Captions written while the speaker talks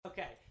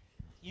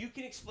You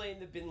can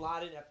explain the Bin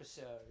Laden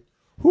episode.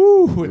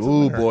 Ooh,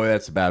 boy,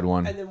 that's a bad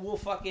one. And then we'll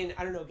fucking,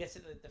 I don't know, get to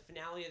the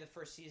finale of the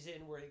first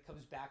season where it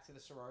comes back to the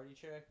sorority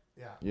chick.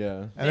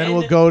 Yeah. And then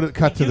we'll go to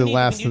cut to the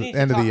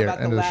end of the year,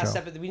 end of the show.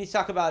 We need to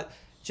talk about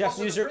Jeff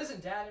Newser.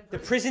 The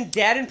prison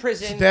dad in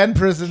prison. Dad in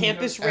prison.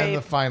 Campus rape. And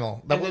the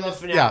final. And then the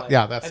finale.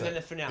 Yeah, that's it. And then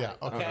the finale. Yeah,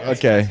 okay.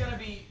 It's going to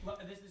be,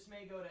 this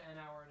may go to an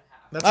hour and a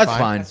half. That's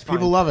fine. That's fine.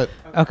 People love it.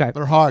 Okay.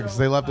 They're hogs.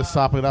 They love to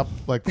sop it up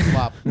like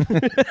slop.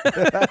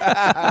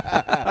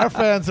 Our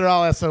fans are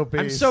all SOPs.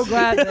 I'm so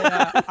glad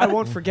that I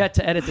won't forget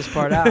to edit this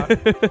part out.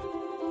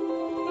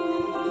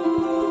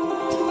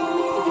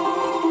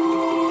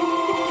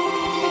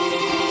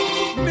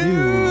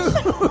 News.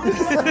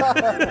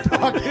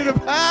 Talking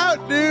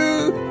about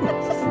news.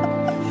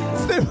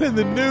 Stay in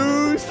the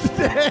news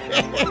today.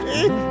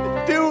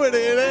 Doing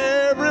it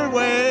every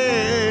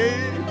way.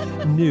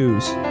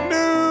 News.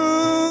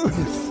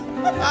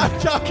 I'm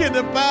talking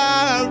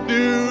about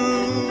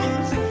news.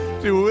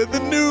 Doing the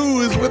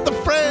news with a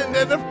friend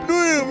and a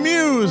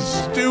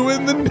muse.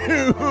 Doing the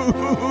news.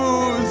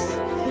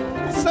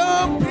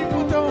 Some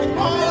people don't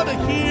want to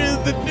hear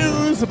the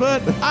news,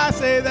 but I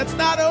say that's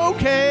not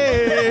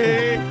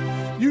okay.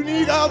 You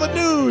need all the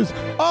news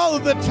all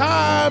of the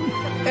time,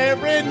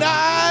 every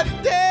night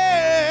and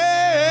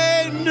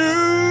day.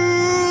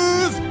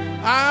 News.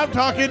 I'm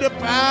talking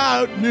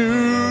about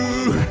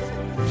news.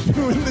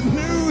 Doing the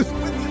news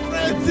with your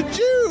friends and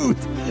Jews.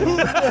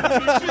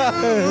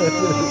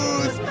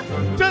 Choose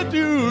to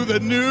do the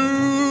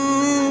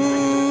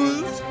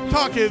news.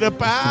 Talking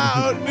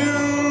about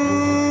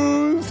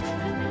news.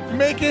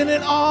 Making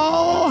it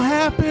all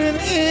happen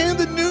in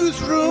the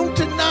newsroom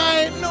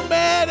tonight. No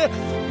matter,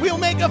 we'll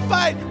make a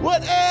fight,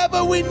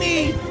 whatever we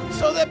need,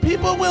 so that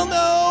people will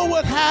know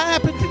what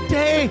happened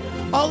today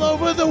all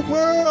over the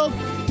world.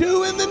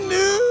 Doing the news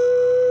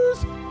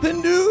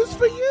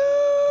for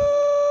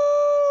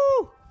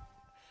you.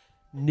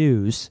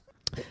 News.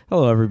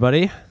 Hello,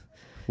 everybody.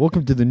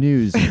 Welcome to the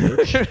news.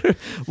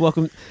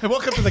 Welcome. And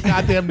welcome to the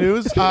goddamn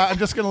news. I'm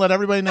just going to let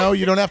everybody know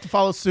you don't have to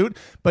follow suit,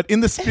 but in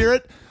the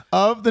spirit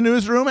of the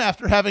newsroom,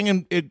 after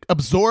having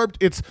absorbed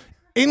its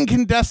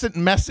incandescent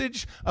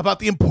message about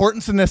the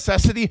importance and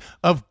necessity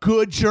of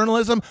good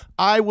journalism,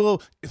 I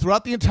will,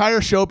 throughout the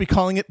entire show, be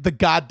calling it the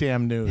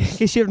goddamn news. In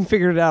case you haven't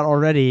figured it out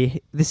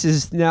already, this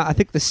is now, I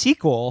think, the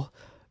sequel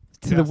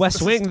to the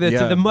West Wing, to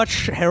the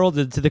much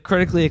heralded, to the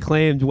critically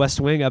acclaimed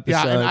West Wing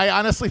episode. Yeah, and I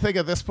honestly think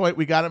at this point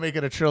we got to make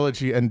it a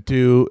trilogy and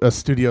do a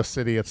Studio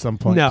City at some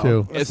point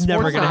too. It's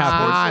never going to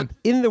happen.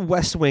 In the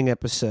West Wing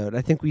episode,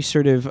 I think we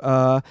sort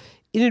of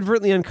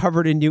inadvertently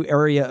uncovered a new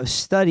area of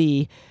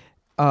study,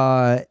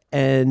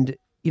 and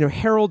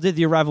heralded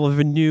the arrival of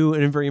a new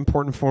and a very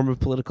important form of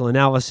political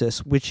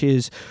analysis, which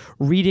is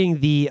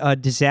reading the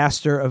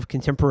disaster of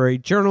contemporary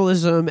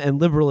journalism and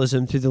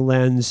liberalism through the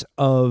lens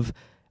of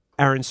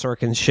Aaron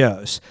Sorkin's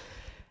shows.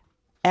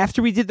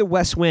 After we did the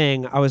West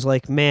Wing, I was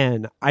like,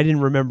 man, I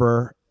didn't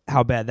remember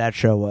how bad that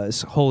show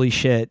was. Holy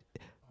shit.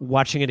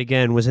 Watching it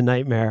again was a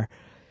nightmare.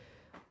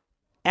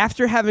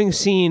 After having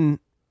seen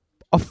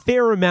a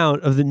fair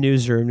amount of the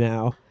newsroom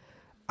now,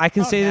 I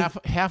can say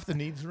half the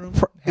newsroom,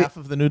 half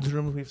of the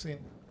newsroom we've seen.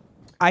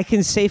 I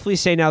can safely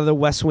say now the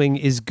West Wing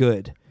is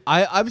good.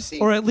 I've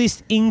seen, or at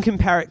least in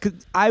comparison,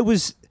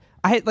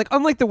 I had, like,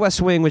 unlike the West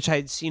Wing, which I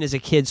had seen as a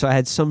kid, so I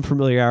had some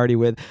familiarity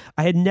with,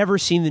 I had never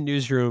seen the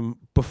newsroom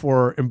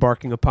before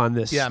embarking upon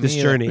this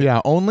journey.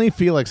 Yeah, only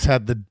Felix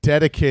had the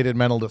dedicated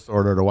mental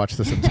disorder to watch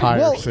this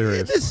entire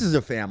series. This is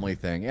a family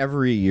thing.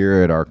 Every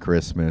year at our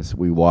Christmas,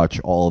 we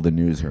watch all the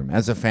newsroom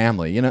as a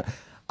family.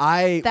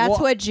 That's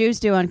what Jews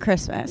do on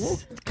Christmas. Well,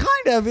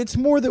 kind of. It's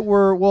more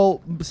that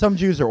some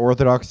Jews are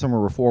Orthodox, some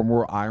are Reform.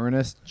 We're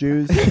ironist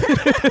Jews.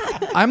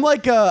 I'm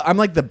like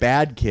the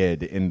bad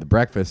kid in the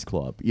Breakfast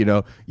Club.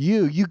 You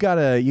got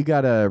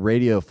a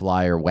radio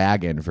flyer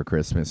wagon for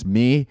Christmas.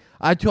 Me,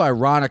 I too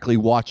ironically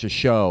watch a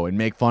show and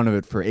make fun of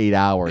it for 8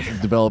 hours and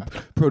develop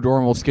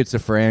prodromal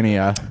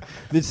schizophrenia.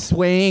 This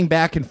swaying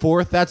back and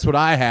forth. That's what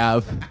I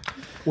have.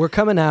 We're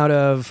coming out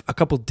of a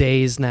couple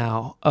days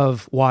now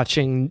of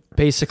watching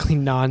basically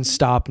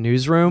nonstop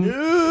newsroom.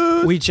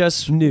 We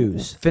just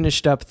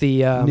finished up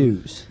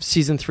the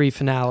season 3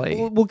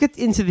 finale. We'll get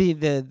into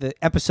the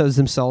episodes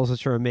themselves,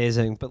 which are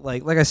amazing. But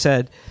like I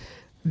said,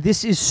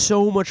 this is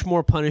so much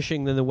more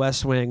punishing than the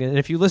West Wing. And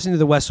if you listen to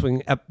the West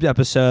Wing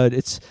episode,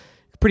 it's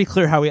pretty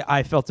clear how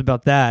I felt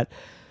about that.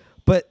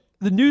 But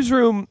the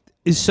newsroom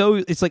is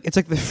it's like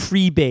the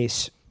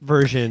freebase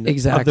version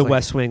of the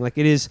West Wing. Like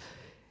it is.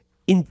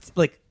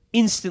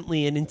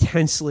 Instantly and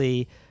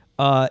intensely,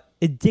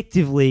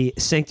 addictively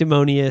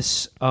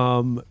sanctimonious,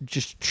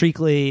 just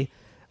treacly.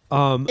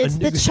 It's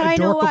the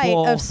China White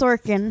of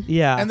Sorkin.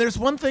 Yeah. And there's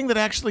one thing that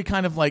actually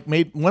kind of like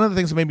one of the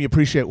things that made me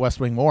appreciate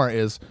West Wing more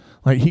is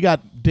like he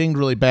got dinged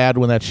really bad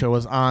when that show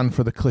was on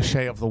for the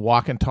cliche of the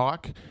walk and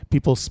talk,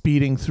 people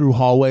speeding through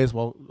hallways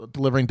while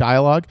delivering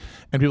dialogue,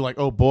 and people were like,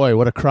 oh boy,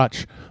 what a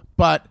crutch.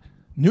 But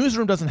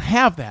Newsroom doesn't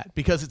have that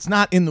because it's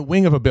not in the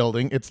wing of a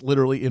building. It's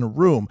literally in a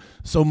room.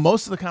 So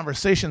most of the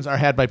conversations are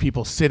had by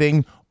people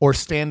sitting or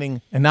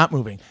standing and not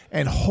moving.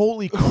 And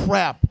holy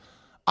crap,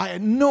 I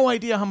had no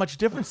idea how much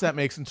difference that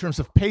makes in terms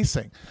of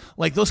pacing.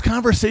 Like those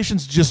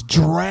conversations just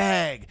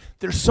drag.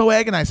 They're so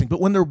agonizing.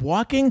 But when they're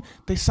walking,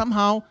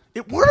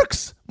 it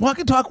works. Walk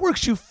and talk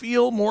works. You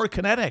feel more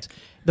kinetic.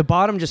 The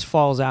bottom just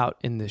falls out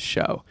in this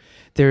show.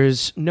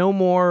 There's no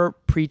more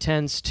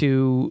pretense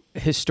to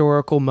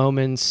historical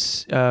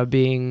moments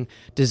being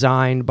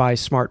designed by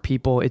smart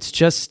people. It's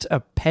just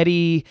a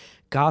petty,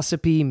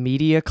 gossipy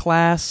media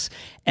class.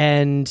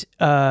 And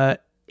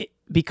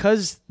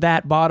because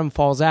that bottom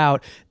falls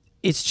out,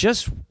 it's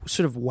just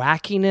sort of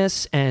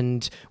wackiness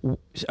and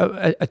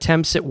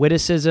attempts at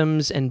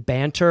witticisms and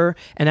banter.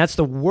 And that's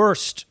the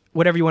worst,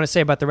 whatever you want to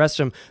say about the rest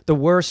of them, the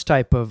worst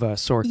type of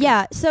Sorkin.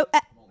 Yeah, so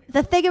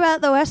the thing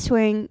about The West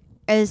Wing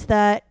is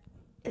that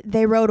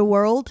they wrote a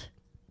world.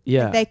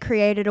 Yeah. They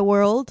created a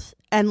world.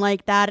 And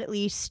like that at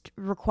least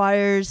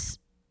requires,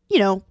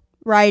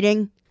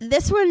 writing.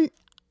 This one,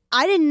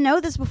 I didn't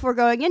know this before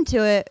going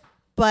into it,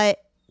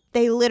 but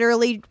they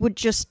literally would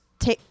just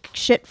take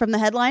shit from the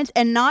headlines,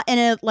 and not in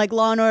a like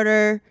Law and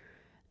Order,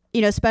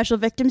 Special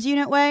Victims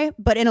Unit way,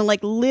 but in a like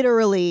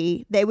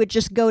literally they would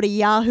just go to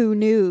Yahoo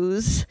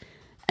News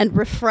and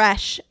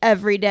refresh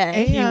every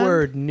day.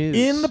 Keyword news.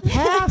 In the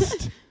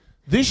past.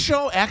 This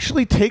show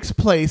actually takes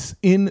place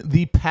in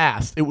the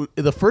past.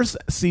 The first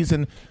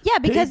season. Yeah,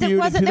 because it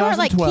wasn't. They weren't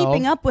like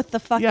keeping up with the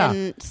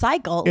fucking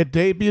cycle. It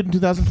debuted in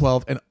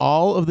 2012, and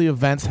all of the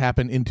events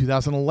happened in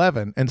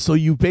 2011. And so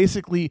you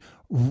basically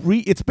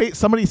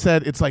somebody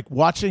said it's like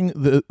watching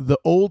the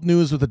old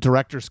news with the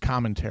director's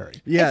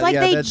commentary. Yeah, it's like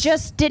they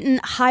just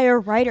didn't hire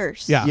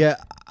writers. Yeah, yeah.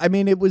 I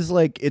mean, it was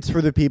like it's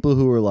for the people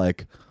who were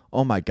like,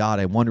 oh my God,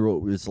 I wonder what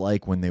it was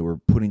like when they were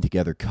putting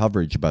together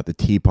coverage about the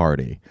Tea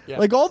Party. Yeah.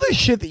 Like all this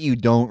shit that you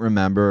don't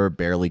remember,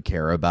 barely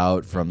care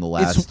about from the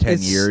last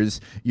 10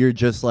 years. You're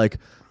just like,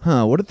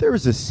 what if there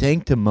was a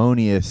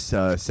sanctimonious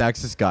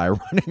sexist guy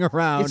running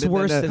around? It's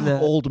worse than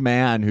that. Old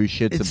man who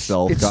shits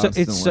himself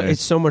constantly.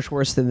 It's so much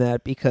worse than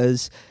that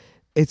because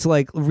it's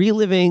like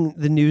reliving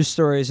the news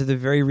stories of the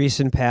very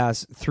recent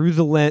past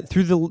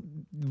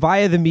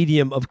via the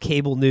medium of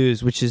cable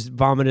news, which is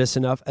vomitous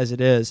enough as it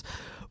is.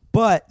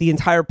 But the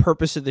entire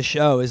purpose of the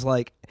show is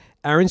like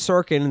Aaron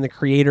Sorkin and the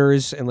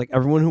creators and like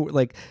everyone who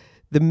like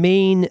the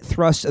main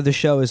thrust of the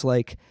show is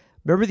like,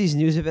 remember these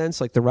news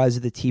events like the rise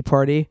of the Tea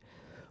Party?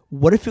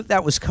 What if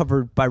that was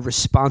covered by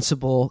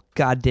responsible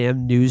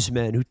goddamn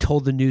newsmen who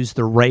told the news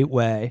the right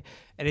way?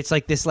 And it's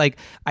like this like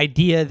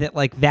idea that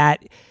like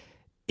that,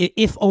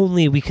 if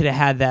only we could have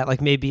had that,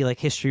 like maybe like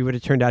history would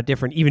have turned out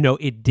different, even though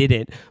it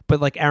didn't.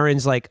 But like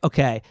Aaron's like,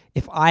 okay,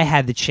 if I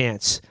had the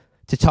chance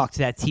to talk to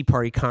that Tea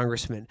Party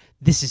congressman,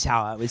 this is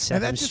how I would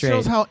set him straight. And that just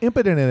shows how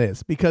impotent it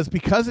is because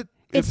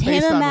it's him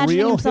based on imagining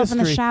real himself history.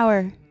 in the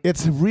shower.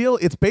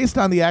 It's based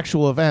on the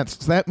actual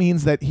events. So that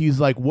means that he's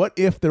like, what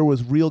if there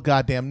was real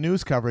goddamn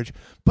news coverage,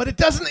 but it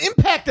doesn't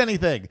impact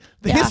anything?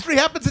 The history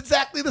happens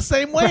exactly the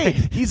same way.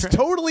 Right. He's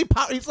totally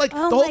he's like, the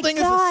whole thing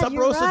is a sub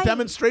rosa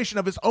demonstration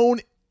of his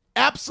own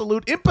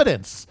absolute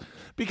impotence.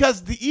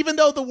 Because even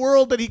though the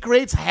world that he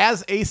creates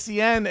has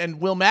ACN and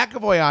Will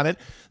McAvoy on it,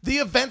 the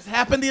events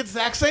happen the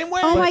exact same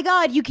way. Oh my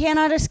God, you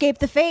cannot escape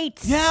the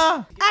fates.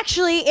 Yeah.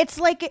 Actually, it's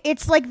like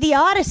the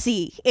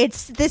Odyssey.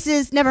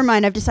 Never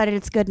mind, I've decided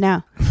it's good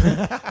now.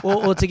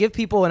 well, to give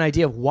people an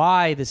idea of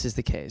why this is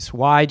the case,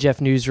 why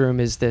Jeff Newsroom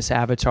is this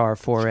avatar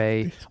for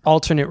a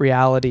alternate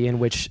reality in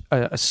which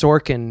a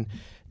Sorkin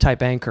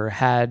type anchor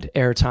had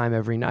airtime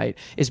every night,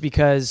 is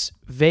because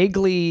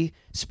vaguely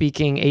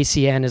speaking,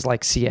 ACN is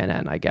like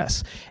CNN, I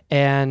guess.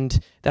 And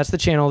that's the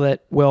channel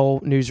that Will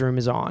Newsroom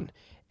is on.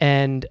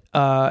 And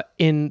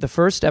in the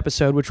first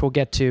episode, which we'll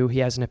get to, he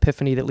has an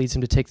epiphany that leads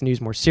him to take the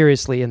news more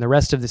seriously. And the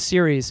rest of the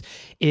series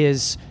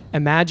is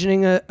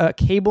imagining a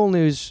cable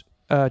news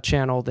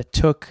channel that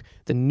took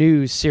the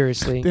news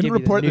seriously. Didn't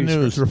report the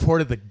news,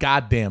 reported the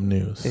goddamn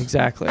news.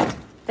 Exactly.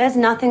 There's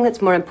nothing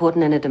that's more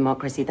important in a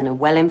democracy than a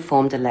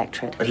well-informed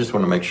electorate. I just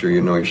want to make sure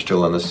you know you're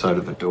still on this side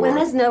of the door. When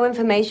there's no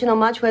information, or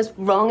much worse,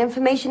 wrong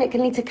information, it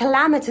can lead to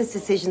calamitous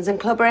decisions and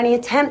clobber any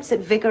attempts at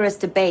vigorous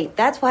debate.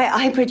 That's why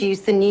I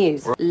produce the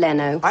news.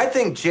 Leno. I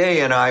think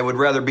Jay and I would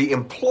rather be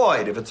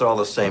employed if it's all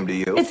the same to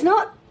you. It's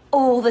not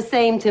all the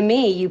same to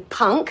me, you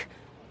punk.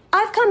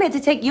 I've come here to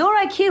take your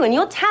IQ and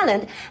your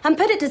talent and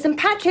put it to some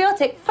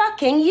patriotic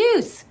fucking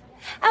use.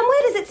 And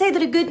where does it say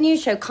that a good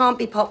news show can't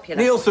be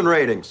popular? Nielsen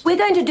ratings. We're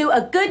going to do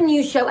a good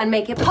news show and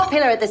make it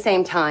popular at the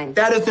same time.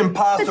 That is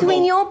impossible.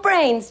 Between your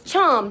brains,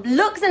 charm,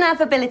 looks and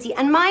affability,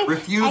 and my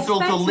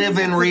refusal to live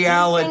in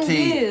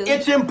reality.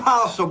 It's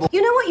impossible.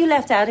 You know what you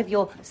left out of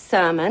your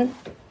sermon?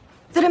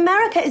 That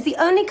America is the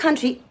only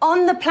country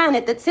on the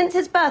planet that since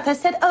its birth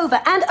has said over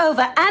and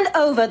over and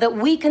over that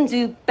we can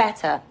do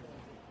better.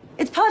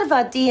 It's part of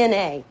our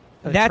DNA.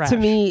 That to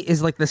me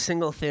is like the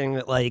single thing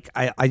that like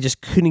I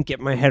just couldn't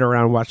get my head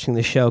around watching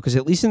the show, because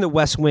at least in the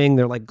West Wing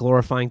they're like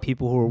glorifying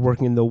people who are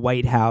working in the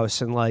White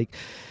House, and like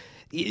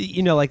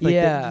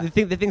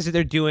the things that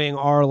they're doing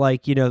are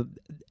like,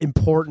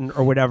 important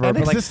or whatever. And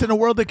but exist in a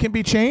world that can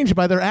be changed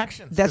by their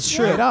actions. That's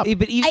true. Up. But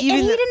and he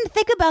didn't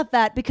think about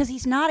that because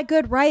he's not a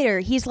good writer.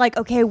 He's like,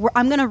 okay,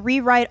 I'm going to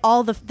rewrite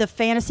all the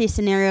fantasy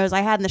scenarios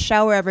I had in the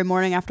shower every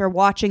morning after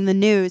watching the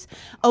news.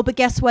 Oh, but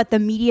guess what? The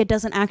media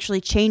doesn't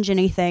actually change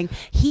anything.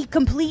 He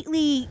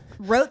completely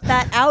wrote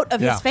that out of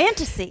his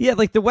fantasy. Yeah,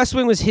 like the West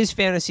Wing was his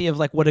fantasy of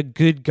like what a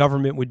good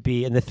government would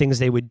be and the things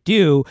they would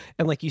do.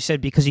 And like you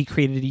said, because he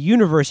created a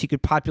universe, he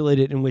could populate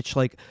it in which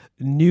like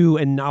new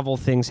and novel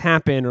things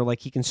happen, or like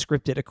he can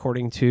script it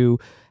according to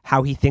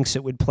how he thinks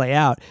it would play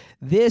out.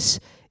 This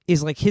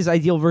is like his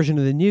ideal version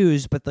of the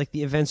news, but like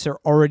the events are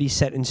already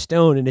set in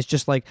stone, and it's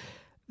just like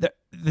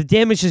the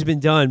damage has been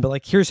done, but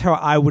like here's how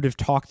I would have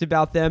talked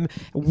about them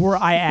were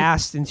I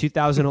asked in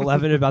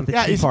 2011 about the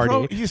Tea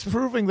Party. He's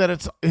proving that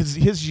it's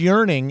his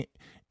yearning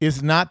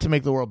is not to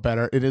make the world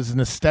better. It is an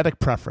aesthetic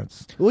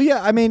preference. Well,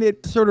 yeah, I mean,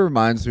 it sort of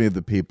reminds me of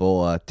the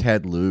people,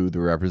 Ted Lieu, the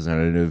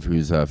representative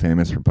who's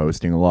famous for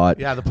posting a lot.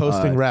 Yeah, the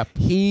posting rep.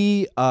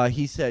 He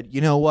said,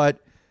 you know what?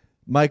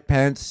 Mike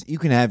Pence, you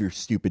can have your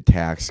stupid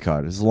tax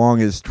cut as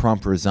long as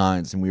Trump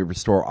resigns and we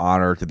restore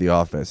honor to the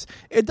office.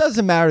 It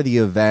doesn't matter the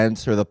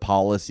events or the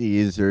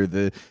policies or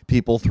the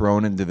people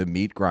thrown into the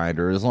meat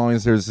grinder, as long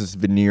as there's this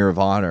veneer of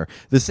honor.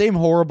 The same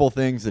horrible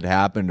things that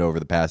happened over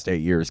the past 8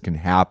 years can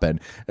happen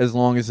as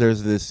long as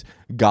there's this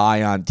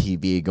guy on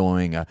TV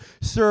going,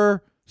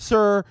 Sir,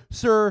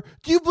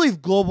 do you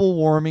believe global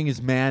warming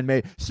is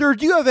man-made? Sir,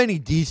 do you have any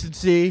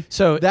decency?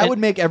 So that would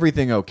make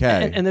everything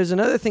okay. And there's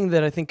another thing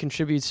that I think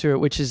contributes to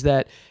it, which is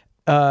that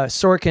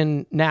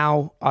Sorkin,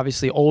 now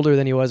obviously older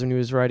than he was when he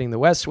was writing The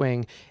West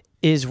Wing,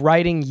 is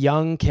writing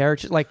young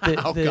characters. Like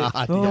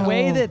the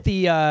way that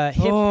the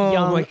hip,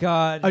 young, my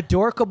God,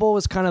 adorkable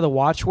was kind of the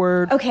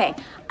watchword. Okay,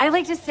 I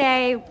like to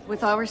say,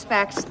 with all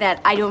respect, that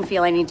I don't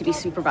feel I need to be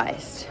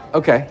supervised.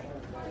 Okay.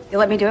 You'll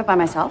let me do it by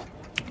myself?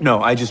 No,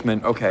 I just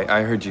meant, okay,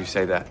 I heard you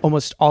say that.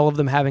 Almost all of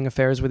them having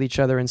affairs with each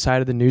other inside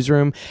of the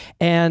newsroom.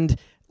 And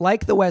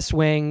like The West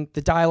Wing,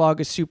 the dialogue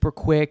is super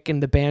quick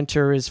and the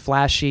banter is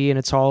flashy and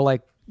it's all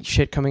like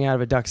shit coming out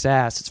of a duck's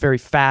ass. It's very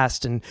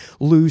fast and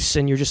loose,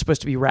 and you're just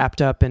supposed to be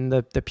wrapped up in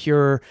the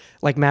pure,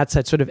 like Matt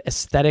said, sort of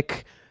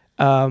aesthetic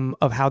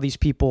of how these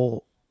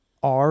people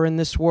are in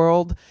this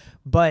world.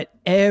 But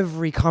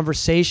every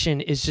conversation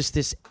is just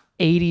this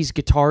 80s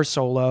guitar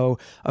solo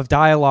of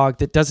dialogue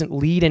that doesn't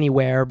lead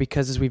anywhere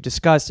because, as we've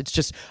discussed, it's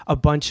just a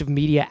bunch of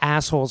media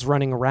assholes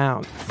running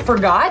around.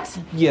 Forgot?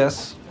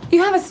 Yes.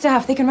 You have a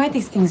staff. They can write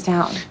these things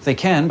down. They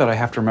can, but I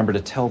have to remember to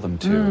tell them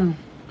to.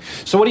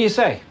 So what do you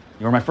say?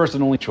 You're my first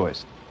and only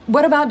choice.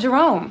 What about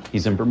Jerome?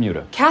 He's in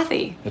Bermuda.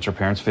 Kathy? It's her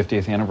parents'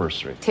 50th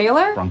anniversary.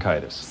 Taylor?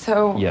 Bronchitis.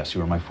 So... Yes,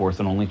 you are my fourth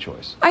and only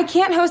choice. I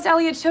can't host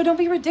Elliot's show. Don't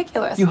be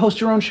ridiculous. You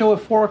host your own show at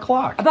 4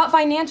 o'clock. About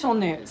financial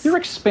news. You're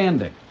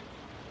expanding.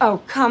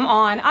 Oh, come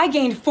on. I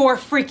gained 4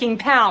 freaking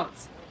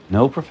pounds.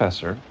 No,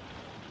 Professor.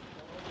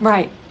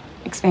 Right.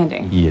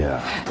 Expanding. Yeah.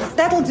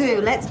 That'll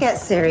do. Let's get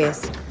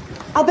serious.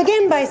 I'll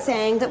begin by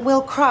saying that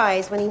Will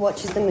cries when he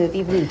watches the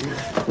movie Rudy.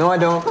 No, I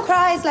don't.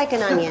 Cries like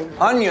an onion.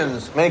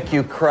 Onions make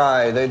you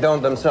cry. They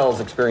don't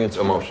themselves experience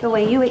emotion. The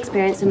way you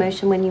experience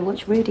emotion when you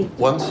watch Rudy.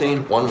 One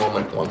scene, one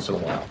moment, once in a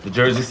while. The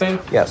Jersey Saint?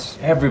 Yes.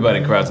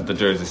 Everybody cries at the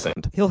Jersey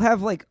Saint. He'll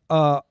have like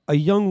a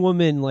young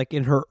woman like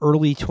in her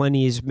early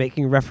 20s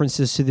making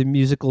references to the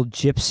musical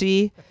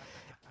Gypsy,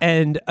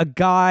 and a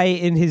guy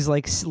in his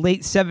like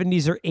late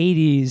 70s or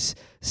 80s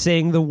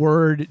saying the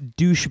word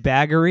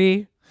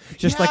douchebaggery.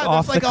 Just like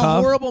off the cuff. It's like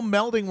a horrible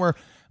melding where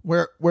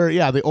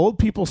the old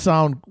people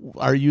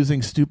are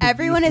using stupid.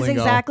 Everyone is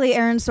lingo. exactly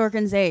Aaron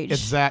Sorkin's age.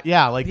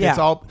 It's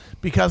all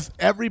because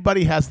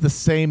everybody has the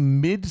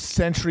same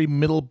mid-century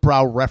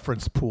middle-brow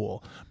reference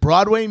pool.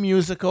 Broadway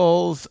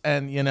musicals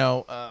and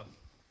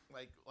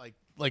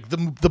like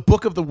the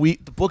book of the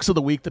week, the books of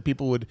the week that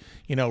people would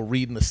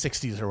read in the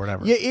 60s or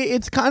whatever. Yeah,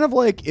 it's kind of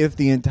like if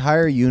the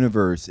entire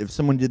universe, if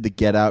someone did the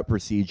get out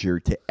procedure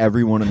to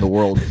everyone in the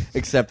world,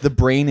 except the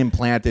brain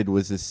implanted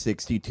was a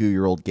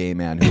 62-year-old gay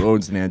man who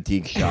owns an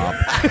antique shop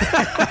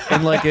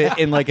in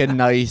like a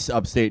nice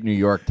upstate New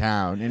York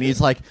town, and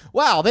he's like,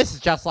 "Wow, this is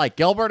just like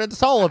Gilbert and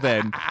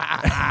Sullivan."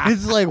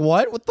 It's like,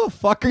 what the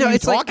fuck are you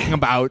talking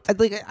about? I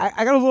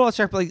got a little off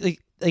track, but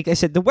like I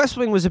said, The West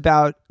Wing was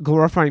about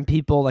glorifying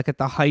people like at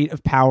the height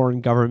of power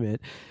and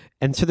government.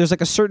 And so there's like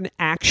a certain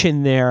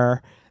action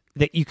there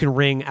that you can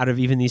wring out of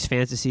even these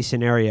fantasy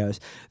scenarios.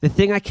 The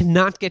thing I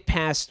cannot get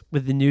past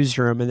with the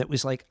newsroom, and that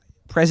was like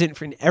present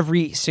in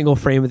every single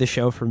frame of the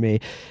show for me,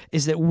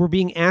 is that we're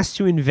being asked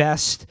to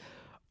invest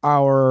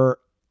our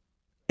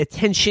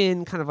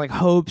attention, kind of like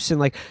hopes and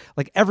like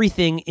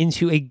everything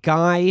into a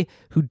guy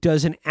who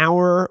does an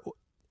hour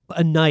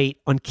a night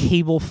on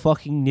cable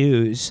fucking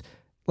news.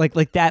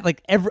 Like that,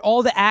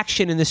 all the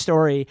action in the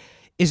story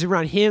is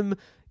around him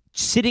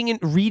sitting and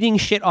reading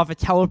shit off a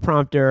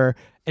teleprompter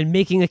and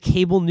making a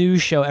cable news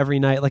show every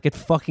night like it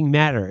fucking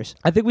matters.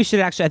 I think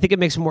it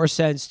makes more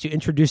sense to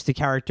introduce the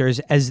characters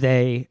as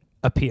they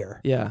appear.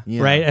 Yeah.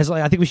 Right? As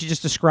like, I think we should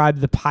just describe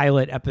the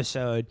pilot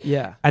episode.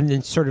 Yeah. And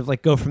then sort of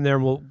like go from there,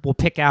 and we'll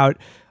pick out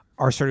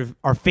our sort of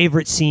our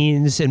favorite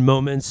scenes and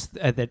moments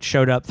that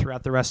showed up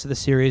throughout the rest of the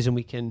series, and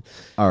we can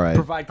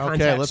provide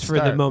context let's for the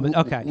start. moment.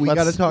 Okay. We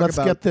got to talk about. Let's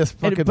get this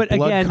fucking but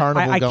blood again,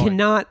 carnival I going.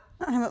 cannot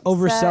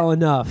oversell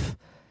enough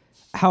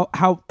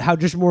how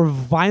just more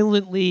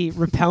violently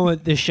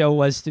repellent this show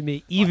was to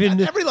me,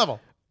 even at every level.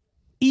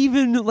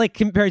 Even like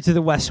compared to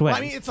The West Wing. I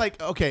mean, it's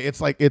like, okay,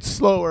 it's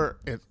slower.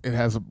 It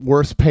has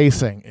worse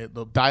pacing.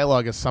 The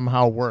dialogue is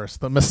somehow worse.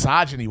 The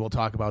misogyny we'll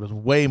talk about is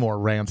way more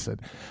rancid,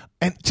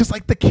 and just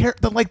like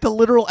the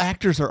literal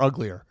actors are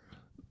uglier.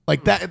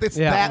 Like that, it's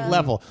that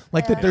level.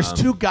 Like that, there's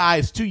two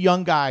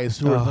young guys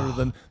who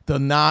are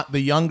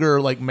the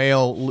younger like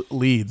male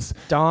leads.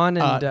 Don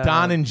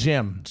and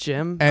Jim.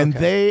 Jim, and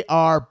they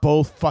are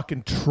both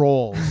fucking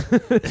trolls.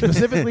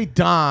 Specifically,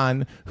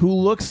 Don, who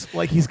looks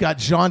like he's got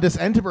jaundice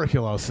and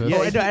tuberculosis.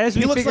 Yeah,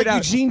 he looks like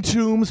Eugene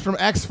Toombs from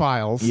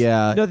X-Files.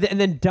 Yeah. No, and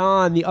then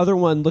Don, the other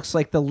one, looks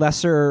like the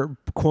lesser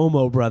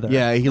Cuomo brother.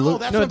 Yeah, he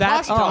looks. That's Don.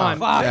 That's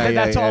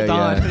all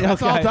Don.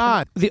 That's all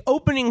Don. The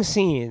opening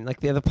scene,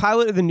 like the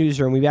pilot of the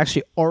newsroom, we've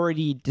actually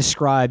already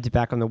described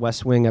back on the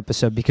West Wing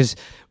episode, because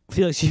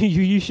Felix,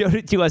 you showed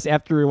it to us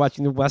after we were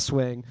watching the West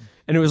Wing,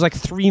 and it was like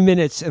 3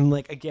 minutes, and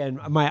like again,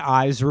 my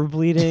eyes were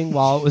bleeding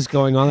while it was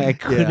going on. Like, I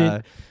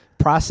couldn't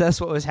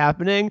process what was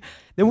happening.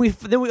 Then we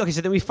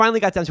finally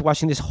got down to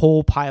watching this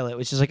whole pilot,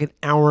 which is like an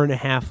hour and a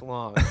half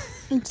long.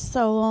 It's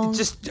so long.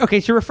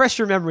 To refresh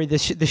your memory,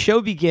 the show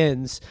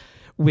begins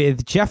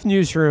with Jeff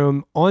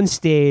Newsroom on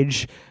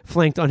stage,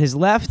 flanked on his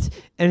left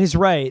and his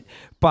right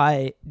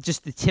by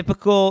just the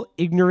typical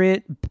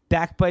ignorant,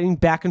 backbiting,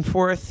 back and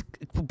forth,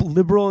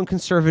 liberal and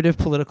conservative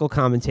political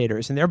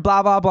commentators. And they're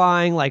blah, blah,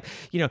 blahing, like,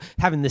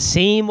 having the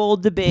same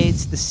old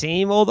debates, the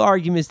same old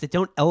arguments that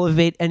don't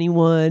elevate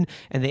anyone.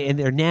 And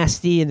they're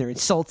nasty and they're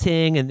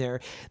insulting and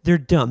they're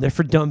dumb. They're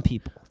for dumb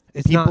people.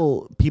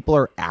 People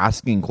are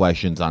asking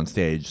questions on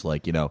stage,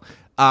 like, do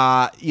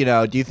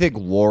you think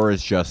war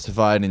is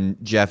justified? And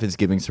Jeff is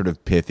giving sort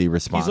of pithy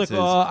responses. He's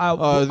like,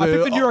 I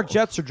think the New York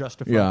Jets are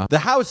justified. Yeah. The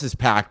house is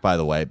packed, by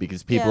the way,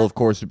 because people, of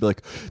course, would be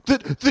like,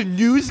 the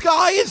news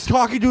guy is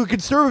talking to a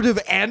conservative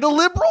and a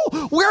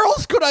liberal? Where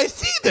else could I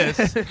see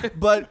this?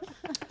 But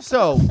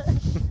so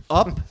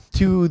up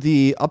to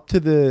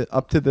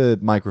the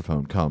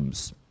microphone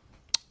comes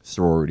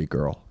sorority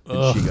girl.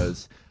 And she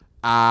goes,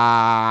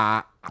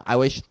 I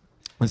wish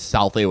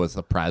Southie was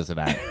the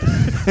president.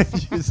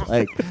 She's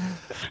like,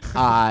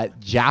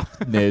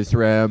 Jeff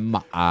Newsroom,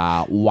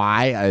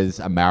 why is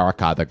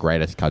America the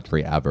greatest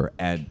country ever?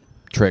 And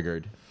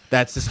triggered.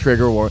 That's his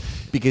trigger word,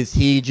 because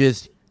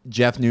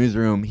Jeff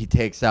Newsroom, he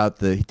takes out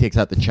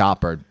the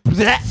chopper,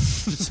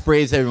 just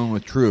sprays everyone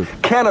with truth.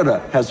 Canada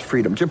has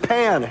freedom.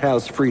 Japan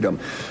has freedom.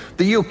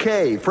 The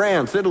UK,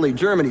 France, Italy,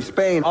 Germany,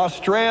 Spain,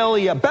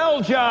 Australia,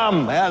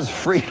 Belgium has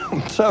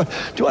freedom. So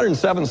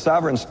 207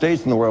 sovereign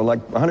states in the world,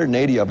 like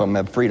 180 of them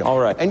have freedom. All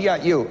right. And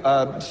you,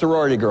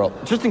 sorority girl,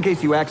 just in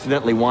case you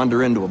accidentally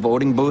wander into a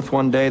voting booth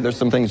one day, there's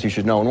some things you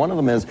should know. And one of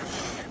them is,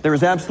 there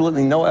is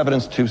absolutely no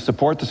evidence to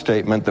support the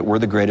statement that we're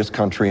the greatest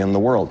country in the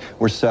world.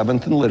 We're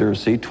 7th in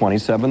literacy,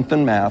 27th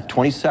in math,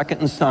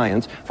 22nd in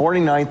science,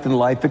 49th in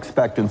life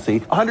expectancy,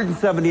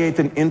 178th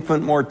in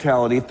infant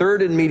mortality,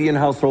 3rd in median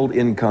household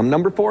income,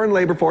 number 4 in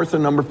labor force,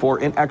 and number 4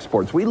 in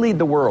exports. We lead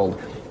the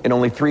world in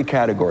only 3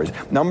 categories: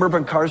 number of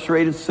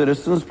incarcerated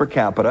citizens per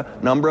capita,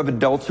 number of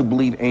adults who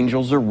believe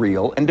angels are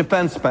real, and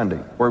defense spending,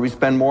 where we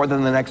spend more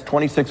than the next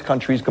 26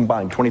 countries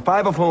combined,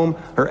 25 of whom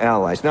are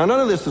allies. Now, none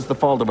of this is the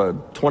fault of a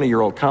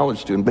 20-year-old college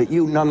student, but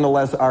you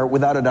nonetheless are,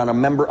 without a doubt, a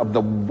member of the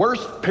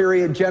worst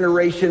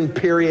generation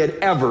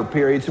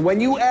ever. So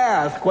when you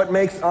ask what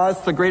makes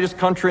us the greatest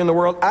country in the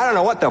world, I don't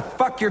know what the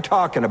fuck you're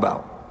talking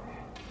about.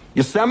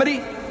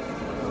 Yosemite?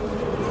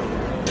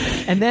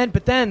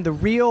 But then the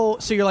real,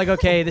 so you're like,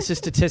 okay, this is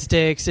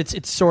statistics. It's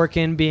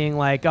Sorkin being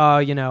like,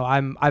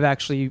 I've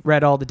actually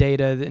read all the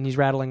data, and he's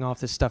rattling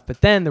off this stuff.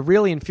 But then the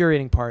really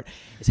infuriating part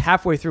is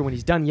halfway through when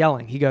he's done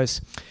yelling, he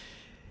goes,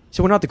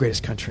 so we're not the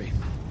greatest country.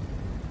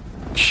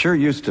 Sure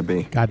used to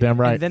be. Goddamn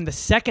right. And then the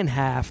second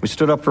half, we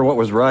stood up for what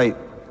was right.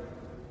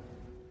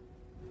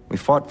 We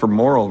fought for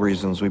moral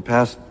reasons. We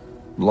passed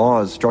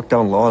laws, struck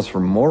down laws for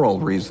moral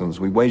reasons.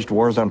 We waged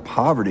wars on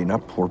poverty,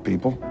 not poor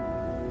people.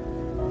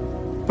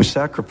 We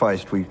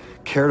sacrificed. We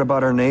cared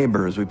about our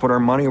neighbors. We put our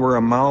money where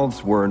our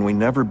mouths were, and we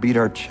never beat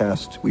our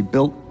chest. We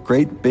built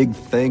great big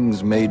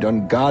things, made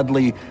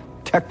ungodly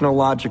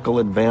technological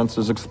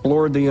advances,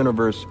 explored the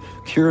universe,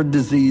 cured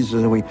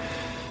diseases, and we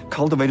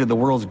cultivated the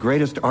world's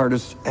greatest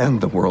artists and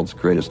the world's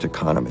greatest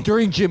economy.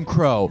 During Jim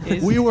Crow,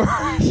 we were...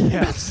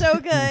 So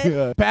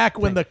good. Back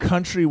when the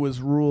country was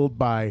ruled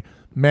by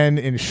men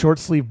in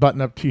short-sleeve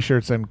button-up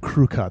T-shirts and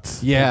crew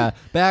cuts. Yeah,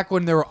 back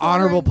when there were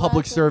honorable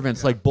public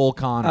servants like Bull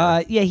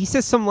Connor. He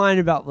says some line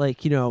about,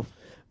 like,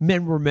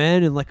 men were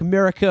men, and, like,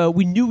 America,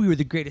 we knew we were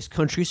the greatest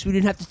country, so we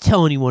didn't have to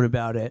tell anyone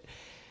about it.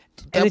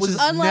 That it's was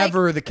just-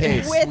 never the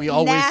case. With We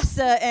always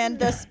NASA and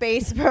the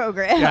space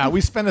program. yeah.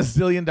 We spent $1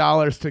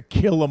 zillion to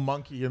kill a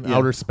monkey in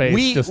outer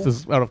space just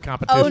as out of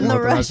competition. Own the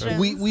with Russians.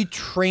 we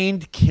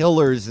trained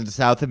killers in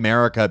South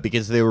America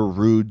because they were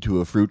rude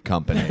to a fruit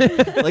company.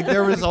 Like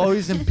there was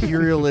always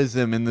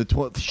imperialism in the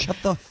shut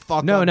the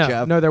fuck No, up, no,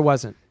 Jeff. no, there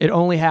wasn't. It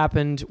only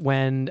happened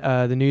when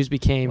the news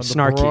became When the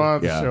snarky.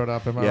 broads Yeah. showed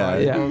up. Am I Yeah,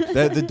 right, Yeah.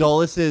 folks? The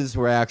Dulleses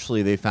were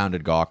actually they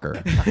founded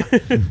Gawker.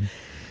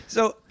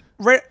 So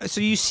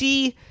you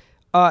see,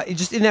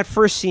 just in that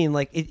first scene,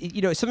 like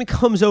something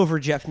comes over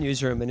Jeff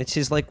Newsroom, and it's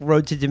his like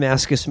road to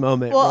Damascus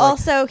moment. Well, where, like,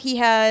 also he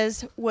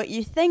has what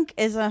you think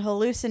is a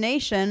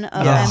hallucination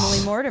of Yes.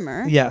 Emily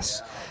Mortimer.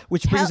 yes,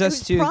 which brings us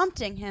who's to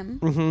prompting him.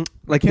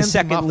 like the Mackenzie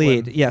second Mufflin.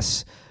 lead.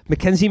 Yes,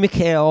 Mackenzie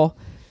McHale,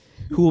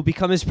 who will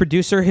become his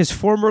producer, his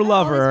former All these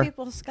lover,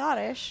 people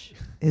Scottish.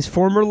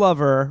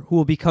 who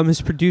will become his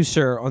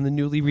producer on the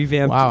newly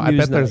revamped. Wow, I bet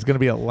Newsnight. there's going to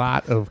be a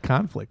lot of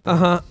conflict.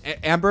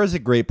 Amber has a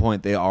great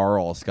point. They are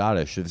all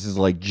Scottish. This is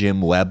like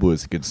Jim Webb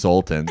was a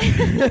consultant.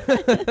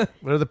 They're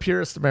the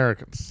purest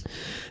Americans.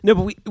 No,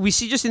 but we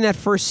see just in that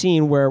first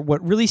scene where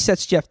what really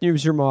sets Jeff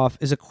Newsroom off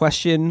is a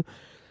question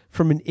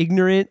from an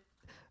ignorant,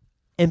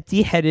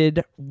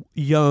 empty-headed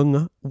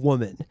young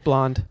woman,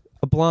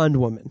 a blonde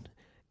woman,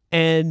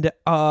 and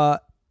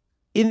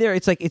in there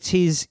it's like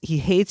he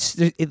hates.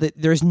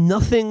 There's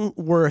nothing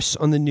worse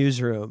on the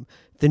Newsroom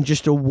than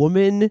just a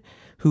woman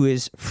who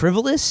is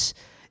frivolous,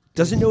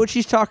 doesn't know what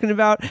she's talking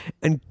about,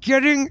 and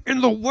getting in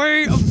the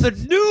way of the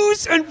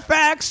news and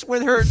facts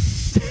with her.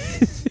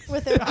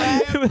 With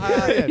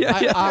her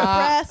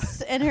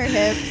breasts and her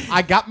hips.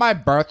 I got my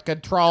birth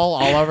control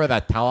all over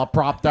the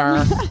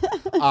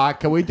teleprompter.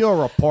 Can we do a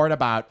report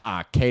about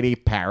Katy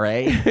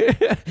Perry?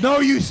 No,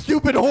 you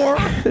stupid whore!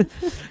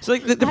 So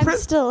like I'm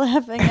still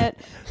laughing at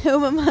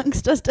whom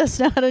amongst us does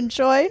not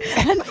enjoy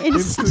an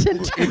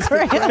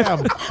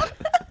Instagram.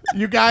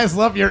 You guys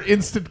love your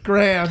instant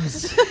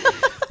grams.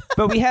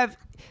 But we have,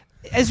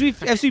 as we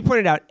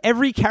pointed out,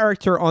 every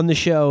character on the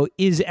show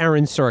is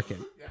Aaron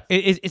Sorkin.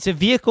 It's a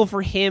vehicle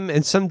for him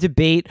and some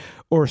debate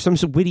or some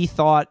witty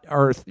thought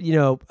or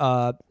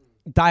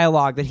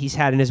dialogue that he's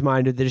had in his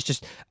mind that is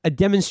just a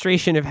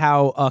demonstration of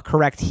how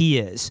correct he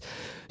is.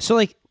 So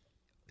like,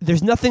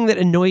 there's nothing that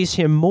annoys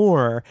him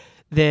more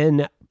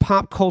than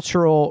pop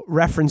cultural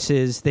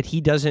references that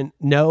he doesn't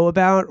know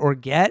about or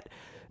get.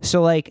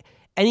 So like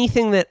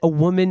anything that a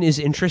woman is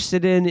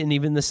interested in, and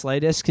even the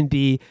slightest, can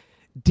be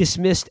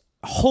dismissed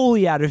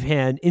wholly out of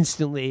hand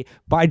instantly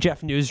by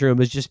Jeff Newsroom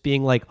as just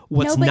being like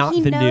what's not the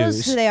he knows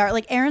news. who they are.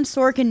 Like Aaron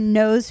Sorkin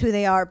knows who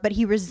they are, but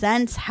he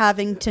resents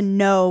having to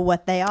know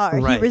what they are.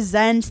 Right. He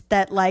resents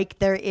that like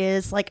there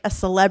is like a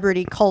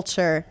celebrity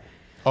culture.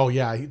 Oh,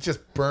 yeah. He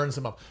just burns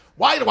them up.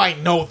 Why do I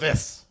know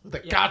this? The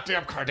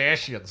goddamn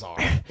Kardashians are.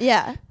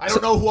 Yeah. I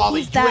don't know who all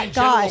these he's that UN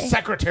general guy.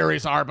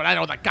 secretaries are, but I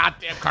know the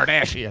goddamn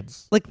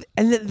Kardashians. Like,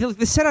 and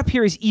the setup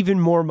here is even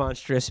more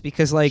monstrous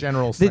because, like,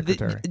 General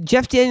secretary.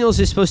 Jeff Daniels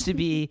is supposed to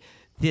be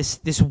this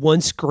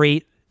once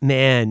great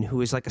man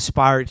who is like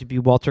aspired to be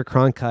Walter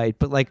Cronkite,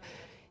 but like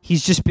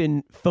he's just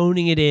been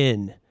phoning it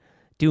in,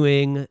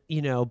 doing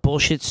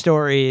bullshit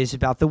stories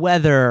about the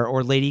weather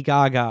or Lady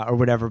Gaga or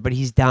whatever. But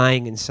he's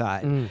dying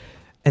inside.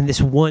 And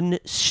this one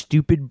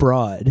stupid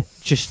broad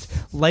just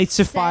lights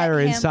a fire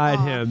him inside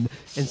off. him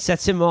and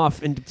sets him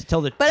off and to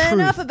tell the But truth.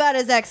 enough about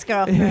his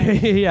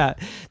ex-girlfriend. Yeah,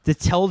 to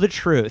tell the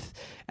truth.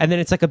 And then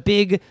it's like a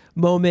big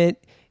moment.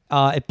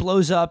 It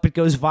blows up, it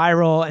goes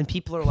viral, and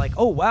people are like,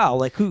 "Oh wow,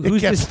 like It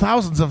who's gets this?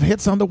 thousands of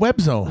hits on the web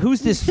zone.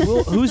 Who's this?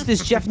 Who's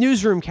this Jeff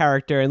Newsroom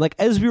character?" And like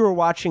as we were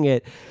watching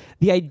it,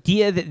 the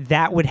idea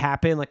that would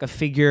happen, like a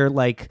figure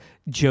like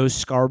Joe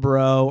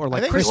Scarborough or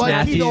like think Chris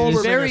like Keith Matthews,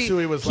 Olbermann very is who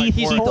he was Keith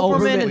like more Olbermann Olbermann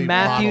explicitly and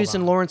Matthews modeled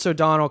and on. Lawrence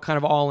O'Donnell kind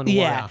of all in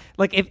yeah, one.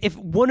 like if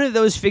one of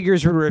those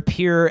figures were to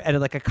appear at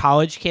like a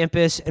college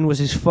campus and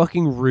was as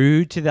fucking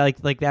rude to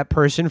like that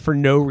person for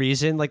no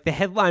reason, like the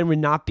headline would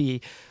not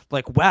be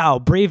like, "Wow,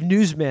 brave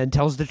newsman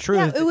tells the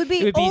truth." Yeah, it would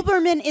be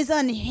Olbermann is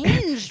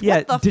unhinged.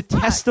 Yeah, What the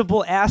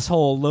detestable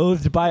asshole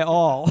loathed by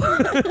all.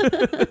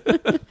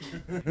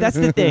 That's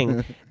the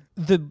thing.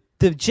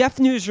 The Jeff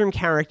Newsroom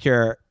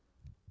character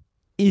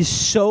is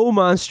so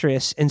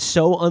monstrous and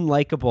so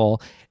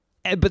unlikable,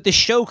 but the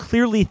show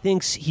clearly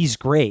thinks he's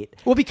great.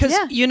 Well, because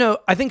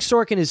I think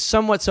Sorkin is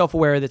somewhat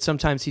self-aware that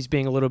sometimes he's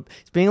being a little bit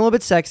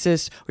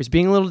sexist or he's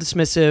being a little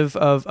dismissive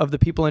of the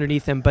people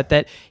underneath him, but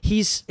that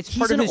he's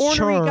part of an his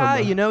ornery charm.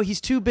 guy. He's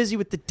too busy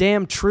with the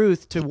damn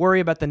truth to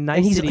worry about the And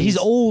niceties. he's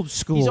old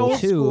school He's old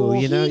too. school.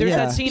 There's There's yeah.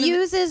 that scene.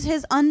 Uses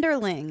his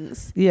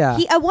underlings. Yeah.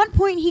 He at one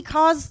point he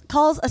calls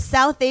a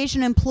South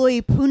Asian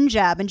employee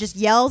Punjab and just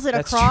yells it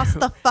That's across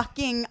true. the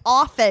fucking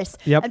office.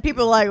 Yep. And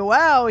people are like,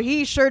 "Wow,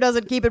 he sure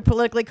doesn't keep it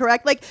politically correct."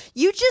 Like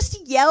you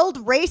just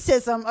yelled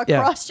racism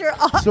across your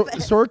office. So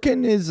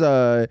Sorkin is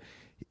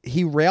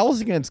he rails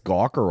against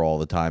Gawker all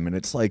the time, and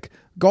it's like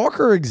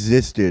Gawker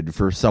existed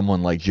for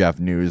someone like Jeff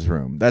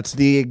Newsroom. That's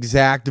the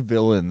exact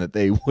villain that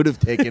they would have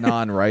taken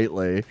on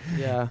rightly.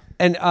 Yeah.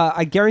 And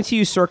I guarantee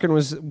you Sorkin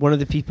was one of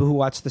the people who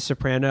watched The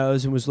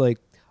Sopranos and was like,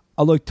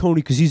 I like Tony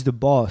because he's the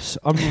boss.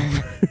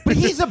 But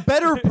he's a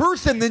better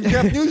person than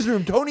Jeff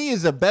Newsroom. Tony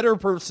is a better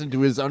person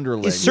to his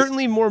underlings. Is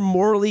certainly more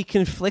morally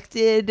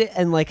conflicted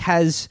and like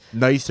has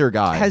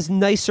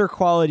nicer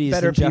qualities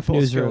Better than Jeff people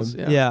Newsroom.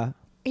 skills, Yeah.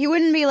 He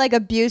wouldn't be like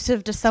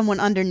abusive to someone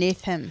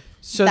underneath him.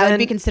 So that then- would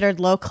be considered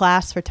low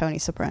class for Tony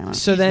Soprano.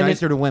 So then,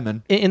 nicer to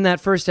women. In that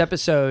first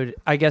episode,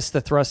 I guess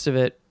the thrust of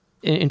it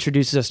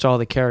introduces us to all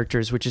the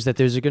characters, which is that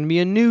there's going to be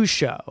a news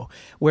show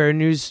where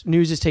news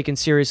is taken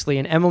seriously,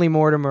 and Emily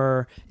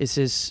Mortimer is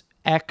his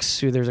ex,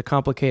 who there's a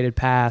complicated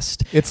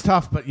past. It's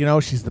tough, but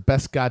she's the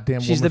best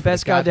goddamn. She's woman the for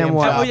best goddamn job,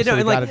 woman. Oh, yeah, no, so we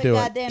and, like, gotta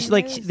do it. She,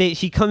 like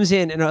she comes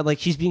in and like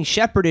she's being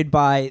shepherded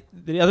by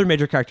the other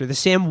major character, the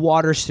Sam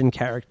Waterston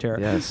character,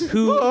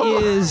 who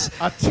is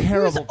a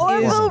terrible.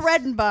 Orville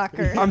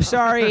Redenbacher. I'm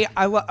sorry,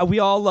 we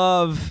all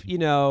love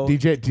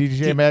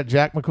DJ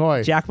Jack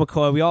McCoy. Jack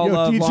McCoy. We all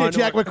love Law DJ and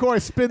Jack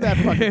McCoy. Spin that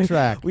fucking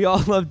track. We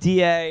all love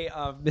DA,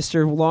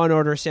 Mr. Law and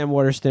Order, Sam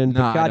Waterston. No,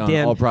 But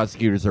goddamn, all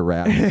prosecutors are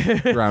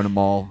rats. Drown them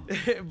all.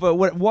 but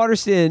what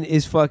Waterston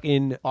is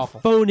fucking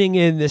phoning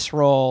in this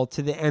role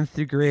to the nth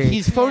degree.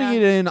 He's phoning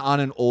it in on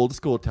an old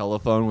school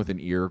telephone with an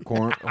ear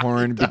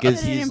horn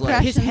because he's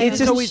like his head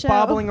is always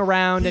bobbling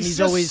around, and He he's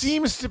just always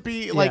seems to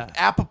be like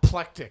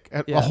apoplectic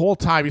the whole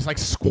time. He's like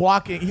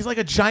squawking. He's like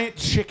a giant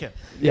chicken.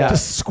 Yeah.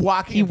 Just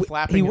squawking and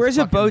flapping. He his wears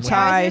a fucking bow wings.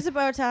 tie. He wears a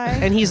bow tie.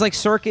 And he's like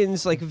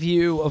Sorkin's like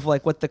view of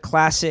like what the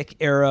classic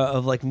era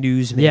of like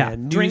newsman. yeah,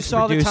 news drinks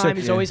all the producer- time.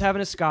 He's always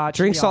having a scotch.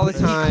 Drinks all the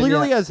time. He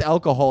clearly yeah. has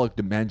alcoholic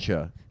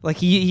dementia. Like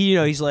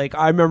he's like,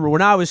 I remember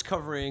when I was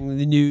covering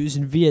the news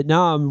in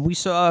Vietnam, we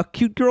saw a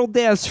cute girl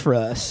dance for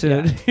us.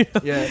 And, He's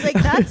like,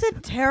 that's a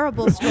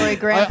terrible story,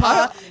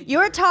 Grandpa.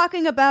 You're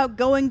talking about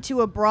going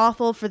to a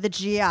brothel for the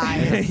GIs.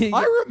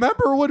 I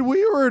remember when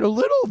we were in a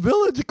little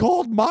village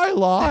called My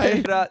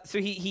Lai. So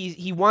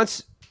he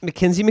wants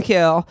Mackenzie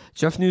McHale,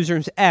 Jeff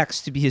Newsroom's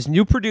ex, to be his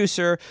new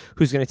producer,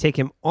 who's going to take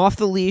him off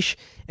the leash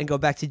and go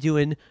back to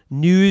doing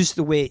news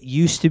the way it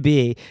used to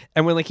be.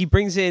 And when like he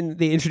brings in,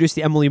 they introduce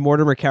the Emily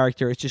Mortimer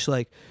character. It's just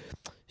like,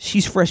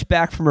 she's fresh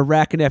back from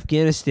Iraq and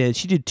Afghanistan.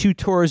 She did 2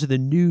 tours of the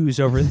news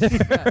over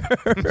there.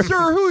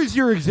 Sir, who is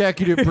your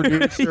executive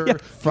producer? You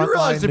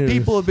realize that news.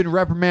 people have been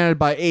reprimanded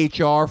by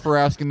HR for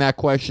asking that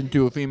question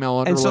to a female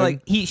underling. And so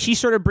like she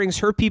sort of brings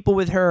her people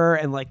with her,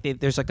 and like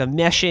there's like a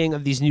meshing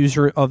of these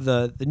newsroom of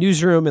the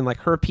newsroom and like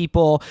her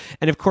people,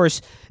 and of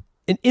course,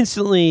 and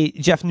instantly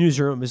Jeff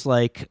Newsroom is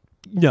like,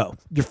 no,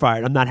 you're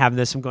fired. I'm not having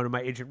this. I'm going to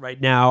my agent right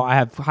now. I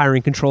have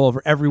hiring control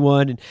over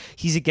everyone, and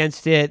he's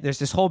against it. There's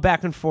this whole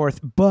back and forth,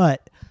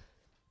 but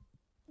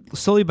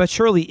slowly but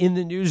surely in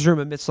the newsroom,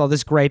 amidst all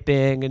this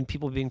griping and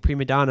people being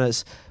prima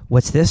donnas,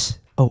 what's this?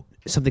 Oh,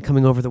 something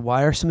coming over the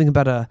wire? Something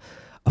about a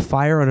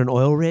fire on an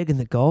oil rig in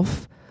the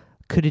Gulf?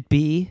 Could it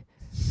be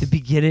the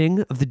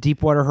beginning of the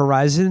Deepwater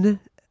Horizon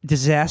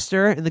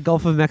disaster in the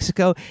Gulf of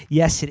Mexico?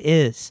 Yes, it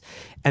is.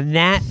 And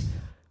that,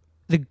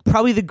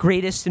 probably the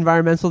greatest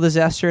environmental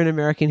disaster in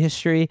American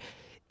history,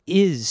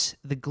 is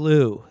the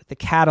glue, the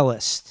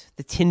catalyst,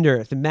 the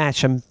tinder, the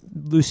match. I'm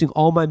losing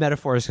all my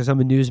metaphors because I'm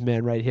a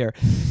newsman right here.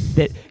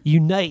 That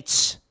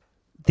unites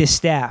this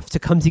staff to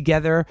come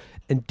together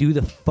and do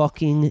the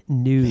fucking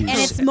news. And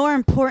it's more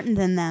important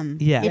than them.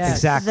 Yeah, It's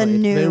exactly. the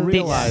news. They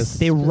realize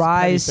they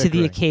rise to the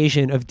petty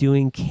occasion of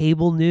doing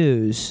cable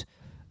news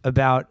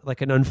about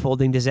like an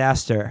unfolding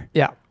disaster.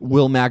 Yeah.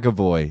 Will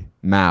McAvoy,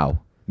 Mao,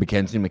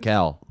 Mackenzie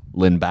McHale,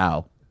 Lin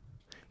Bao.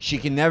 She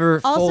can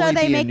never Also, fully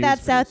they be a make that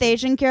news South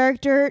Asian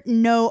character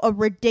know a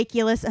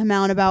ridiculous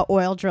amount about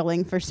oil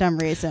drilling for some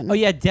reason. Oh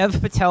yeah,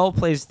 Dev Patel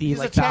plays the He's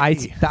like a the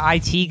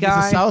techie. IT guy.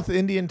 He's a South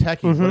Indian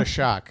techie. What a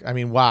shock! I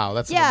mean, wow,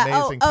 that's an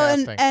amazing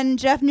casting. and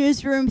Jeff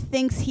Newsroom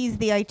thinks he's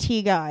the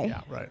IT guy.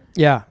 Yeah, right.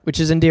 Yeah, which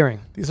is endearing.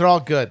 These are all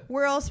good.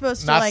 We're all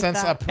supposed to Not like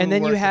since that. Apu And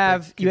then you worked at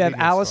have the you have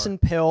convenience Allison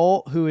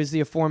Pill, who is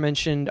the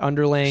aforementioned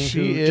underling,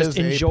 She who is just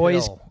a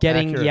enjoys pill.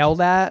 getting Accurate.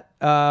 yelled at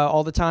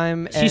all the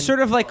time. She's sort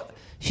of like,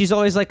 she's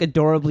always like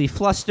adorably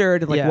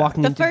flustered and like Yeah.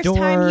 walking The into first doors.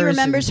 time he and-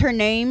 remembers her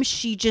name,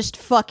 she just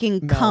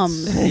fucking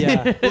comes.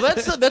 yeah. Well,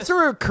 that's a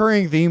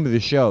recurring theme of the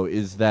show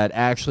is that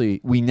actually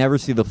we never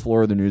see the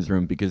floor of the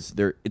newsroom because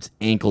it's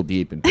ankle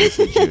deep in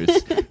pussy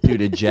juice due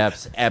to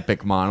Jeff's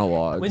epic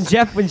monologues.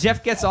 When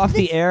Jeff gets off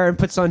the air and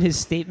puts on his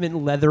statement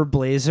leather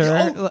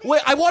blazer. Oh,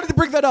 wait, I wanted to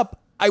bring that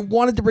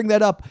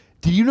up.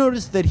 Did you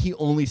notice that he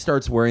only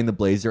starts wearing the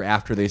blazer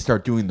after they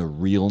start doing the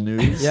real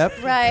news?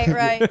 Yep.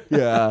 Right.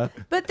 Yeah.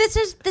 But this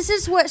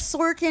is what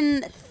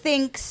Sorkin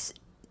thinks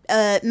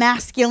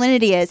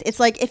masculinity is. It's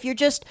like if you're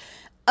just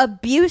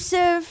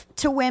abusive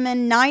to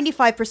women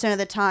 95% of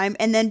the time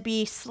and then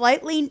be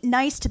slightly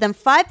nice to them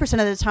 5%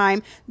 of the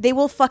time, they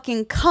will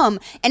fucking come.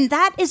 And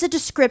that is a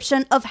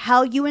description of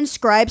how you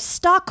inscribe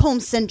Stockholm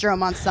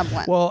Syndrome on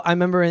someone. Well, I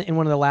remember in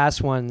one of the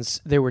last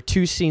ones, there were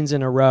 2 scenes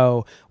in a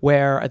row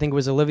where I think it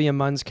was Olivia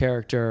Munn's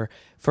character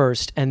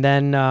first, and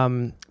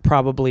then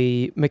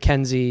probably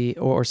Mackenzie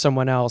or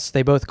someone else.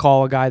 They both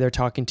call a guy they're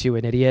talking to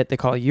an idiot. They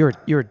call you're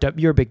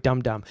a big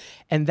dum-dum.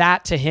 And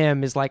that to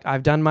him is like,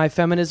 I've done my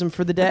feminism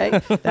for the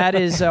day. That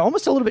is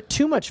almost a little bit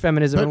too much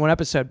feminism in one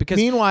episode. Because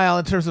meanwhile,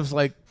 in terms of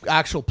like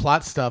actual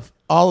plot stuff,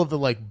 all of the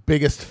like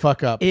biggest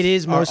fuck ups it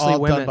is mostly are all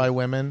women. done by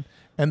women,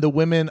 and the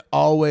women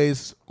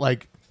always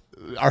like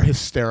are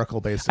hysterical,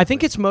 basically. I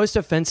think it's most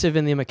offensive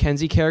in the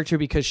Mackenzie character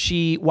because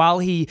while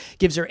he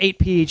gives her 8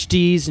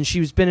 PhDs and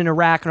she's been in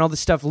Iraq and all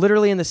this stuff,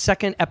 literally in the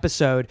second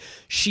episode,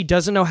 she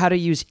doesn't know how to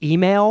use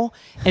email,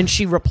 and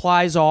she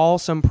replies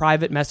some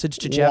private message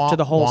to Jeff to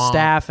the whole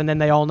staff, and then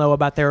they all know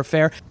about their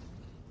affair.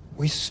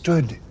 We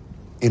stood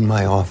in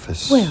my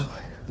office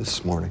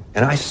this morning,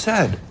 and I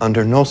said,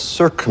 under no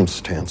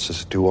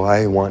circumstances do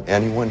I want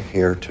anyone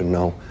here to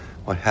know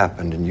what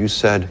happened. And you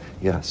said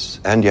yes,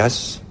 and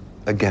yes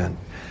again.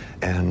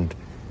 And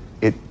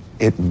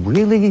it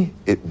really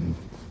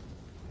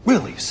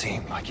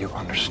seemed like you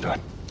understood.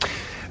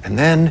 And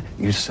then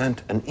you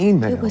sent an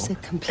email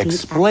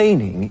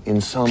explaining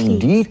in some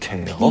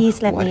detail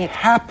what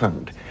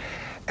happened.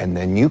 And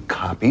then you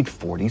copied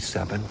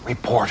 47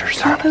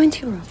 reporters. Can I go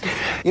into your office?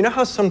 You know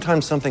how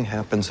sometimes something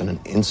happens in an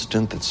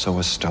instant that's so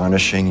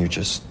astonishing you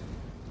just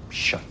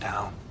shut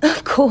down?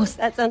 Of course,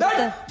 that's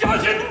That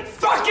doesn't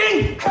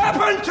fucking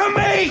happen to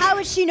me! How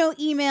would she know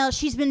email?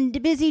 She's been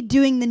busy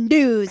doing the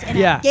news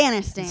in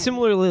Afghanistan.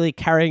 Similarly, like,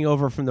 carrying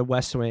over from the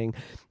West Wing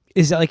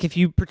is that, like, if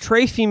you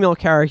portray female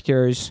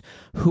characters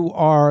who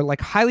are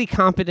like highly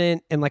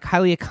competent and like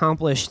highly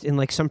accomplished in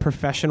like some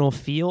professional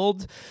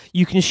field,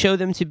 you can show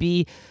them to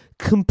be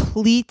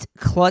complete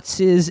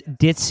klutzes,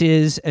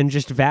 ditzes, and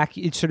just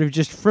sort of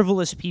just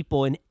frivolous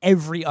people in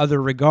every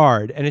other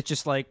regard. And it's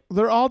just like,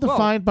 they're all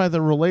defined by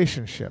the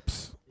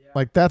relationships.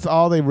 Like, that's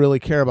all they really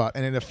care about,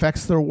 and it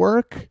affects their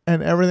work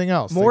and everything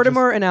else.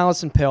 Mortimer and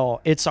Allison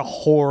Pill, it's a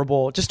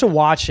horrible, just to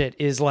watch it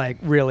is like,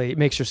 really, it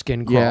makes your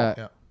skin crawl.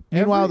 Yeah.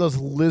 Meanwhile, those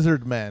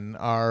lizard men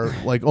are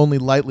like only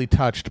lightly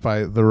touched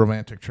by the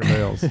romantic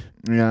travails.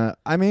 Yeah,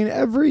 I mean,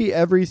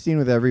 every scene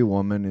with every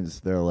woman is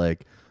they're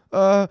like,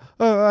 I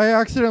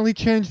accidentally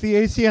changed the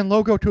ACN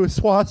logo to a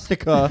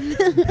swastika.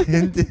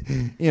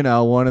 And, you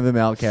know, one of the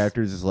male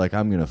characters is like,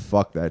 I'm going to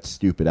fuck that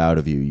stupid out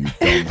of you, you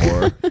dumb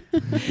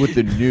whore. With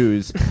the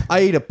news.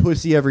 I eat a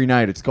pussy every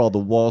night. It's called the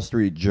Wall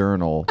Street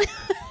Journal.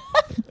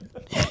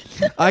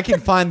 I can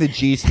find the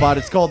G-spot.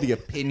 It's called the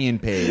opinion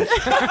page. You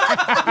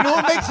know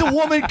what makes a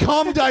woman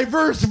come?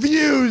 Diverse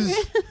views.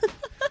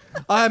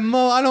 I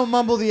don't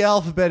mumble the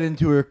alphabet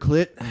into her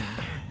clit.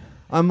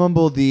 I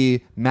mumble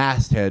the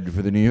masthead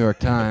for the New York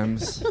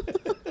Times.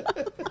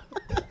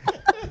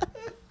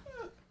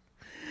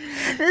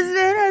 This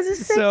man has a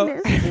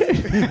sickness.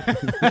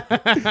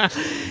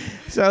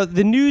 So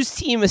the news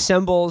team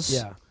assembles.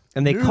 Yeah.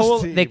 And they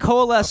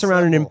coalesce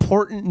around an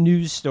important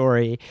news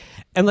story,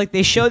 and like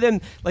they show them,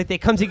 like they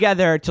come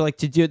together to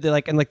do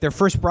and like their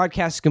first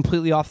broadcast is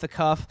completely off the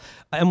cuff.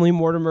 Emily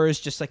Mortimer is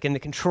just like in the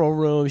control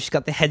room. She's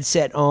got the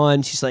headset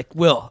on. She's like,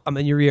 "Will, I'm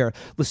in your ear.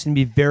 Listen to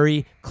me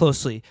very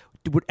closely.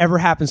 Whatever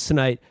happens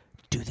tonight,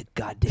 do the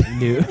goddamn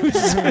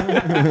news."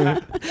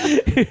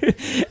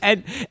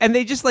 and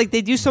they just like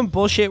they do some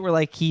bullshit where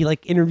like he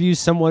like interviews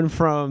someone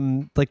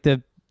from like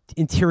the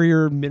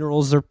Interior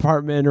Minerals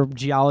Department or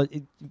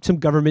some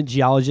government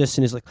geologist,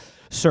 and is like,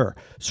 sir,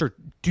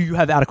 do you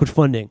have adequate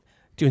funding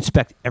to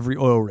inspect every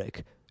oil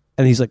rig?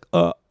 And he's like,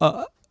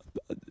 I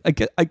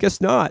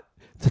guess not.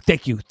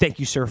 Thank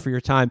you, sir, for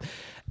your time.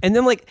 And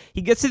then like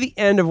he gets to the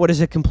end of what is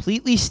a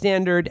completely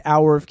standard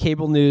hour of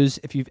cable news.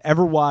 If you've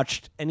ever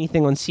watched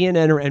anything on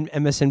CNN or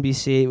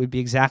MSNBC, it would be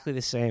exactly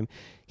the same.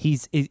 He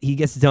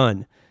gets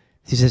done.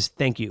 He says,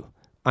 "Thank you.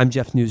 I'm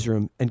Jeff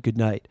Newsroom, and good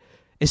night."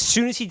 As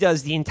soon as he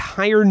does, the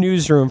entire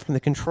newsroom, from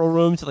the control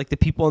room to like the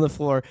people on the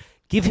floor,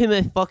 give him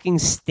a fucking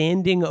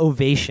standing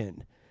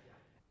ovation.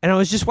 And I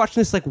was just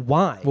watching this like,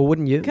 why? Well,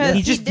 wouldn't you?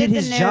 He just did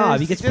his job.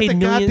 He gets paid the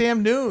millions.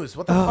 Goddamn news.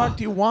 What the fuck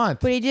do you want?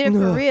 But he did it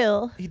for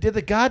real. He did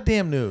the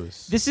goddamn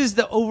news. This is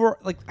the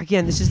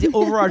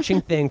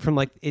overarching thing from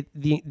like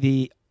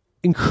the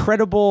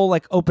incredible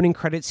like opening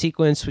credit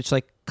sequence, which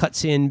like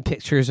cuts in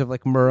pictures of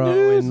like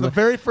Murrow and the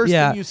very first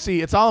thing you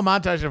see. It's all a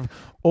montage of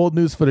old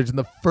news footage, and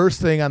the first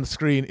thing on the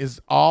screen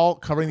is all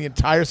covering the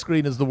entire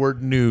screen is the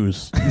word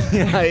news.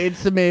 Yeah,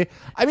 it's amazing.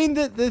 I mean,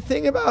 the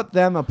thing about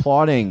them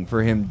applauding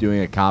for him doing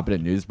a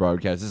competent news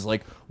broadcast is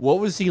like, what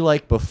was he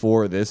like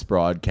before this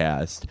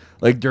broadcast?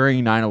 Like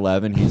during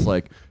 9/11, he's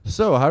like,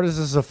 so how does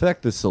this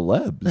affect the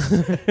celebs?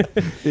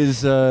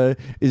 Is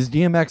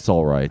DMX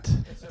all right?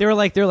 They're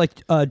like,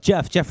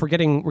 Jeff, we're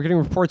getting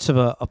reports of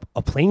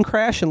a plane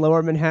crash in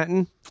Lower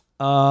Manhattan.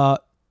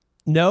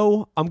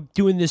 No, I'm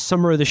doing this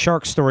Summer of the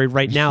Shark story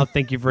right now.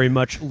 Thank you very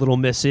much, little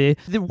missy.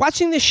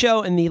 Watching this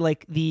show and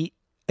the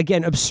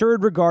again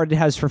absurd regard it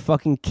has for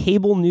fucking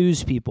cable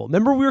news people.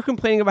 Remember we were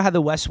complaining about how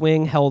the West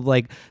Wing held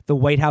like the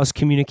White House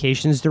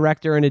communications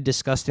director in a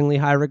disgustingly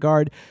high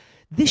regard.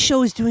 This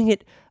show is doing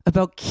it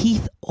about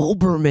Keith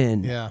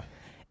Olbermann. Yeah.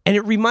 And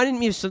it reminded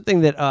me of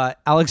something that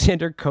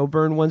Alexander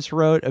Cockburn once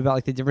wrote about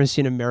like the difference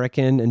between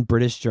American and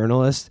British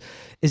journalists.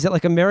 Is that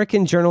like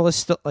American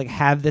journalists still like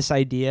have this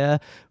idea,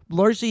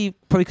 largely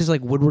probably because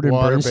like Woodward and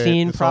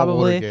Bernstein, It's all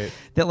probably Watergate.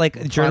 that like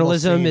The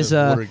journalism final is scene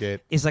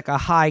Watergate. is like a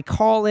high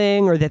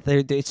calling, or that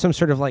it's some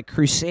sort of like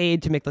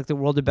crusade to make like the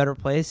world a better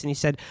place. And he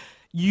said,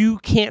 you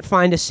can't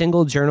find a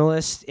single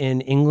journalist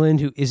in England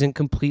who isn't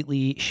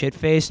completely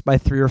shit-faced by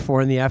 3 or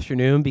 4 in the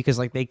afternoon because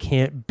like they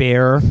can't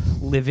bear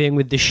living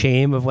with the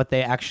shame of what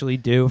they actually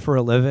do for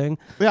a living.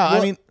 Yeah, I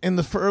mean, in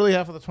the early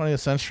half of the 20th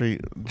century,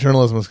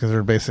 journalism was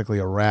considered basically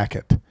a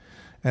racket.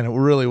 And it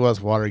really was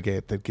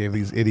Watergate that gave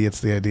these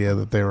idiots the idea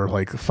that they were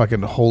like a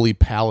fucking holy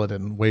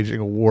paladin waging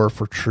a war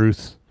for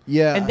truth.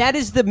 Yeah. And that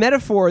is the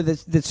metaphor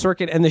that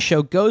Circuit and the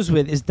show goes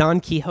with, is Don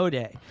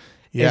Quixote.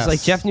 Yes. It's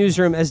like Jeff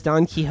Newsroom as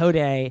Don Quixote,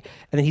 and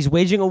then he's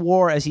waging a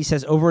war, as he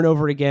says over and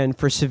over again,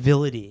 for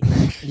civility.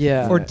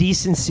 Yeah. Or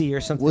decency or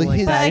something Well, like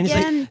his- that. But And he's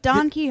like, again,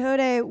 Don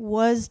Quixote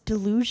was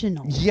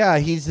delusional. Yeah,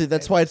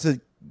 that's why it's a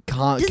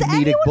Does comedic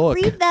anyone book.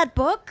 read that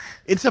book?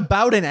 It's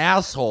about an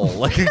asshole,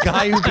 like a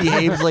guy who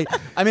behaves like.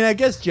 I mean, I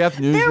guess Jeff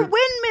They're Newsroom.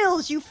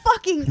 windmills, you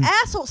fucking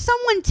asshole.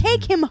 Someone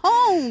take him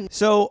home.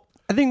 So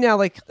I think now,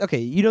 like, okay,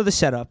 you know the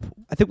setup.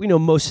 I think we know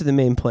most of the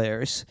main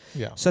players.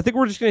 Yeah. So I think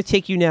we're just going to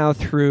take you now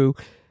through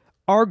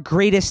our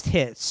greatest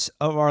hits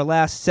of our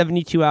last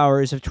 72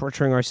 hours of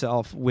torturing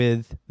ourselves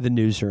with the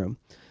newsroom.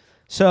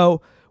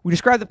 So we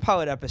described the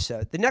pilot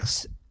episode. The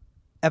next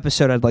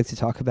episode I'd like to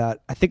talk about,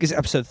 I think, is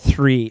episode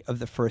 3 of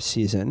the first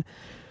season,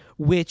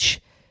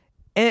 which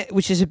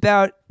is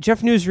about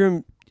Jeff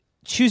Newsroom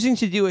choosing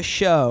to do a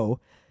show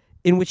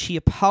in which he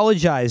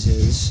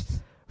apologizes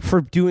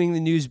for doing the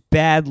news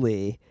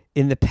badly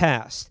in the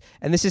past.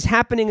 And this is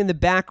happening in the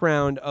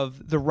background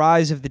of the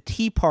rise of the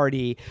Tea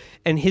Party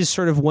and his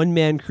sort of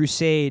one-man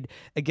crusade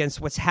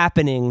against what's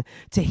happening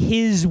to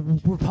his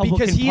Republican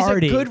Because he's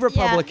Party. a good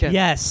Republican.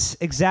 Yes,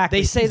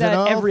 exactly. They say He's that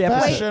an every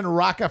episode. old-fashioned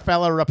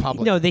Rockefeller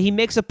Republican. No, he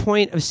makes a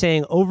point of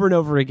saying over and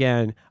over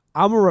again,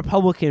 I'm a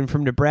Republican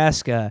from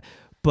Nebraska,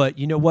 but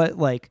you know what?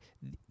 Like,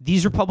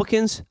 these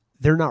Republicans,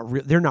 they're not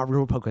real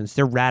Republicans.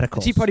 They're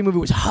radicals. The Tea Party movie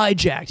was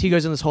hijacked. He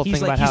goes in this whole He's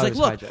thing like- about how he's it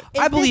like, was look, hijacked.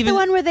 I Is believe this in the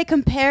one where they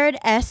compared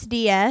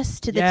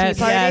SDS to the yes,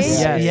 Tea Party?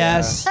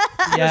 yes.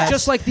 It's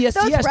just like the SDS,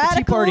 Those the Tea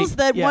Party. radicals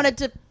that Yeah. wanted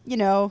to,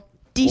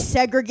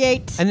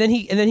 desegregate. And then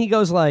he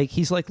goes like,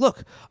 he's like,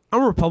 look,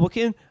 I'm a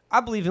Republican. I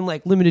believe in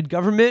like limited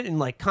government and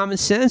like common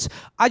sense.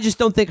 I just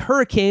don't think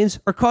hurricanes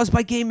are caused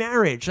by gay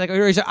marriage. Like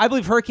I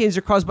believe hurricanes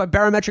are caused by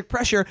barometric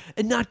pressure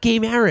and not gay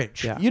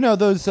marriage. Yeah. You know,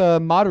 those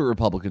moderate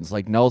Republicans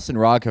like Nelson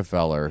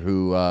Rockefeller,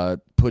 who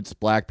puts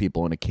black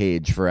people in a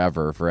cage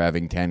forever for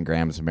having 10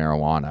 grams of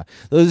marijuana.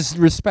 Those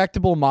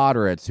respectable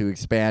moderates who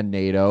expand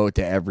NATO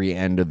to every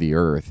end of the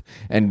earth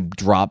and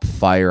drop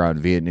fire on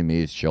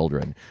Vietnamese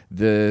children.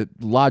 The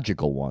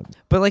logical ones.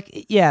 But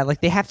like, yeah,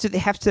 like they have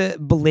to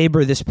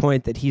belabor this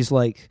point that he's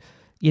like,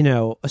 you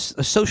know, a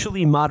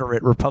socially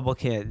moderate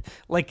Republican.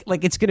 Like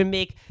it's going to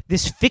make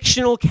this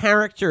fictional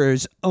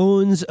character's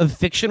owns of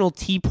fictional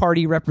Tea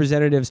Party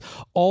representatives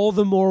all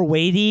the more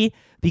weighty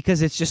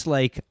because it's just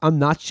like, I'm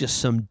not just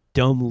some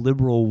dumb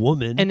liberal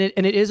woman. And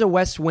it is a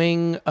West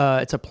Wing,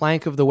 it's a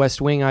plank of the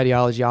West Wing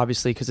ideology,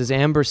 obviously, because as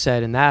Amber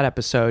said in that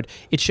episode,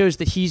 it shows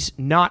that he's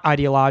not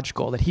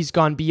ideological, that he's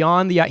gone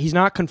beyond he's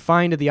not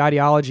confined to the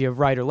ideology of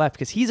right or left,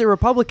 because he's a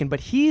Republican, but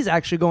he's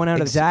actually going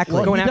out Exactly.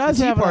 Well, going he after does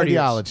Tea have an Parties.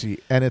 ideology,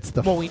 and it's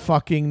the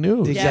fucking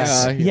news.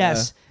 Yes. Yeah.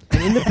 Yes.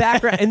 And in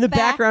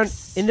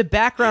the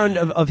background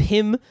of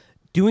him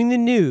doing the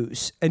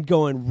news and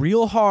going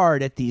real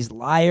hard at these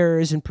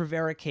liars and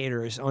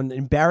prevaricators on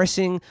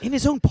embarrassing In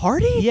his own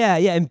party?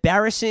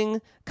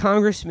 embarrassing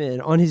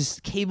congressmen on his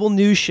cable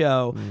news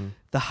show.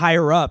 The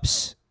higher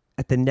ups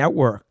at the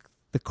network,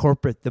 the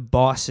corporate, the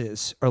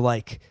bosses are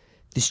like,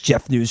 this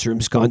Jeff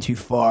Newsroom's gone too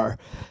far.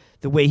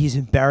 The way he's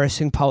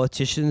embarrassing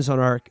politicians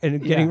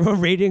and getting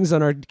ratings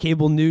on our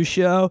cable news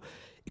show,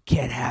 it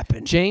can't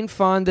happen. Jane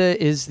Fonda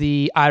is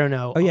the, I don't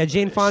know. Oh yeah,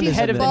 Jane Fonda's She's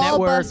head in of the this.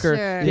 network, or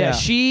Ballbuster. yeah,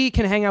 she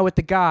can hang out with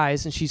the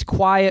guys, and she's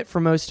quiet for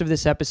most of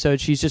this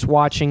episode. She's just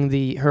watching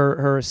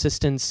her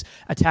assistants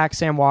attack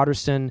Sam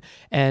Waterston,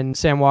 and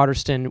Sam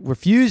Waterston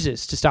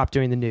refuses to stop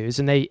doing the news,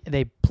 and they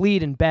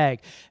plead and beg.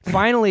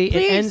 Finally, it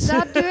Please ends.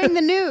 stop doing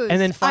the news. And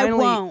then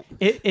finally, I won't.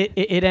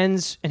 it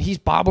ends, and he's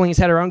bobbling his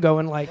head around,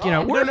 going like, you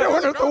know, We're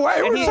doing it the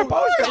way we're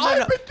supposed to.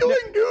 I've been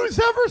doing news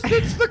ever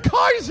since the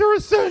Kaiser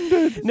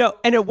ascended. No,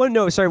 and at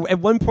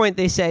one point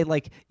they say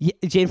like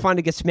Jane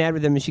Fonda gets mad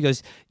with him and she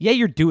goes, "Yeah,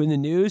 you're doing the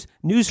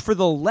news for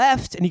the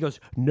left," and he goes,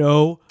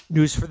 "No,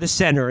 news for the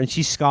center," and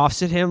she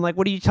scoffs at him like,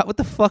 "What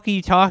the fuck are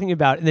you talking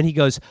about?" And then he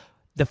goes,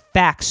 "The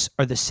facts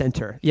are the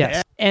center."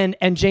 yes, and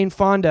Jane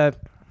Fonda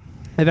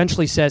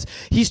eventually says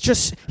he's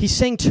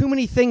saying too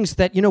many things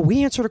that, you know,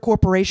 we answer to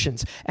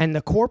corporations and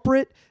the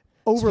corporate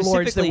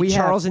overlords that we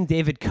Charles have. and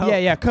David Koch.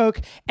 Yeah,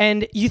 Koch.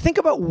 And you think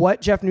about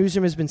what Jeff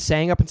Newsroom has been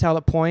saying up until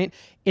that point.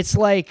 It's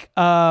like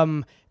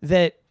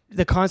that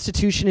the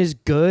Constitution is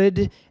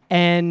good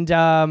and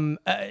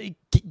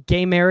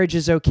gay marriage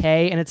is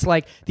okay. And it's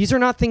like, these are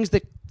not things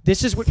that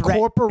this is what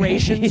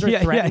corporations are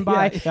Yeah, threatened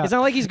by. yeah. It's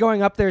not like he's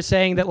going up there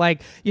saying that,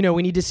 like, you know,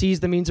 we need to seize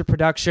the means of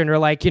production, or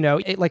like, you know,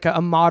 like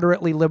a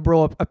moderately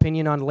liberal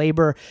opinion on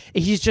labor.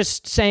 He's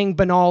just saying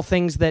banal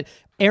things that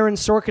Aaron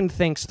Sorkin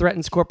thinks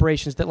threatens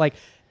corporations, that like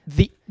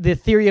the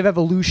theory of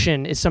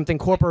evolution is something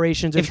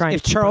corporations are trying to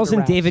If keep Charles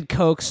under and wraps. David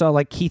Koch saw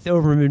like Keith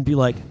Olbermann and be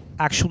like,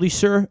 actually,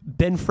 sir,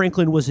 Ben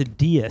Franklin was a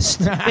deist.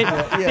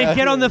 They'd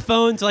get on the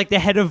phone to like the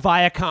head of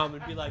Viacom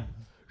and be like,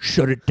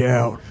 shut it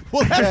down.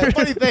 Well, that's the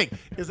funny thing,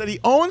 is that he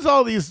owns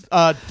all these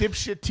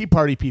dipshit Tea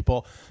Party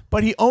people,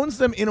 but he owns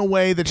them in a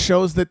way that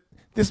shows that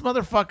this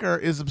motherfucker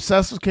is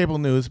obsessed with cable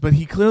news, but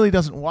he clearly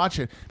doesn't watch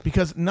it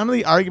because none of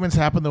the arguments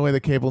happen the way the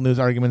cable news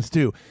arguments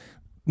do.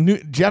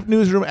 Jeff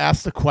Newsroom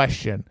asks the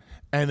question,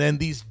 and then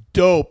these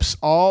dopes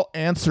all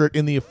answer it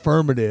in the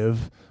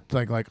affirmative.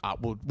 Like,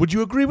 well, would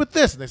you agree with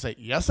this? And they say,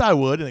 yes, I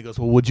would. And he goes,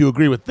 well, would you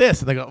agree with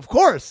this? And they go, of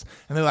course.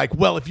 And they're like,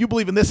 well, if you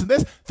believe in this and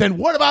this, then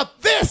what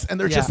about this? And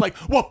they're just like,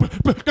 well,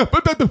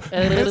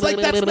 it's like,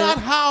 that's not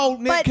how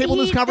cable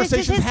news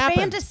conversations this is his happen.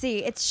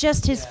 fantasy. It's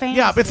just his fantasy.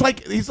 Yeah, but it's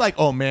like, he's like,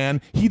 oh man,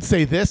 he'd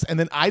say this, and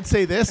then I'd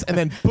say this, and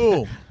then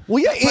boom.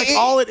 Well, yeah, it's like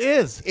all it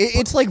is.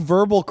 It's like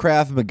verbal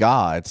Krav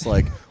Maga. It's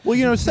like, well,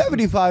 you know,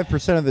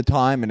 75% of the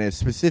time in a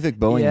specific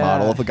Boeing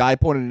model, if a guy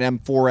pointed an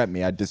M4 at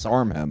me, I'd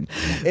disarm him.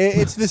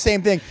 It's the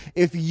same thing.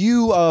 If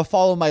you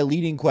follow my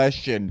leading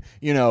question,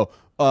 you know,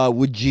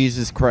 would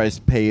Jesus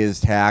Christ pay his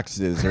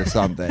taxes or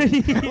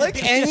something?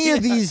 Like any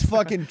of these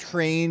fucking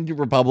trained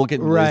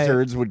Republican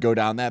lizards would go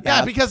down that path.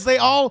 Yeah, because they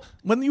all,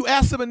 when you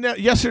ask them a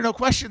yes or no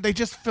question, they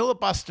just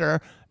filibuster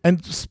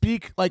and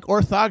speak like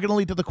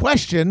orthogonally to the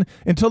question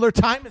until their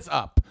time is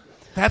up.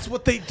 That's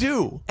what they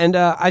do. And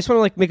I just want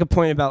to like make a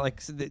point about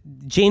like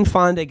Jane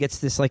Fonda gets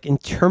this like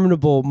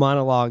interminable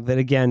monologue that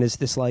again is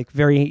this like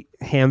very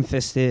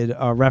ham-fisted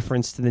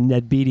reference to the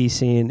Ned Beatty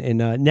scene in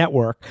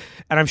Network.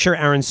 And I'm sure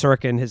Aaron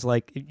Sorkin has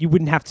like, you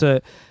wouldn't have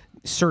to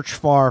search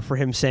far for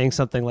him saying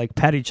something like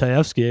Patty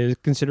Chayefsky is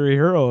considered a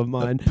hero of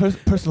mine.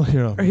 Personal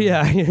hero.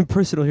 Yeah,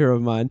 personal hero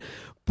of mine.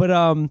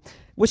 But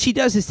what she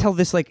does is tell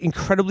this like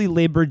incredibly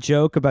labored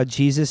joke about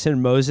Jesus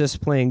and Moses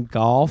playing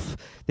golf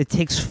that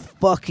takes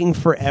fucking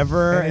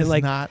forever and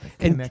like not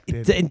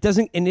connected. It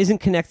doesn't and isn't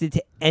connected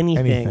to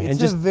anything. And It's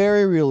just a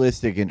very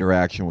realistic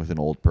interaction with an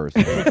old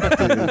person.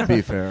 To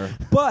be fair,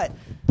 but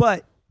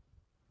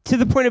to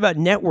the point about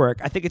Network,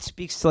 I think it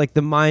speaks to like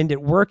the mind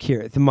at work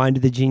here, the mind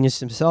of the genius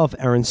himself,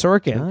 Aaron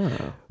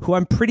Sorkin, who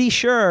I'm pretty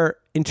sure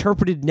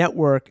interpreted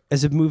Network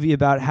as a movie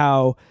about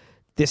how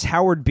this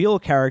Howard Beale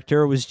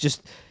character was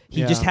just.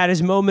 He just had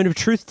his moment of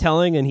truth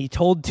telling and he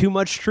told too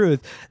much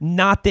truth.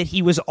 Not that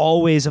he was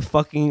always a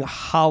fucking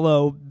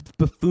hollow,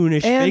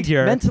 buffoonish and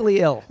figure. mentally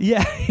ill.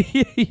 Yeah.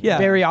 Yeah.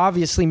 Very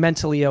obviously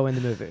mentally ill in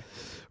the movie.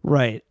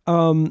 Right.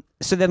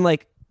 So then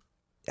like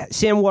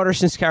Sam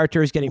Waterston's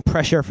character is getting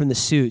pressure from the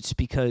suits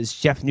because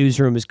Jeff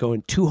Newsroom is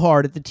going too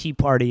hard at the Tea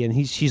Party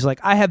and she's like,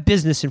 I have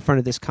business in front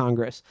of this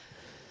Congress.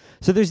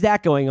 So there's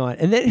that going on.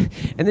 And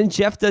then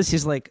Jeff does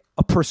his like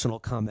a personal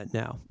comment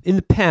now. In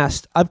the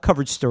past, I've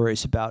covered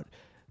stories about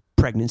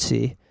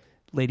pregnancy,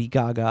 Lady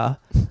Gaga,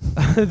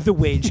 the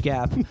wage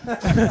gap,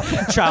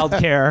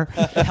 childcare,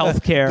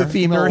 healthcare, the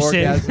female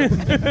nursing, orgasm.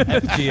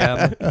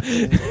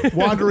 FGM,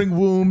 wandering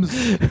wombs.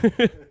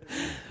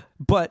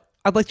 But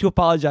I'd like to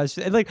apologize.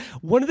 And like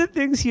one of the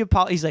things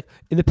he's like,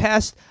 in the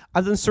past,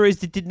 I've done stories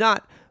that did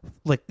not,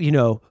 like, you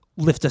know,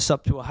 lift us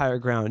up to a higher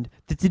ground,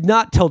 that did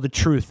not tell the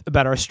truth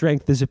about our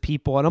strength as a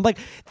people. And I'm like,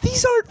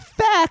 these aren't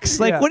facts.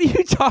 Like, what are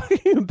you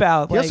talking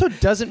about? He also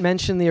doesn't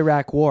mention the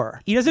Iraq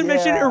War. He doesn't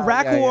mention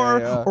Iraq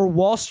War or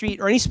Wall Street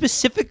or any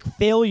specific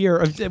failure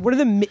of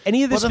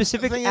any of the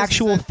specific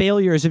actual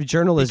failures of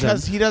journalism.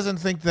 Because he doesn't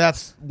think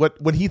that's what,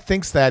 when he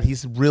thinks that,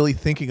 he's really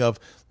thinking of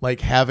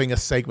like having a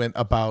segment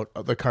about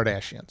the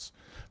Kardashians.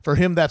 For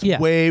him, that's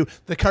way,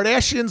 the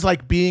Kardashians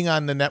like being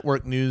on the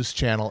network news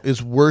channel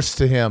is worse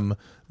to him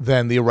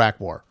than the Iraq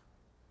War.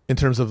 In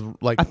terms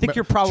of like, I think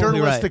you're probably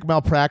journalistic right.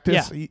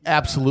 malpractice. Yeah. He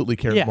absolutely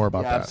cares more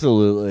about that.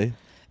 Absolutely.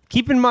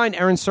 Keep in mind,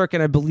 Aaron Sorkin,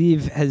 I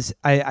believe, has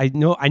I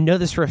know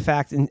this for a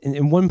fact. And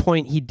in one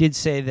point, he did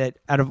say that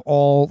out of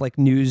all like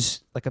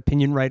news, like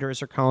opinion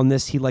writers or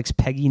columnists, he likes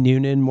Peggy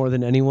Noonan more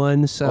than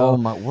anyone. So, oh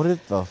my, what is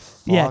the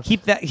fuck? Yeah,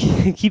 keep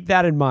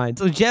that in mind.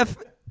 So Jeff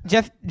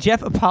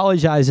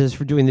apologizes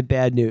for doing the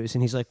bad news,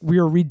 and he's like, we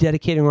are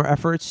rededicating our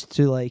efforts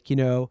to like, you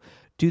know,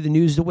 do the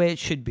news the way it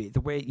should be, the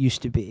way it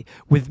used to be.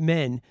 With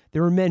men,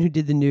 there were men who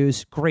did the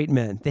news, great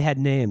men. They had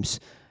names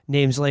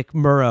like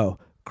Murrow,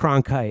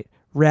 Cronkite,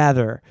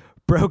 Rather,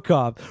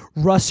 Brokaw,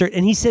 Russert,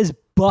 and he says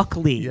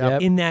Buckley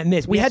in that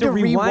mix. We had to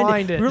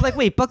rewind it. We were like,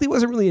 wait, Buckley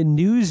wasn't really a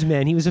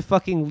newsman. He was a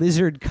fucking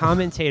lizard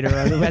commentator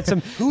who had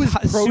some who is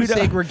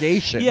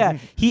pro-segregation. Yeah,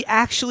 he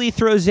actually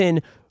throws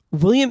in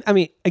William, I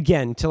mean,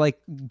 again, to like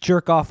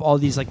jerk off all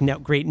these like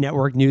great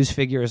network news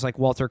figures like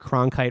Walter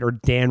Cronkite or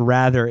Dan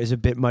Rather is a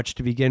bit much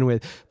to begin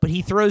with. But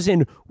he throws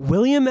in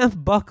William F.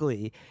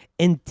 Buckley,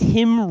 and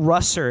Tim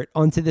Russert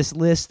onto this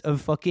list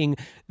of fucking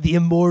the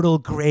immortal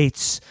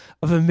greats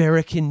of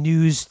American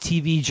news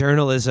TV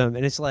journalism.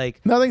 And it's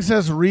like, nothing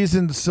says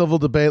reasoned civil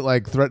debate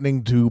like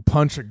threatening to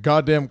punch a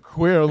goddamn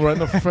queer right in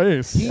the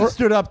face. He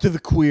stood up to the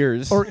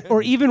queers.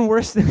 Or even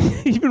worse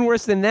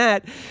than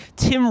that,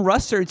 Tim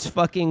Russert's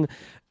fucking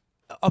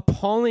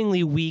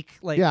appallingly weak,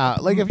 like,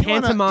 if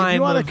pantomime.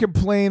 you want to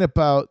complain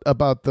about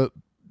the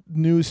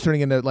news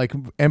turning into like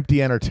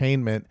empty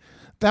entertainment,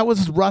 that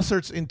was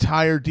Russert's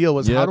entire deal.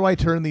 Was how do I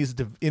turn these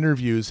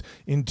interviews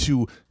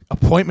into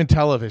appointment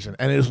television?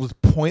 And it was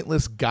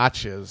pointless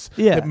gotchas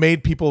that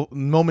made people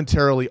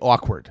momentarily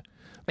awkward,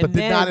 but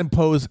did not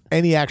impose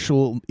any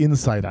actual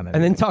insight on it.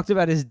 And then talked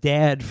about his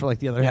dad for like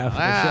the other half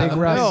of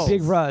the show.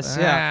 Big Russ.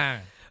 Yeah.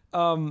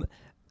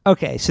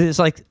 Okay, so it's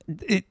like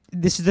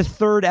this is the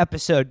third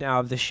episode now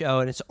of the show,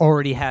 and it's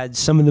already had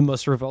some of the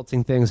most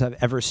revolting things I've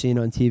ever seen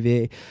on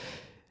TV.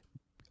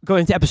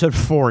 Going to episode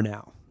 4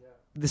 now.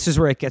 This is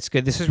where it gets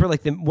good. This is where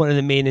like one of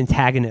the main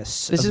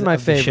antagonists. This is my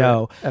favorite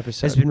show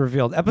episode. Has been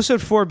revealed.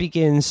 Episode 4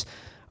 begins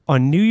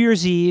on New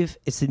Year's Eve.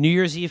 It's the New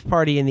Year's Eve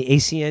party in the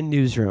ACN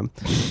newsroom.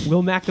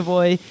 Will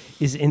McAvoy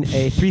is in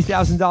a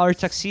 $3,000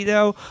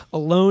 tuxedo,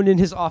 alone in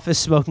his office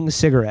smoking a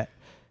cigarette.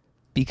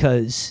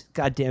 Because,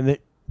 God damn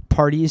it,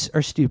 parties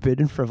are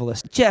stupid and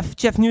frivolous.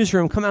 Jeff,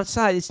 newsroom, come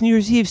outside. It's New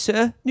Year's Eve,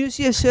 sir.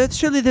 Yes, sir.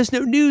 Surely there's no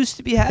news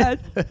to be had.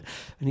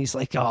 And he's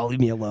like, oh, leave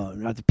me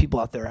alone. The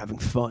people out there are having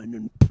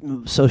fun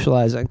and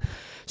socializing.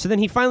 So then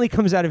he finally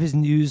comes out of his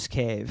news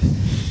cave,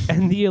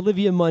 and the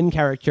Olivia Munn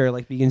character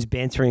like begins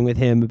bantering with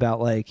him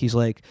about like, he's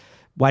like,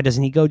 why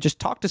doesn't he go just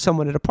talk to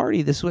someone at a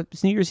party?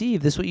 It's New Year's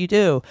Eve. This is what you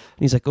do. And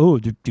he's like, oh,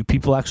 do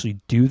people actually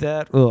do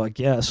that? Oh, I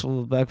guess.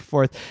 Back and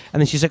forth. And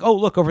then she's like, oh,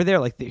 look over there.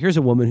 Like, here's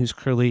a woman who's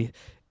clearly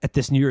at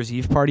this New Year's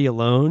Eve party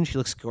alone. She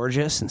looks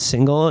gorgeous and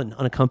single and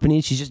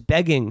unaccompanied. She's just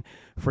begging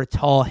for a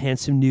tall,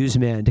 handsome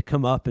newsman to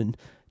come up and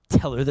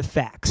tell her the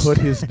facts. Put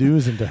his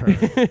news into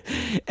her.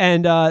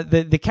 And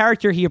the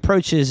character he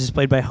approaches is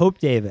played by Hope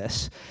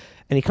Davis.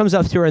 And he comes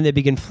up to her and they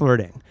begin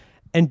flirting.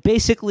 And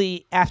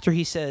basically, after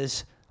he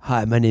says,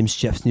 hi, my name's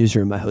Jeff's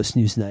Newsroom. I host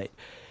Newsnight.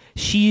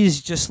 She's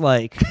just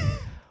like,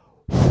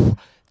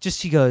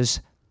 she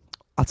goes,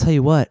 I'll tell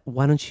you what,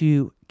 why don't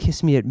you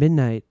kiss me at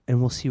midnight and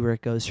we'll see where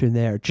it goes from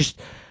there.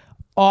 Just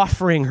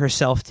offering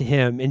herself to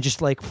him and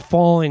just like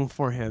falling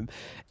for him.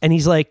 And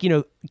he's like,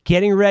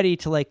 getting ready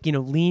to like,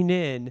 lean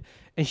in,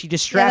 and she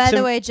distracts him. By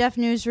the way, Jeff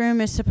Newsroom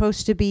is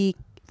supposed to be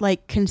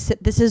like,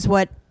 this is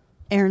what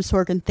Aaron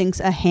Sorkin thinks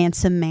a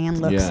handsome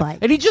man looks like.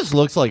 And he just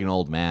looks like an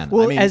old man.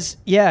 Well,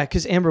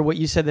 because Amber, what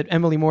you said that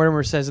Emily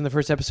Mortimer says in the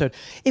first episode,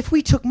 if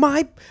we took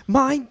my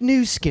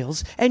news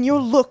skills and your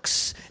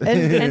looks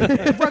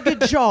and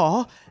rugged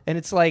jaw, and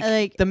it's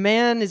like the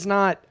man is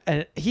not,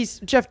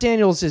 Jeff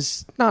Daniels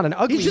is not an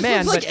ugly man. He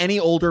just looks like any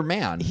older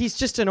man. He's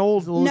just an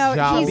old No,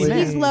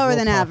 he's lower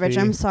than puffy. average.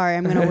 I'm sorry,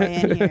 I'm going to weigh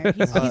in here.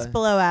 He's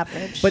below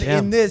average. But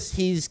in this,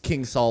 he's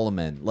King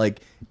Solomon. Like,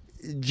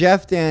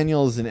 Jeff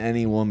Daniels and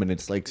any woman,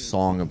 it's like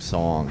Song of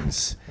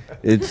Songs.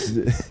 It's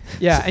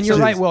and you're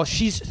right. Well,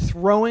 she's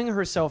throwing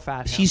herself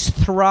at him. She's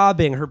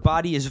throbbing. Her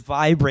body is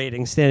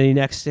vibrating, standing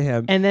next to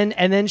him. And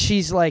then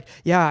she's like,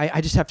 "Yeah,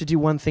 I just have to do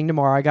one thing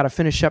tomorrow. I got to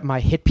finish up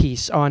my hit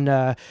piece on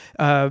the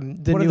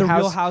Real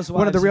Housewives,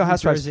 one of the Real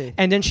Housewives." Jersey.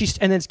 And then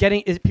it's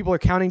getting people are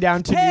counting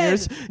down to New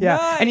Year's. Yeah,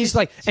 9, and he's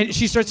like, and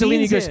she starts to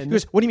lean. He goes,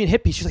 "What do you mean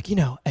hit piece?" She's like,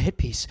 a hit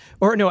piece,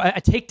 or no, a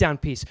takedown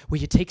piece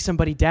where you take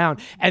somebody down.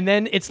 And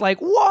then it's like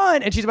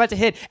 1, and she's about to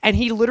hit, and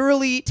he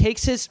literally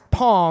takes his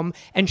palm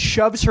and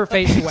shoves her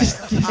face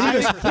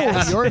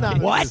away. You're not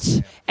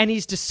what? And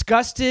he's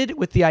disgusted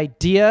with the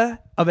idea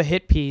of a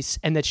hit piece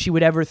and that she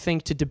would ever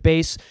think to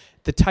debase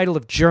the title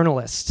of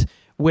journalist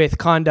with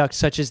conduct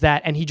such as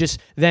that. And he just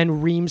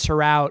then reams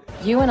her out.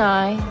 You and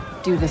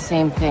I do the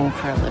same thing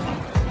for a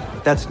living.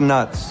 That's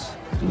nuts,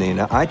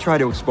 Nina. I try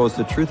to expose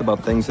the truth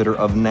about things that are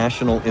of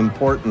national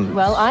importance.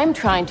 Well, I'm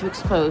trying to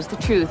expose the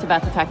truth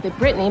about the fact that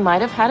Brittany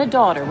might have had a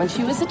daughter when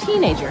she was a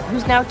teenager,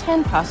 who's now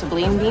 10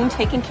 possibly, and being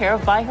taken care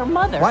of by her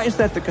mother. Why is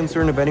that the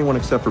concern of anyone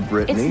except for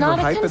Brittany, It's not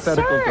her a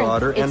hypothetical concern.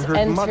 daughter, and It's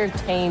her mother?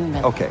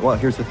 entertainment. Okay, well,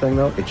 here's the thing,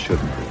 though. It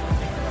shouldn't be.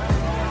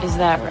 Is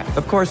that right?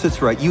 Of course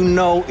it's right. You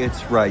know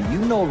it's right. You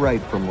know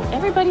right from wrong.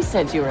 Everybody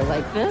said you were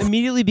like this.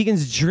 Immediately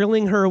begins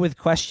drilling her with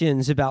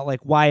questions about like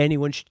why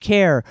anyone should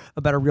care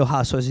about a Real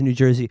Housewives of New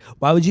Jersey.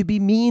 Why would you be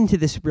mean to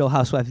this Real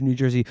Housewife of New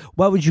Jersey?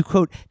 Why would you,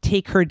 quote,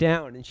 take her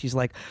down? And she's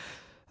like,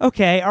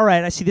 okay, all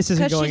right, I see this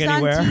isn't going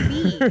anywhere. On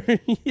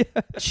TV. Yeah.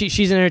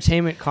 She's an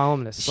entertainment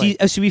columnist.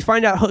 So we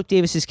find out Hope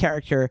Davis's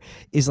character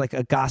is like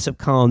a gossip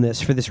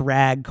columnist for this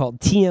rag called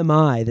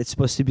TMI that's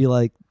supposed to be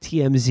like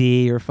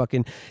TMZ or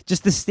fucking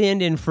just the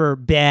stand-in for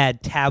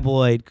bad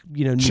tabloid,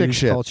 news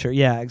culture.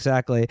 Yeah,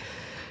 exactly.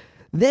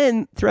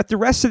 Then throughout the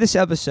rest of this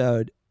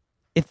episode,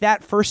 if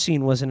that first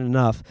scene wasn't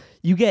enough,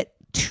 you get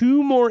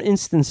 2 more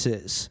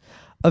instances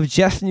of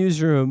Jeff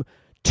Newsroom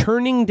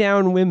turning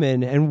down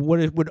women and what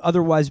it would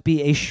otherwise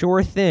be a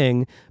sure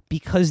thing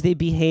because they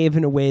behave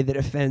in a way that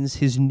offends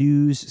his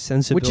news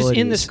sensibilities. Which is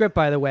in the script,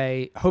 by the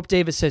way. Hope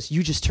Davis says,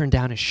 you just turned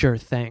down a sure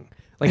thing.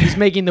 Like he's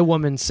making the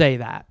woman say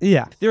that.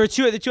 Yeah, there are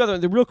two other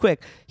ones. Real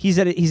quick, he's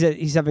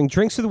having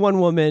drinks with one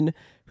woman,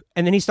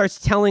 and then he starts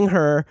telling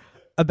her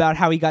about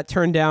how he got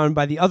turned down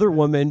by the other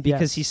woman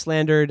because he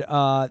slandered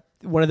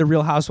one of the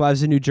Real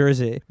Housewives of New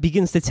Jersey.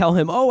 Begins to tell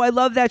him, "Oh, I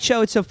love that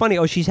show. It's so funny.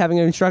 Oh, she's having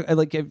an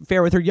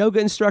affair with her yoga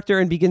instructor,"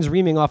 and begins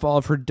reaming off all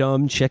of her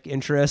dumb chick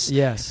interests.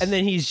 Yes, and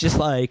then he's just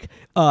like,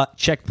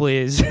 "Check,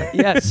 please."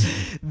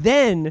 Yes.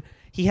 Then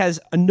he has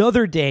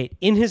another date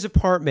in his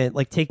apartment,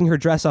 like taking her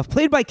dress off,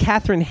 played by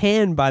Catherine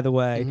Hahn, by the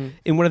way,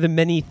 in one of the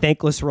many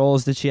thankless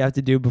roles that she had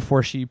to do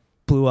before she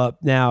blew up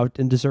now,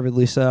 and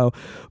deservedly so.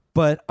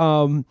 But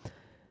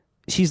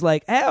she's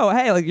like, "Oh,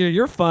 hey, like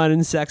you're fun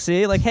and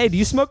sexy. Like, hey, do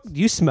you smoke?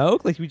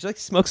 Like, would you like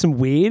to smoke some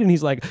weed?" And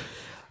he's like,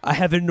 "I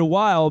haven't in a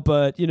while,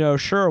 but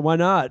sure, why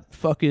not?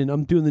 Fucking,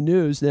 I'm doing the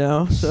news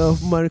now, so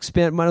might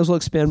as well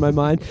expand my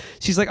mind."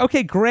 She's like,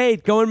 "Okay,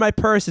 great. Go in my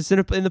purse. It's in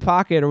the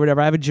pocket or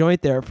whatever. I have a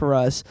joint there for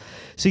us."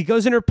 So he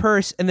goes in her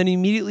purse and then he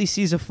immediately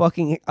sees a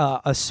fucking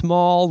a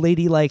small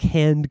ladylike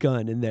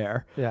handgun in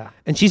there. Yeah,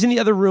 and she's in the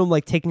other room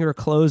like taking her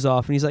clothes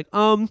off, and he's like,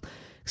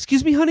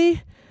 "Excuse me,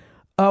 honey,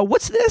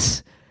 what's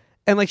this?"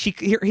 And like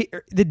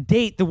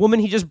the woman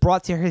he just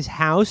brought to his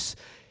house,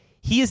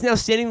 he is now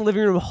standing in the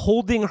living room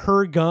holding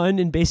her gun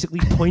and basically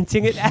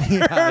pointing it at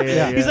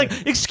her. He's like,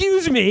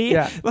 "Excuse me."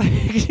 Yeah. Like,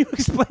 can you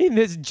explain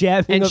this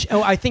jabbing? And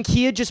I think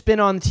he had just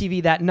been on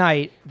TV that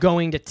night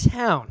going to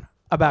town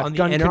about on the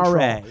gun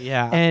NRA, control,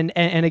 yeah,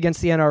 and against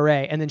the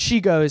NRA. And then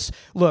she goes,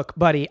 "Look,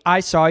 buddy,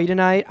 I saw you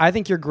tonight. I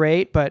think you're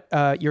great, but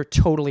you're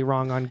totally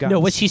wrong on guns." No,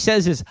 what she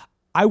says is,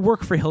 "I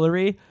work for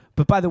Hillary,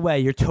 but by the way,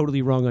 you're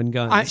totally wrong on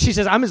guns." She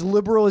says, "I'm as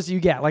liberal as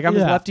you get. Like, I'm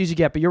as lefty as you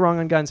get, but you're wrong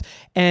on guns."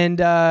 And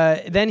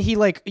then he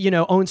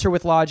owns her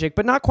with logic,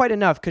 but not quite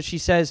enough, because she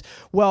says,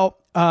 "Well,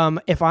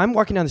 if I'm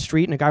walking down the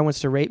street and a guy wants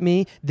to rape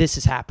me, this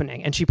is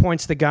happening." And she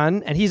points the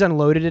gun, and he's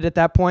unloaded it at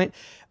that point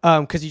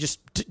because he just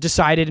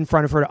decided in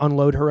front of her to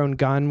unload her own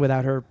gun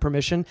without her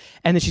permission.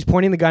 And then she's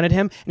pointing the gun at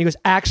him, and he goes,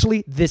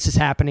 "Actually, this is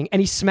happening." And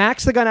he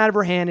smacks the gun out of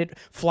her hand. It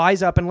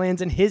flies up and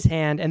lands in his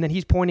hand, and then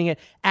he's pointing it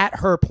at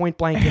her point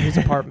blank in his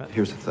apartment.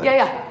 Here's the thing.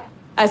 Yeah.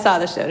 I saw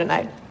the show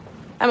tonight.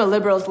 I'm a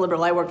liberal's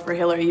liberal. I worked for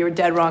Hillary. You were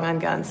dead wrong on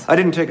guns. I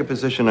didn't take a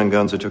position on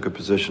guns. I took a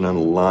position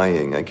on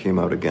lying. I came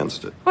out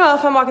against it. Well,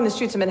 if I'm walking the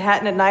streets of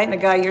Manhattan at night and a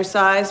guy your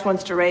size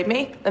wants to rape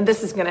me, then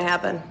this is going to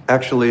happen.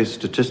 Actually,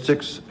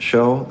 statistics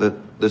show that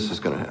this is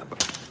going to happen.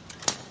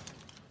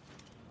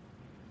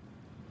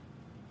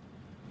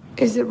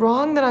 Is it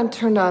wrong that I'm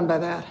turned on by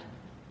that?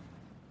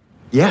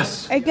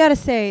 Yes. I gotta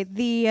say,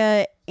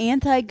 the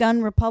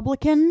anti-gun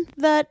Republican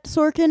that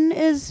Sorkin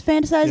is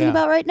fantasizing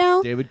about right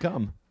now, David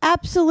Cum.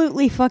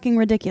 absolutely fucking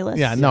ridiculous.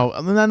 Yeah, no,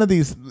 none of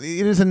these.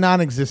 It is a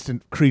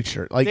non-existent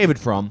creature. Like David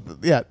Frum.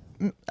 Yeah,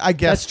 I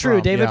guess That's true.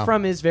 Frum, David yeah.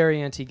 Frum is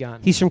very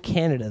anti-gun. He's from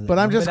Canada, though. But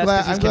I'm just But glad.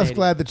 that's 'cause I'm he's just Canadian.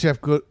 glad the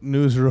Jeff Good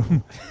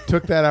Newsroom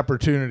took that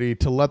opportunity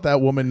to let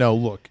that woman know.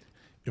 Look,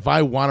 if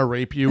I want to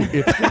rape you,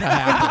 it's gonna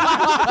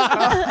happen.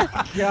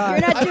 You're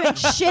not doing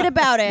shit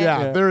about it.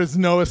 Yeah, there is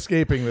no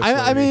escaping this.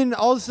 I lady. mean,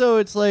 also,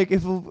 it's like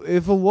if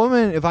a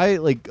woman, if I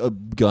like a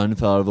gun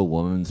fell out of a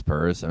woman's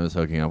purse and I was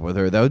hooking up with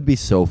her, that would be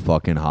so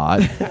fucking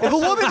hot. If a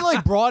woman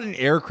like brought an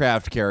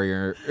aircraft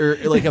carrier or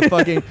like a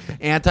fucking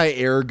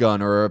anti-air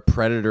gun or a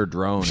Predator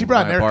drone, she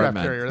brought in an my aircraft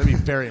apartment, carrier. That'd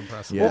be very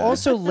impressive. Yeah. Well,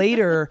 also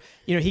later,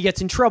 he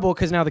gets in trouble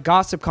because now the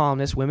gossip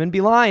columnist, Women Be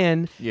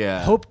Lying,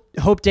 Yeah.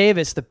 Hope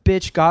Davis, the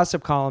bitch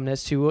gossip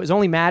columnist who was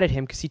only mad at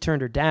him because he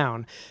turned her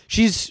down,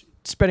 she's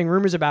spreading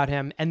rumors about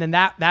him, and then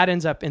that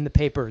ends up in the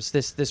papers.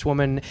 This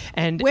woman,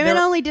 and Women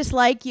only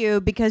dislike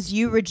you because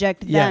you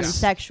reject them Yes.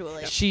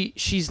 sexually.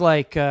 She's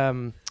like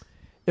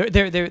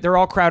they're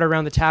all crowded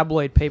around the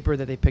tabloid paper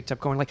that they picked up,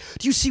 going like,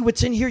 "Do you see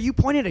what's in here? You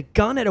pointed a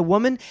gun at a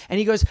woman," and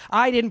he goes,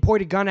 "I didn't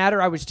point a gun at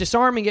her. I was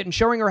disarming it and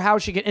showing her how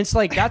she get." And it's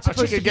like that's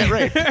supposed to get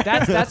raped.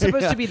 That's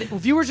supposed to be. The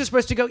viewers are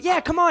supposed to go,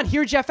 "Yeah, come on,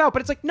 hear Jeff out."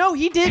 But it's like, no,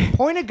 he did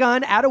point a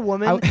gun at a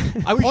woman,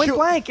 I was point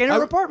blank in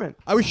her apartment.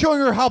 I was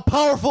showing her how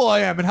powerful I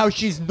am and how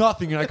she's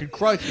nothing and I could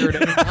crush her at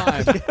any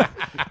time.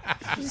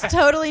 It's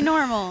totally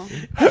normal.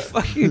 I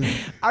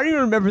don't even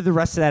remember the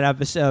rest of that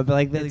episode, but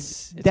like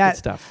It's that good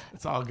stuff.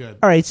 It's all good.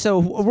 All right, so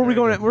where are we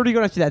going? Where are we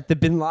going after that? The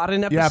Bin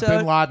Laden Yeah, episode.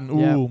 Bin Laden.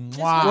 Ooh,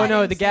 mwah. Well,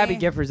 no, didn't the Gabby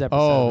say. Giffords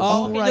episode.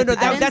 Oh, no, right.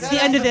 that's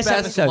the end of this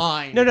best episode.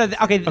 line. No,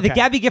 okay, the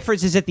Gabby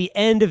Giffords is at the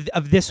end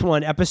of this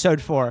one,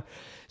 episode 4.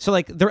 So,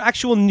 like, their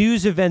actual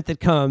news event that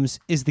comes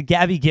is the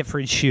Gabby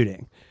Giffords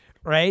shooting,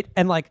 right?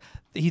 And, like,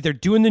 they're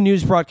doing the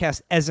news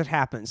broadcast as it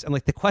happens. And,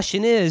 like, the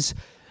question is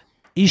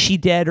she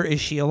dead or is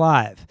she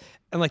alive?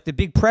 And, like, the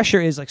big pressure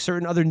is, like,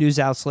 certain other news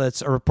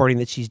outlets are reporting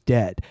that she's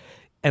dead.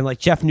 And like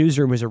Jeff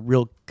Newsroom is a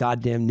real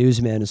goddamn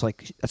newsman. Is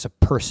like, that's a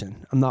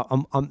person.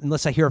 I'm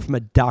unless I hear it from a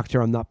doctor,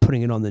 I'm not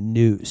putting it on the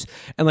news.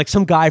 And like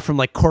some guy from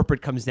like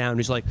corporate comes down,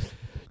 who's like,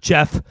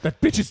 Jeff,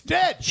 That bitch is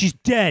dead. she's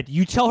dead.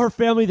 You tell her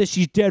family that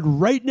she's dead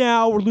right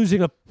now. We're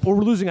losing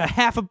a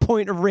half a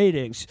point of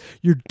ratings.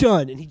 You're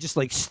done. And he just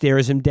like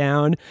stares him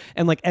down.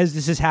 And like as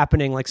this is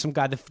happening, like some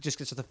guy that just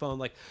gets to the phone,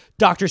 like,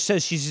 doctor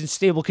says she's in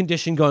stable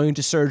condition going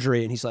into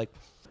surgery. And he's like,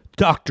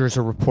 doctors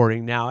are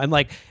reporting now, and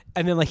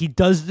then he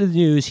does the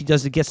news,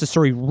 gets the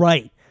story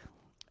right.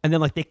 And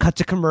then they cut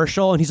to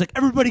commercial and he's like,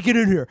 everybody get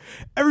in here.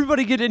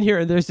 Everybody get in here.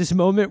 And there's this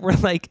moment where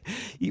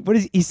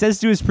he says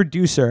to his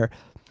producer.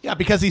 Yeah,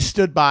 because he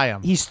stood by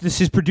him.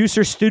 His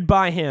producer stood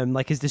by him,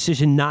 his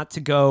decision not to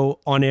go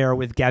on air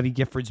with Gabby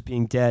Giffords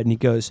being dead. And he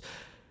goes,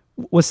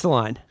 what's the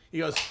line? He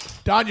goes,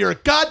 Don, you're a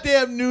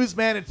goddamn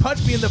newsman and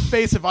punch me in the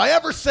face if I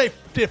ever say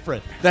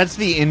different. That's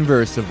the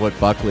inverse of what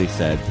Buckley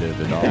said to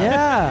the dog.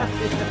 Yeah.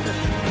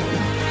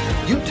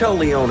 You tell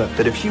Leona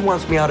that if she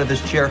wants me out of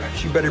this chair,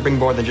 she better bring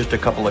more than just a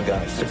couple of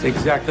guys. That's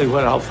exactly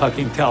what I'll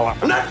fucking tell her.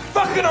 I'm not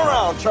fucking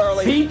around,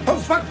 Charlie. Feet to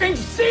fucking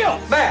seal.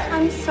 Matt.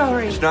 I'm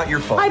sorry. It's not your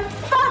fault. I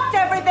fucked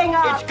everything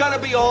up. It's gonna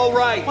be all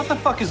right. What the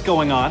fuck is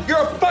going on?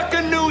 You're a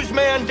fucking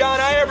newsman,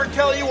 Don. I ever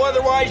tell you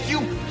otherwise, you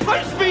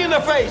punch me in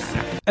the face.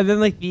 And then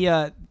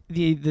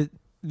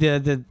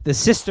the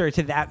sister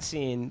to that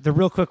scene, the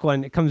real quick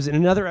one, it comes in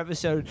another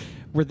episode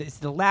where it's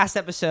the last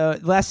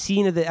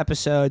scene of the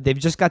episode. They've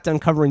just got done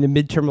covering the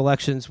midterm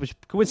elections, which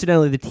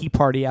coincidentally the Tea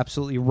Party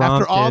absolutely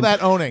romped After all in.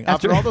 that owning,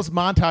 after all those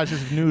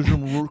montages of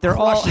Newsroom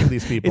crushing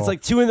these people.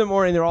 It's 2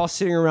 a.m. They're all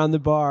sitting around the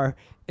bar,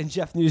 and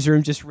Jeff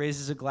Newsroom just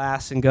raises a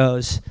glass and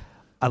goes,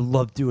 I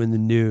love doing the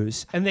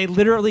news. And they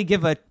literally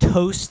give a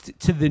toast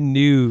to the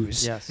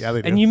news. Yes. Yeah,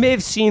 they do. And you may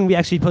have seen, we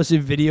actually posted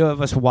a video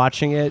of us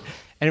watching it.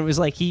 And it was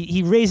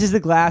he raises the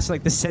glass,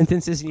 the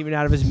sentence isn't even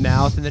out of his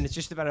mouth. And then it's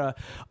just about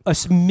a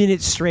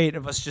minute straight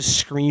of us just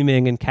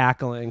screaming and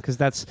cackling. Because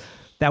that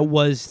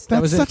was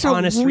such an a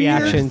honest weird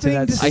reaction to thing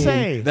that to scene.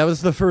 say. That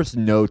was the first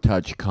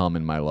no-touch cum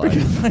in my life.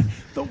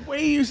 The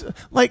way you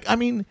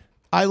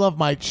I love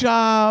my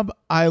job.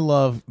 I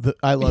love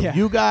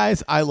you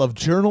guys. I love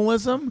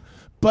journalism.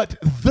 But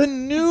the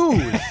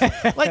news,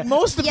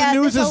 most of the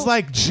news is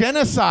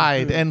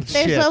genocide and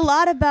shit. There's a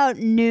lot about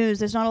news.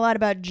 There's not a lot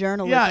about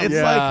journalism.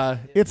 Yeah,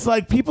 it's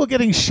like people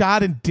getting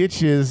shot in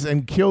ditches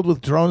and killed with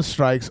drone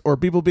strikes, or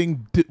people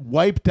being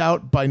wiped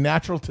out by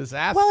natural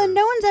disasters. Well, and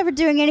no one's ever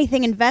doing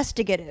anything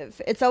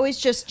investigative. It's always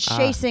just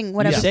chasing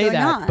whatever's you say going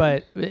that, on.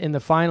 but in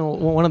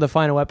one of the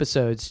final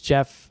episodes,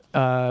 Jeff,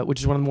 which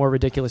is one of the more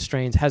ridiculous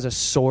strains, has a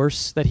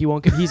source that he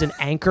won't give. He's an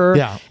anchor,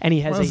 and he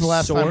has when was a the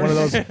last source. time one of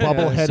those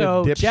bubble-headed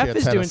so dipshits Jeff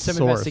is had doing a some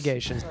source?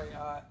 investigations. Sorry,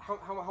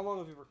 how long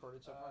have you recorded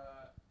so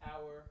far?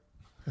 Hour.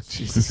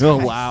 Jesus. Oh,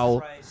 wow.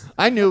 Christ.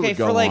 I knew Okay, it would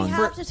go for on. We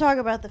have to talk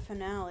about the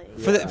finale.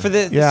 For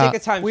the sake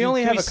of time, We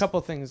only can have a couple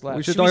things left.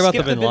 We should Should we talk about the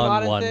skip Bin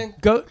Laden one. thing?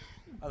 Go.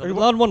 The Bin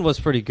Laden one was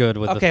pretty good.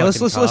 With Okay, the let's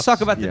fucking talk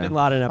cops. about the Bin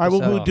Laden All right,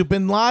 episode. we'll do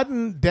Bin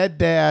Laden, Dead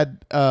Dad,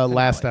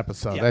 last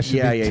episode. Yeah. That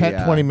should be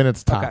 10, 20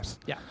 minutes tops.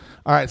 Okay. Yeah.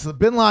 All right, so the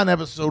Bin Laden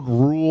episode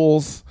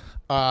rules.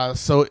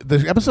 So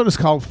the episode is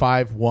called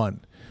 5-1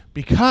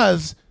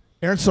 because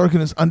Aaron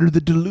Sorkin is under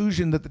the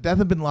delusion that the death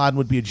of Bin Laden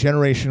would be a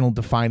generational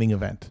defining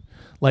event.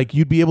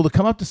 You'd be able to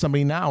come up to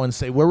somebody now and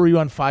say, "Where were you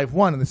on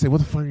 5-1?" And they say, "What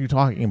the fuck are you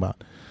talking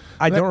about?"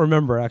 I don't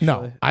remember, actually.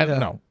 No, I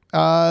don't know.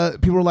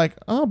 People were like,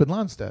 "Oh, Bin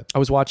Laden's dead." I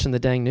was watching the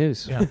dang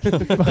news. Yeah.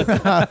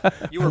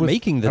 You were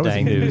making the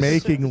dang news.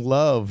 Making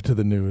love to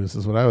the news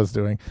is what I was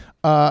doing.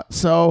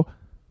 So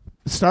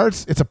it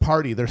starts. It's a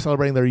party. They're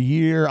celebrating their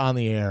year on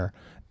the air,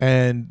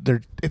 and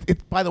they're.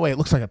 By the way, it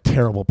looks like a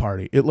terrible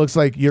party. It looks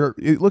like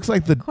It looks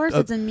like the. Of course,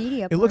 it's a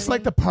media. It looks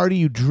like the party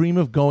you dream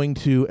of going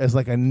to as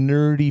a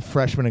nerdy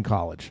freshman in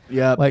college.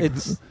 Yeah,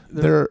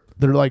 they're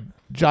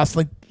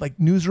jostling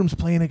newsrooms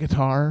playing a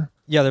guitar.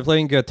 Yeah, they're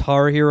playing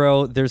Guitar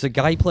Hero. There's a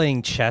guy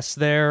playing chess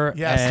there,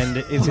 Yes. and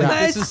it's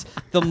this is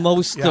the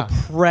most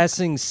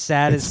depressing,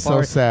 saddest It's so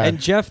part. sad. And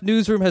Jeff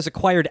Newsroom has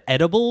acquired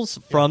edibles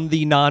from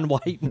the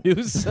non-white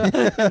news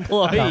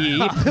employee.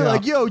 They're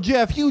like, "Yo,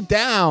 Jeff, you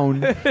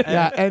down?"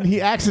 And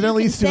he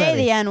accidentally eats too Say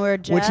many. the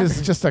N-word, Jeff. Which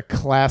is just a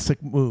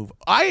classic move.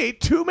 I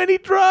ate too many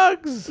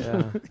drugs.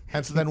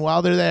 And so then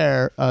while they're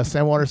there,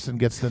 Sam Waterston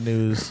gets the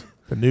news.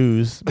 The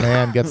news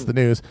man gets the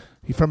news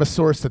from a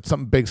source that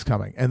something big's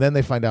coming. And then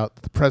they find out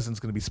that the president's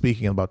going to be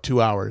speaking in about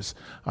 2 hours,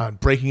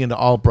 breaking into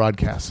all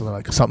broadcasts. So they're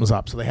like, something's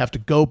up. So they have to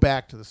go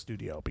back to the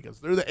studio because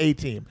they're the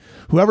A-team.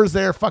 Whoever's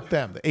there, fuck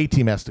them. The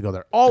A-team has to go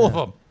there. All of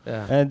them.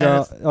 Yeah.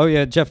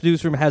 And Jeff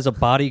Newsroom has a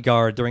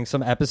bodyguard during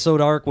some episode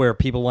arc where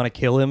people want to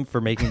kill him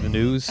for making the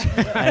news,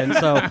 and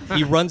so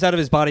he runs out of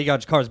his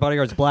bodyguard's car. His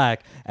bodyguard's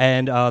black,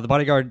 and the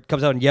bodyguard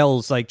comes out and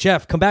yells like,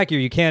 "Jeff, come back here!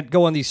 You can't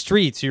go on these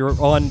streets.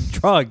 You're on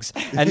drugs."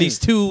 And these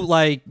two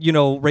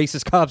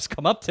racist cops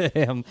come up to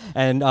him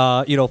and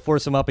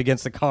force him up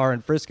against the car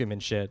and frisk him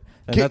and shit.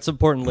 And that's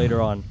important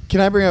later on.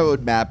 Can I bring up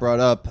what Matt brought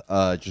up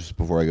just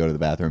before I go to the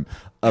bathroom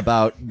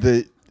about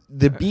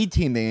the B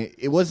team?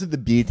 It wasn't the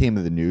B team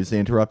of the news they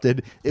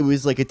interrupted. It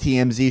was like a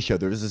TMZ show.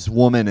 There was this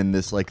woman in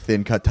this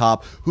thin cut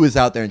top who was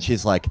out there, and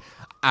she's like,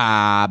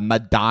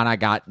 Madonna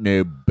got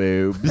no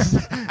boobs.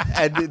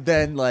 And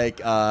then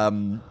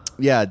Don,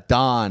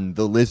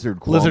 the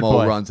lizard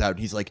Cuomo, runs out and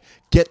he's like,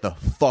 "Get the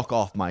fuck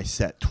off my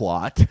set,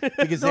 twat."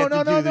 Because No,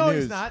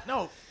 news. he's not.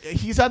 No,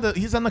 he's on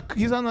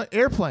the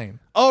airplane.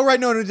 Oh right,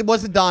 no, it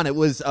wasn't Don. It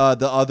was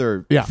the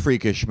other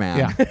freakish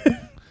man.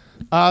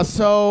 Yeah.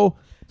 So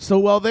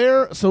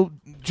So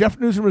Jeff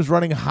Newsroom is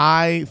running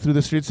high through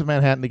the streets of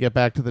Manhattan to get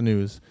back to the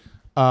news.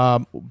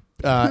 And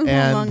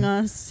Among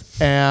Us.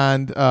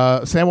 And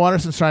Sam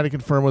Waterston's trying to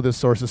confirm with his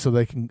sources so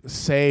they can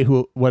say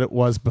what it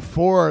was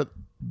before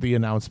the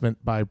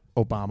announcement by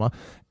Obama.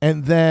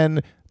 And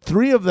then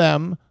 3 of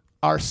them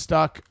are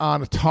stuck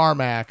on a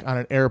tarmac on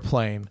an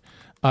airplane,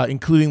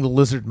 including the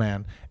Lizard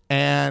Man.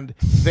 And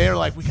they're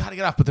like, we got to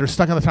get off, but they're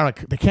stuck on the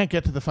tarmac. They can't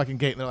get to the fucking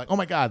gate. And they're like, oh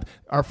my God,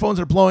 our phones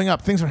are blowing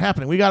up. Things are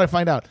happening. We got to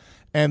find out.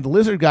 And the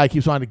Lizard guy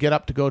keeps wanting to get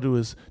up to go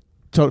to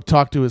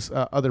talk to his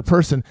other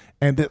person.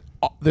 And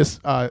this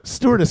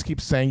stewardess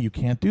keeps saying, you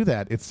can't do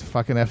that. It's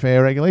fucking FAA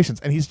regulations.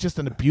 And he's just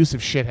an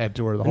abusive shithead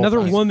to her the whole time.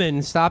 Another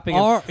woman stopping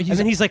him. And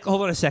then he's like,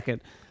 hold on a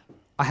second.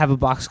 I have a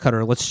box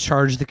cutter. Let's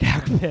charge the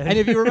cockpit. And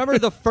if you remember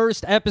the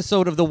first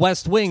episode of The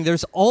West Wing,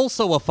 there's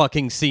also a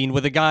fucking scene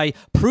where the guy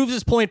proves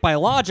his point by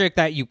logic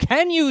that you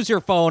can use your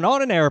phone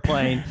on an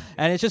airplane.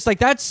 And it's just like,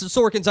 that's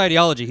Sorkin's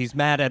ideology. He's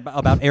mad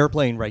about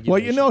airplane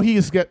regulations. Well,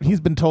 he's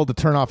been told to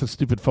turn off his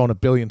stupid phone 1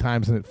 billion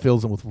times, and it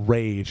fills him with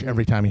rage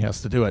every time he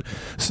has to do it.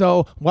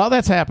 So while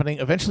that's happening,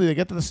 eventually they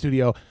get to the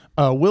studio.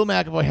 Will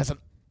McAvoy has an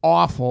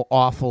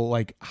awful,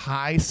 like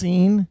high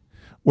scene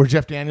where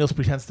Jeff Daniels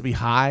pretends to be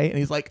high, and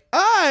he's like,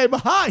 I'm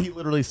high. He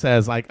literally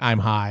says, like, I'm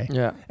high.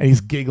 Yeah. And he's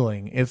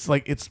giggling. It's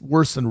like, it's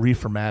worse than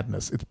Reefer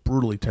Madness. It's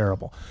brutally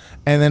terrible.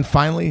 And then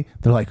finally,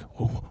 they're like,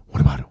 oh, what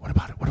about it?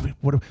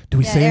 Do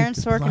we say Aaron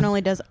Sorkin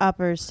only does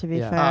uppers, to be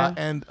fair.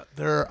 And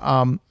they're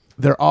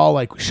all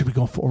like, should we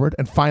go forward?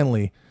 And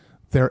finally,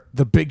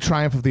 the big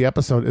triumph of the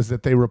episode is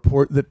that they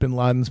report that bin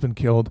Laden's been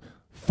killed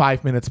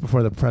 5 minutes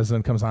before the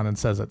president comes on and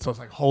says it. So it's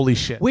like, holy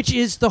shit. Which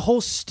is the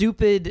whole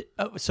stupid,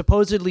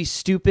 supposedly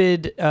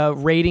stupid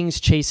ratings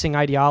chasing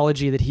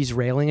ideology that he's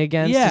railing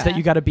against, is that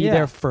you got to be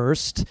there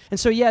first. And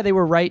so, they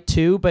were right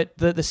too, but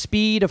the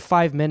speed of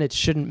 5 minutes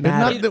shouldn't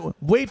matter.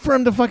 Wait for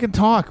him to fucking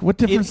talk. What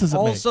difference does it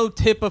make? It also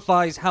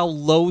typifies how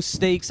low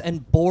stakes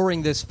and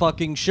boring this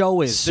fucking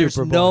show is. Super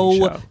There's no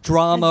show.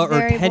 drama It's or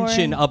very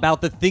tension boring.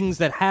 about the things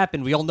that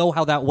happen. We all know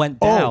how that went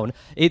down.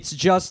 It's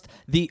just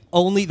the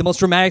most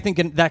dramatic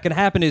thing that can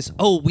happen is,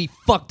 we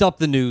fucked up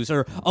the news,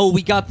 or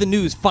we got the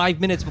news 5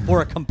 minutes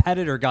before a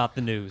competitor got the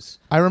news.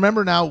 I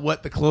remember now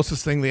what the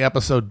closest thing the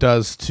episode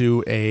does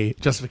to a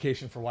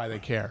justification for why they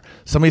care.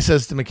 Somebody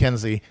says to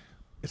Mackenzie,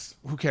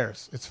 who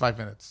cares? It's 5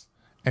 minutes.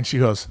 And she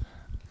goes,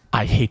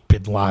 I hate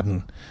bin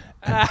Laden.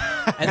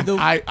 And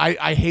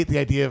I hate the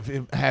idea of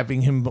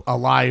having him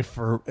alive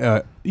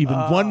for even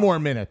one more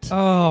minute.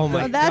 Oh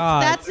my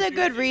God. That's a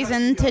good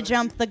reason to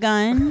jump the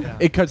gun.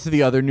 It cuts to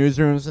the other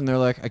newsrooms, and they're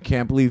like, I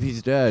can't believe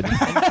he's dead.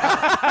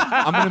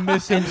 I'm going to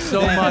miss him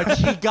so much.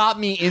 He got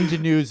me into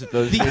news with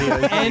those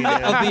videos. The end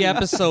of the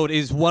episode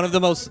is one of the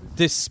most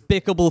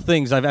despicable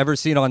things I've ever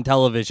seen on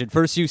television.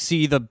 First, you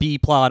see the B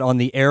plot on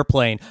the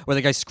airplane where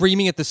the guy's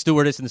screaming at the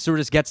stewardess, and the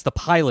stewardess gets the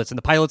pilots, and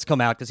the pilots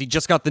come out because he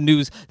just got the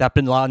news that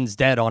bin Laden's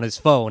dead on his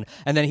phone.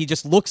 And then he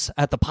just looks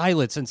at the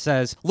pilots and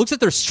looks at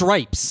their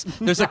stripes.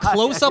 There's a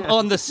close-up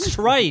on the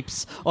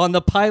stripes on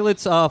the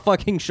pilot's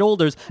fucking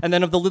shoulders, and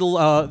then of the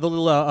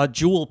little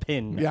jewel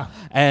pin. Yeah.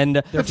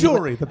 And the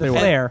jewelry that they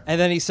wear.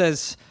 And then he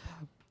says,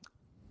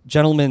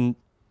 gentlemen,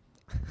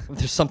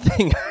 there's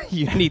something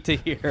you need to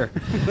hear.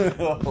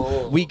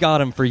 We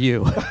got him for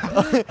you.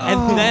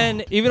 And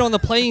then, even on the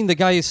plane, the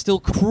guy is still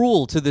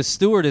cruel to the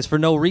stewardess for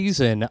no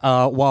reason,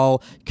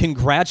 while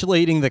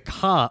congratulating the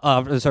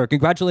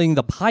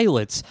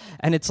pilots.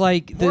 And it's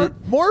like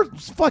more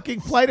fucking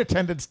flight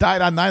attendants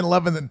died on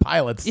 9/11 than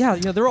pilots. Yeah,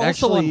 they're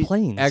also on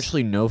planes.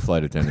 Actually, no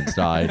flight attendants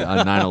died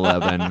on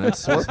 9/11.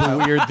 That's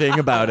the weird thing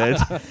about it.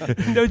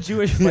 No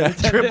Jewish flight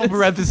attendants. Triple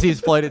parentheses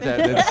flight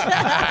attendants.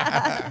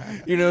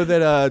 You know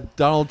that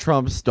Donald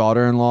Trump's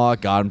daughter-in-law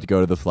got him to go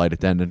to the flight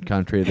attendant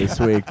country this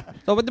week.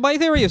 So, but my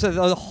theory is that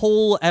the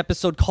whole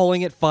episode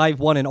calling it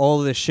 5-1 and all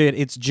of this shit,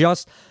 it's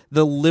just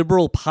the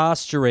liberal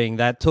posturing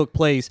that took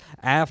place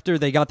after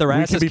they got their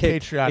asses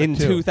kicked in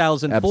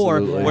 2004,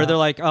 Absolutely. where they're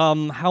like,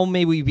 how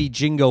may we be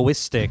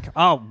jingoistic?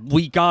 Oh,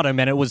 we got him,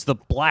 and it was the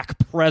black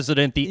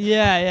president,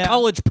 the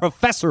college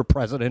professor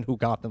president who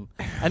got them.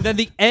 And then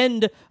the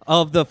end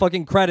of the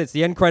fucking credits,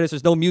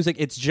 there's no music.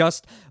 It's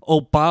just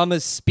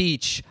Obama's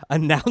speech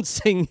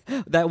announcing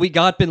that we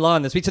got bin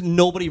Laden, the speech that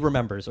nobody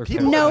remembers or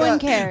cares. No one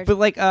cared. But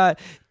like, to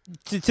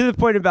the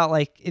point about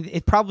like,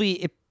 it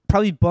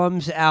probably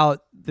bums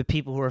out the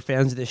people who are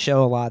fans of the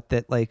show a lot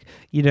that, like,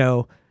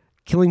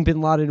 killing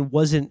bin Laden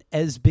wasn't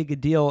as big a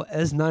deal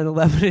as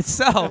 9/11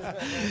 itself.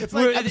 It's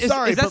like, I'm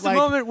sorry, that's but the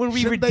moment when we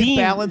shouldn't redeemed.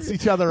 they balance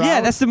each other out?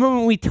 Yeah, that's the moment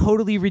when we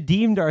totally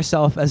redeemed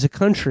ourselves as a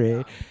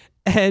country.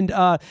 And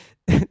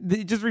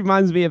it just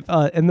reminds me of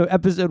in the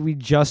episode we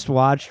just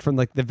watched from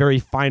like the very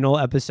final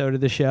episode of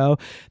the show,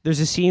 there's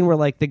a scene where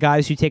like the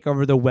guys who take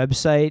over the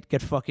website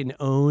get fucking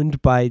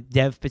owned by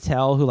Dev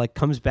Patel, who like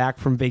comes back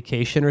from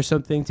vacation or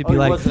something to be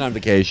like, he wasn't on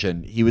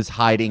vacation. He was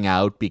hiding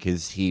out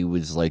because he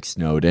was like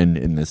Snowden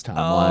in this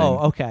timeline.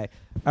 oh, okay,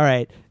 all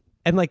right.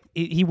 And like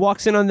he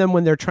walks in on them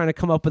when they're trying to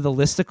come up with a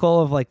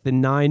listicle of like the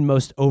 9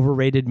 most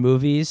overrated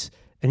movies,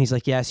 and he's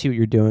like, yeah, I see what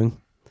you're doing.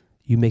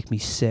 You make me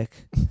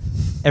sick.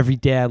 Every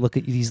day I look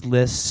at these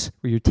lists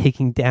where you're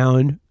taking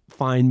down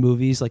fine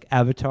movies like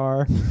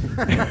Avatar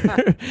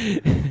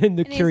and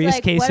The Curious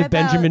like, Case "What of about-"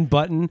 Benjamin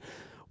Button.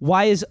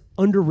 Why is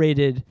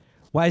underrated?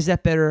 Why is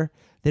that better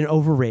than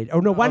overrated? Oh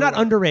no, why not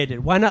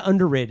underrated? Why not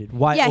underrated?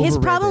 Why? Yeah, his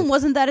overrated? problem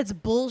wasn't that it's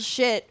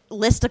bullshit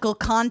listicle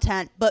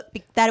content, but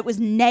that it was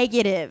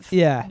negative.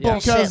 Yeah.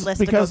 bullshit listicle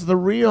because the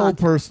real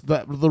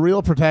the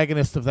real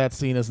protagonist of that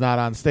scene is not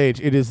on stage.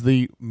 It is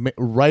the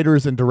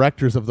writers and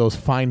directors of those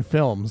fine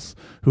films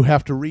who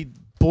have to read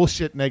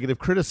bullshit negative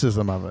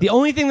criticism of it. The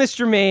only thing that's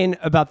germane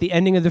about the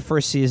ending of the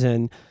first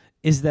season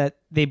is that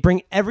they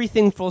bring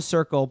everything full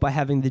circle by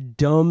having the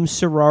dumb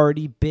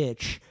sorority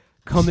bitch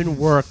come and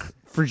work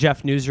for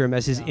Jeff Newsroom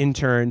as his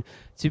intern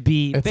to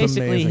be It's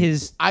basically amazing.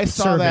 his I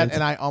saw servant. that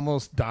and I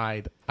almost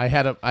died. I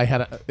had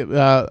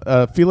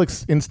a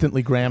Felix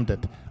instantly grammed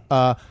it.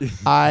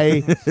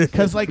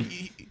 Because like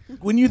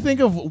when you think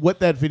of what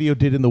that video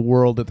did in the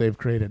world that they've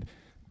created,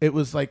 it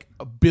was like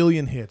 1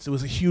 billion hits. It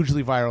was a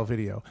hugely viral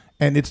video,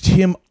 and it's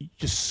him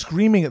just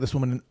screaming at this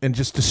woman and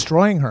just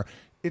destroying her.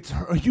 It's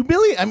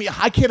humiliating. I mean,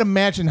 I can't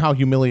imagine how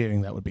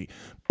humiliating that would be.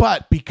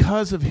 But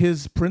because of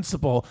his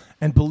principle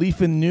and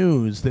belief in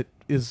news that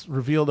is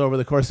revealed over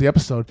the course of the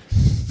episode,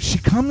 she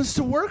comes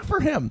to work for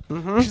him.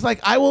 She's like,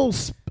 I will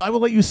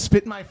let you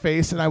spit in my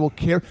face, and I will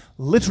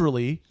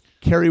literally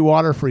carry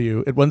water for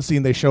you. At one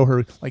scene, they show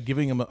her like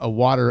giving him a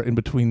water in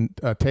between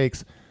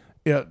takes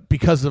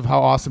because of how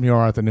awesome you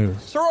are at the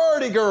news.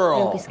 Sorority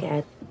girl. Don't be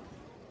scared.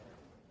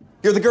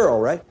 You're the girl,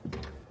 right?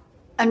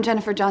 I'm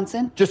Jennifer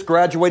Johnson. Just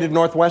graduated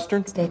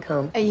Northwestern? Stay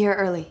calm. A year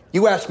early.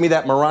 You asked me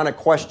that moronic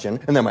question,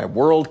 and then my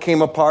world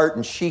came apart,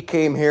 and she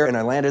came here, and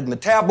I landed in the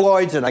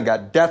tabloids, and I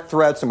got death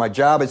threats, and my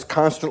job is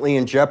constantly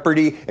in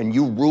jeopardy, and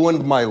you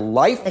ruined my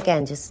life?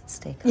 Again, just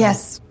stay calm.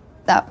 Yes,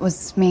 that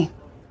was me.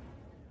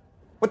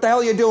 What the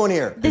hell are you doing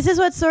here? This is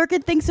what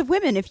Sorkin thinks of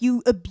women. If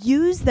you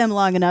abuse them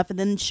long enough and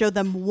then show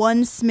them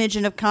one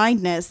smidgen of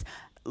kindness,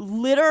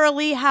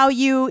 literally how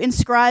you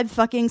inscribe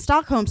fucking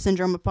Stockholm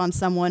Syndrome upon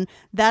someone,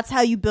 that's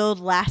how you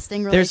build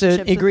lasting There's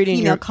relationships an ingredient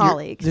with female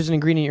colleagues. There's an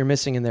ingredient you're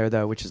missing in there,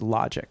 though, which is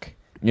logic.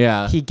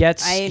 Yeah.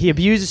 He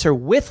abuses her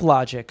with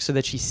logic so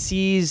that she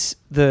sees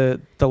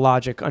the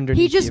logic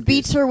underneath. He just the abuse.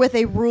 beats her with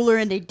a ruler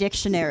and a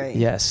dictionary.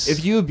 Yes.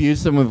 If you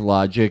abuse them with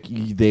logic,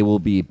 they will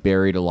be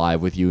buried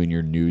alive with you in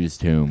your news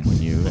tomb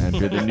when you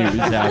enter the news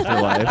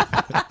afterlife.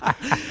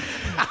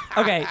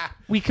 Okay,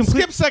 we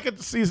skip second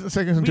season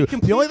 2.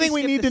 The only thing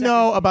we need to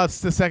know about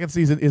the second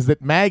season is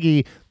that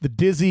Maggie, the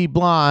dizzy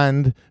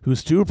blonde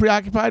who's too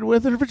preoccupied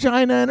with her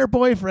vagina and her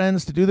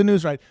boyfriends to do the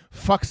news right,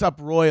 fucks up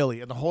royally,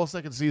 and the whole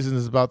second season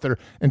is about their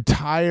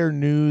entire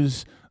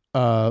news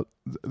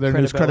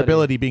news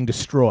credibility being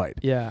destroyed.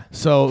 Yeah.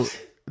 So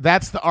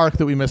that's the arc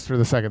that we missed for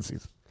the second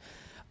season.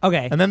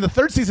 Okay. And then the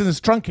third season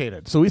is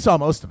truncated, so we saw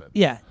most of it.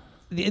 Yeah.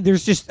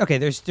 There's just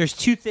there's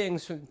two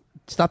things.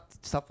 Stop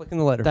flicking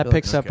the letter. That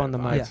Felix. picks up on the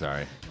mic. Yeah.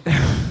 Sorry.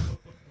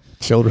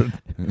 Children.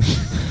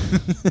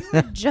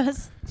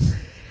 Just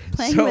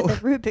playing So-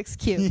 with the Rubik's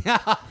Cube.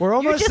 We're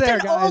almost You're just there,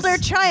 an guys.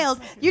 older child.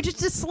 You're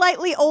just a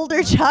slightly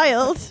older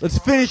child. Let's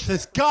finish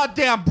this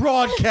goddamn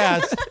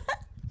broadcast.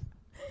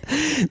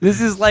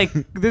 This is like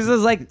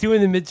doing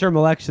the midterm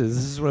elections.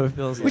 This is what it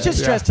feels like. We just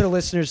stress to the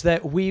listeners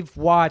that we've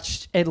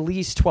watched at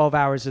least 12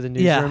 hours of the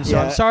newsroom, so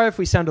Yeah. I'm sorry if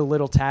we sound a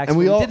little taxed. And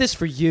We we all- did this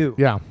for you.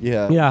 Yeah.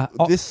 Yeah.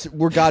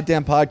 We're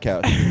goddamn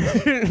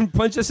podcast.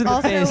 Punch us in the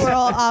Also, face. we're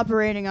all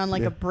operating on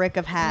like a brick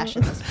of hash.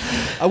 At this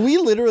point. We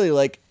literally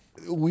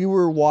we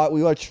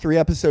watched 3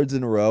 episodes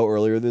in a row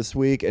earlier this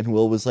week, and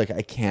Will was like,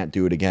 I can't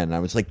do it again. And I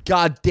was like,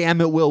 God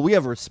damn it, Will, we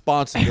have a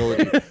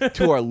responsibility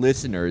to our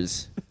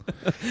listeners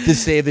to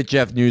say that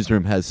Jeff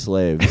Newsroom has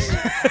slaves.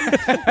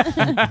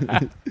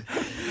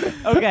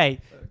 Okay,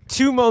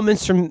 2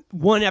 moments from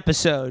one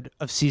episode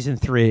of season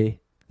 3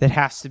 that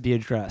has to be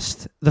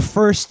addressed. The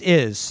first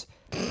is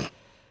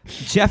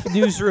Jeff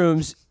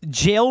Newsroom's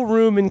jail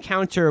room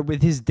encounter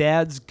with his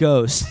dad's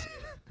ghost.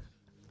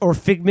 Or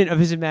figment of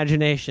his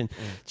imagination.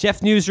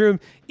 Jeff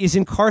Newsroom is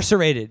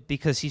incarcerated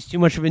because he's too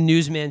much of a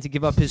newsman to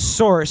give up his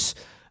source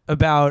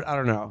about, I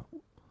don't know.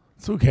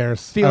 So who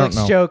cares? Felix I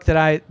don't know. joke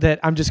that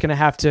I'm just gonna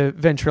have to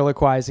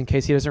ventriloquize in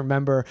case he doesn't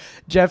remember.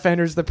 Jeff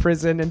enters the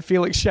prison and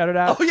Felix shouted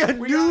out, Oh, yeah,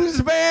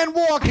 newsman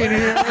walking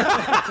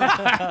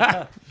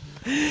here.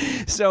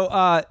 So,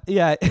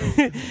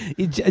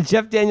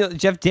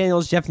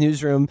 Jeff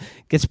Newsroom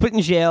gets put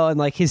in jail, and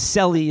like his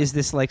cellie is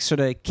this like sort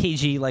of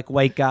cagey like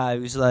white guy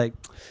who's like,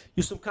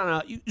 you're some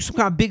kind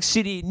of big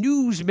city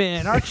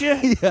newsman, aren't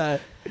you? Yeah.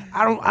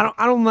 I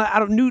don't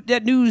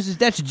that news.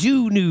 That's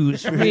Jew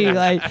news for me.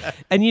 Like,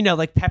 and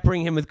like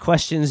peppering him with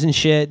questions and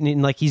shit,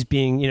 and like he's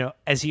being,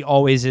 as he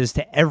always is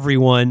to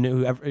everyone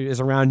who is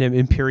around him,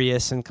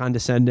 imperious and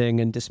condescending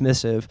and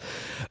dismissive.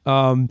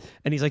 And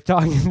he's like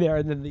talking there,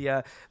 and then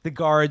the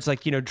guards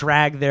like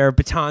drag their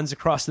batons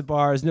across the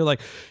bars, and they're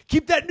like,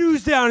 keep that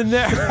news down in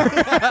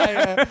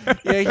there.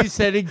 Yeah, he's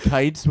sending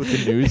kites with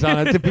the news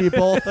on it to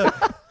people.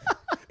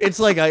 It's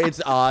like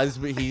it's Oz,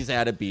 but he's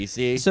out of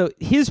BC. So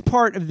his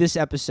part of this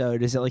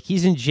episode is that like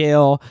he's in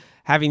jail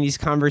having these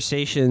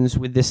conversations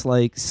with this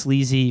like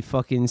sleazy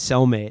fucking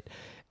cellmate.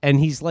 And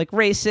he's like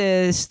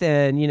racist,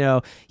 and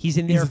he's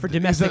in there for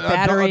domestic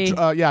battery.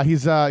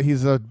 He's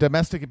a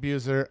domestic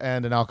abuser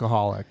and an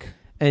alcoholic.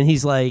 And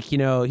he's like,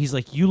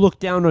 you look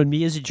down on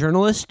me as a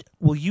journalist.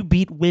 Well, you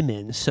beat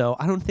women, so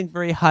I don't think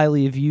very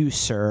highly of you,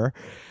 sir.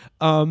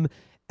 And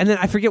then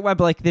I forget why,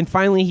 but like then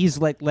finally he's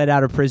like let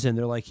out of prison.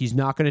 They're like, he's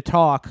not going to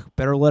talk.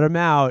 Better let him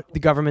out. The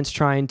government's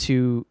trying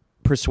to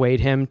persuade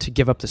him to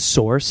give up the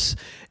source,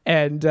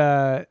 and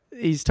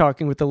he's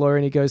talking with the lawyer,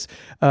 and he goes,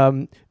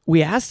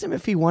 we asked him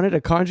if he wanted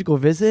a conjugal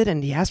visit,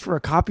 and he asked for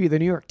a copy of the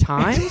New York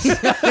Times.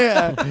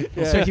 Yeah.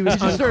 So he was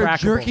just started uncrackable.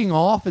 jerking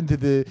off into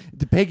the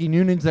Peggy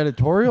Noonan's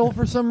editorial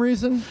for some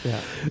reason. Yeah.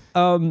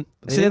 So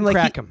then like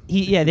crack him.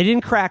 they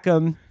didn't crack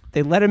him.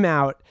 They let him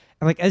out.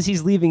 And like as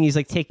he's leaving, he's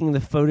like taking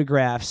the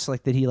photographs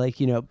like that he like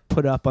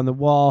put up on the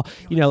wall.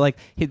 Like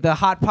the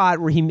hot pot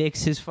where he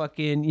makes his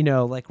fucking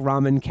like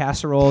ramen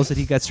casseroles that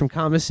he gets from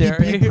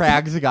commissary. He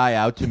prags a guy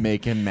out to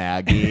make him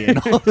Maggie and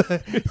all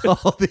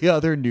the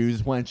other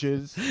news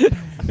wenches.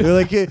 They're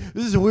like, hey,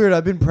 this is weird.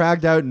 I've been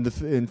pragged out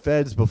in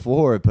feds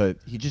before, but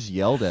he just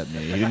yelled at me.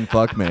 He didn't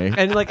fuck me.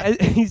 And like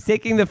he's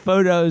taking the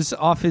photos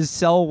off his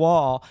cell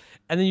wall.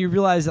 And then you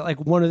realize that like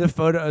one of the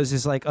photos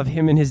is like of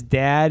him and his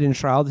dad in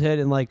childhood,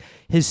 and like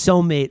his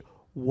cellmate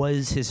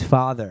was his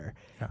father.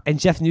 Yeah. And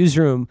Jeff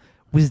Newsroom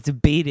was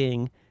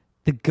debating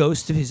the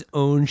ghost of his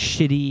own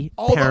shitty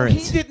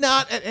parents. He did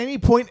not at any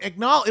point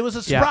acknowledge. It was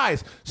a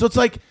surprise. Yeah. So it's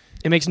like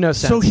it makes no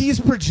sense. So he's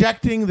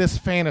projecting this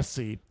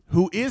fantasy.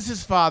 Who is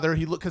his father?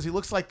 Because he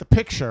looks like the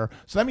picture.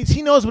 So that means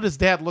he knows what his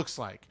dad looks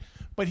like.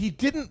 But he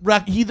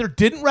either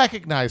didn't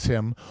recognize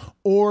him,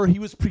 or he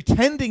was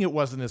pretending it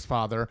wasn't his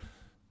father.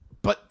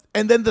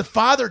 And then the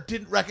father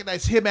didn't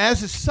recognize him as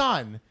his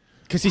son.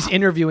 Because he's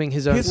interviewing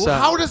his own son.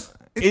 How does...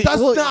 It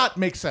does not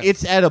make sense.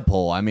 It's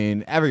Oedipal. I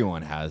mean,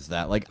 everyone has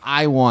that. Like,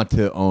 I want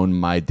to own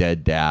my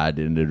dead dad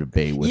in a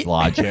debate with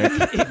logic.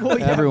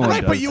 Everyone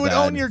right, does but you would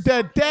that. own your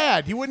dead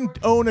dad. You wouldn't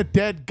own a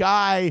dead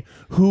guy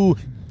who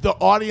the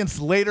audience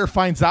later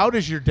finds out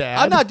is your dad.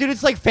 I'm not, dude.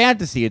 It's like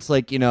fantasy. It's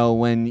like,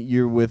 when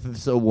you're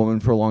with a woman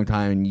for a long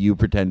time and you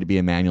pretend to be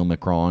Emmanuel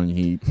Macron and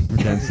he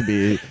pretends to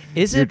be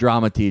your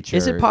drama teacher.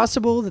 Is it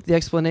possible that the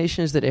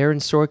explanation is that Aaron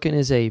Sorkin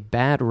is a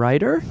bad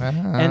writer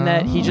and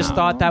that he just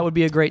thought that would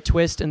be a great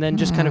twist and then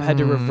just kind of had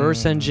to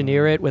reverse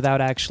engineer it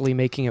without actually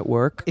making it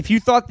work? If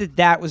you thought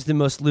that was the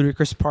most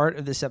ludicrous part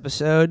of this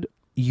episode,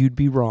 you'd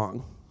be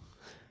wrong.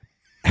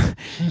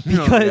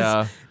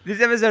 Because this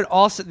episode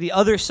also, the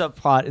other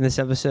subplot in this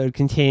episode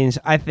contains,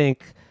 I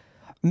think,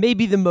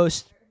 maybe the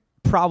most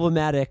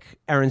problematic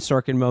Aaron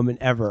Sorkin moment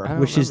ever,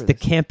 which is the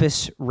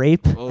campus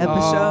rape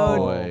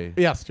episode.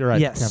 Yes, you're right.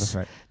 Yes. Campus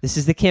rape. This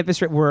is the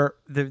campus rape where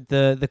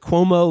the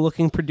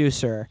Cuomo-looking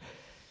producer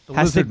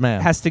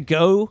has to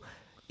go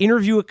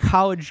interview a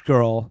college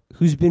girl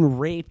who's been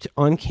raped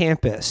on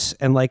campus,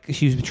 and like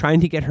she's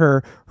trying to get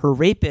her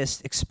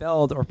rapist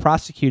expelled or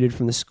prosecuted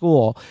from the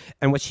school.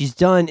 And what she's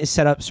done is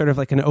set up sort of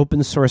like an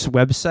open source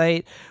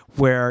website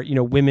where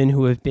women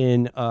who have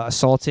been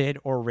assaulted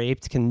or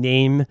raped can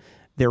name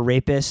their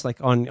rapist like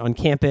on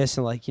campus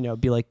and like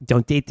be like,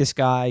 don't date this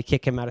guy,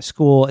 kick him out of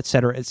school,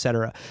 etc.,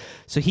 etc.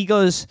 So he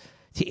goes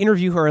to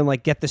interview her and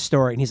like get the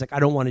story, and he's like, I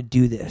don't want to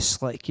do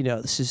this. Like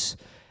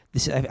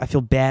this, I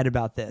feel bad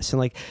about this. And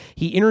like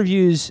he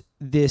interviews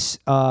this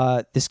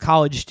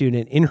college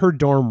student in her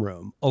dorm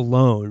room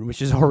alone,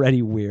 which is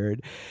already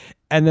weird.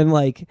 And then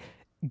like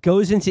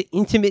goes into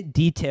intimate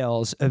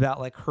details about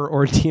like her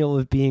ordeal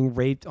of being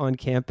raped on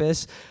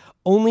campus,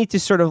 only to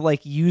sort of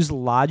like use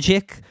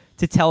logic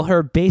to tell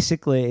her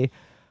basically,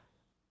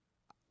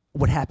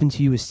 what happened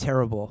to you is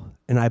terrible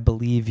and I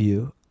believe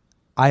you.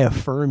 I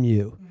affirm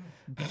you.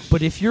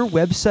 But if your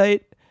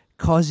website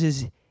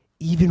causes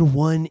even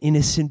one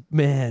innocent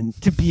man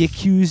to be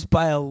accused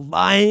by a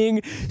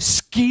lying,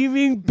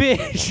 scheming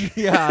bitch,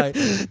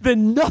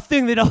 then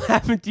nothing that'll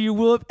happen to you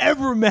will have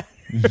ever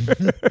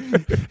mattered.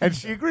 And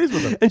she agrees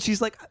with him. And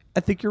she's like, I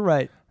think you're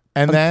right.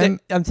 And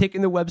I'm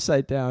taking the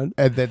website down.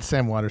 And then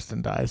Sam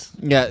Waterston dies.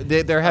 Yeah,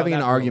 they're having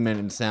an argument,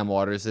 and Sam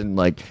Waterston,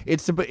 like,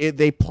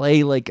 they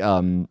play like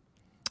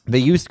they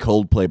used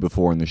Coldplay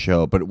before in the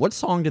show, but what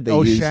song did they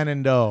use?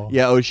 Shenandoah.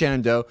 Yeah,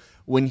 Shenandoah.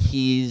 When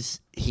he's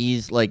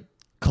like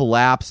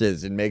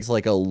collapses and makes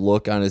like a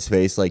look on his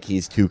face like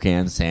he's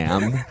Toucan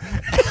Sam.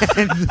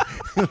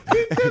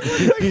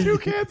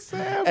 Toucan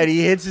Sam. And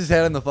he hits his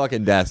head on the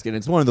fucking desk, and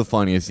it's one of the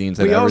funniest scenes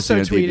I've ever seen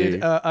on TV. We also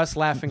tweeted us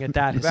laughing at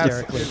that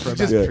hysterically.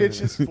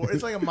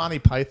 It's like a Monty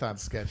Python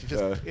sketch. He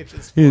just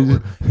pitches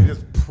forward. He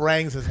just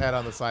prangs his head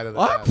on the side of the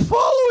I'm desk.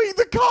 following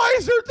the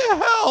Kaiser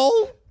to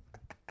hell.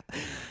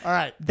 All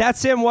right.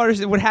 That's Sam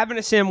Waterston. What happened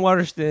to Sam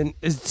Waterston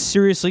is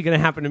seriously going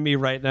to happen to me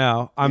right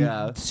now.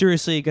 I'm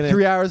seriously going to...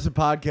 3 hours of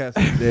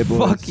podcasting today, boys.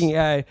 Fucking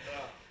A.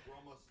 We're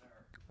almost there.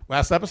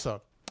 Last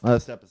episode.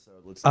 Let's do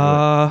it.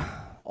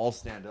 I'll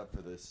stand up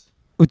for this.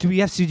 Do we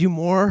have to do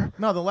more?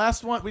 No, the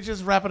last one. We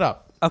just wrap it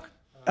up. Okay.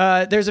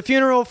 There's a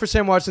funeral for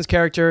Sam Waterston's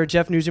character.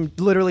 Jeff Newsom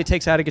literally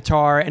takes out a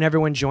guitar, and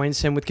everyone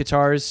joins him with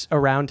guitars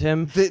around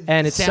him.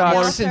 And it's Sam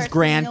Waterston's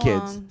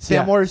grandkids.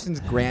 Sam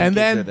Waterston's grandkids. And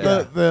then are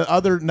there. the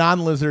other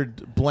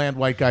non-lizard bland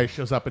white guy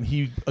shows up, and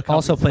he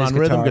Also accompanies him plays on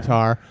rhythm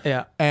guitar.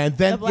 Yeah. And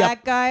then The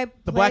black guy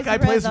the black guy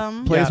plays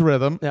rhythm.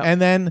 rhythm. Yeah.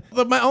 And then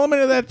my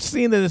element of that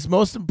scene that is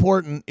most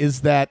important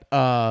is that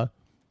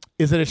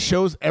it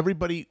shows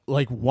everybody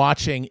like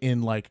watching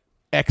in like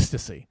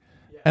ecstasy.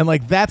 And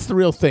like that's the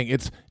real thing.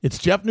 It's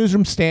Jeff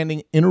Newsom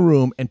standing in a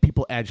room and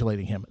people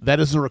adulating him. That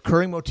is a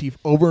recurring motif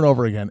over and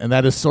over again. And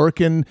that is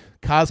Sorkin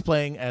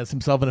cosplaying as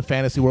himself in a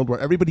fantasy world where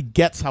everybody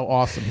gets how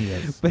awesome he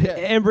is. But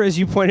Amber, as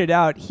you pointed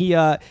out, he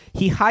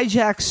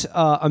hijacks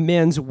a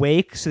man's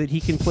wake so that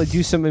he can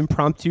do some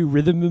impromptu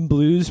rhythm and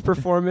blues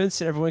performance,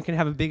 and everyone can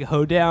have a big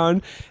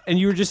hoedown. And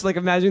you were just like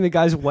imagining the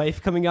guy's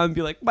wife coming out and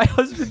be like, "My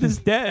husband is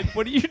dead.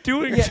 What are you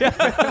doing, Jeff?"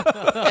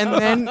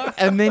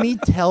 and then he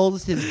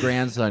tells his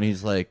grandson,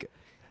 he's like,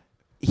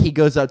 he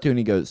goes up to him and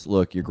he goes,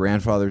 "Look, your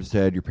grandfather's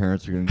dead. Your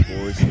parents are getting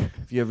divorced.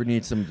 If you ever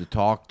need someone to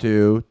talk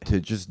to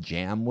just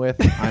jam with,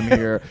 I'm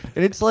here."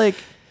 And it's like,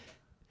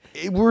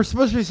 we're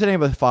supposed to be setting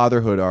up a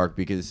fatherhood arc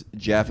because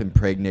Jeff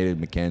impregnated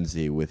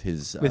Mackenzie with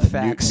his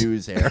facts.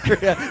 news hair.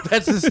 Yeah,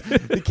 that's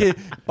the kid.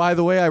 By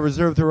the way, I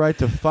reserve the right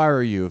to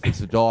fire you if it's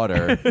a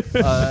daughter.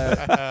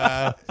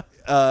 But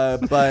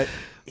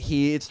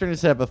it's trying to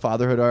set up a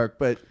fatherhood arc,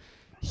 but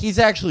he's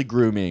actually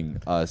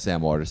grooming Sam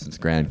Waterston's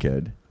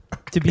grandkid.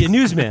 To be a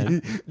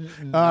newsman.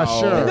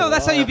 Sure. No,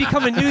 that's how you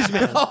become a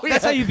newsman.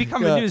 That's how you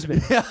become a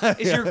newsman.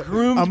 Is you're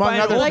groomed by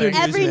an older Like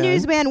newsman. every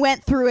newsman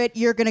went through it,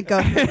 you're going to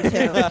go through it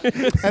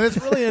too. And it's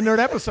really a nerd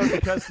episode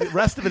because the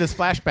rest of it is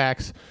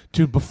flashbacks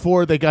to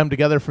before they got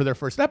together for their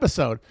first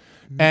episode.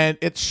 And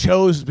it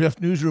shows Jeff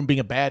Newsroom being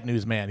a bad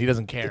newsman. He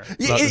doesn't care about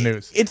the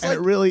news.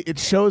 It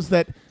shows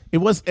that it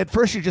was, at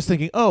first you're just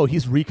thinking, oh,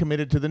 he's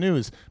recommitted to the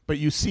news. But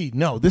you see,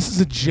 no, this is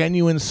a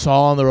genuine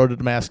Saul on the road to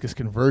Damascus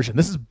conversion.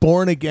 This is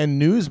born again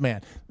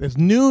newsman. This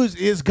news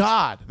is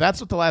God. That's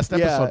what the last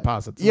episode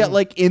posits. Yeah,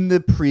 like in the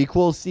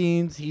prequel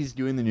scenes, he's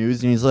doing the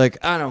news and he's like,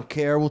 "I don't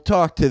care. We'll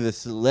talk to the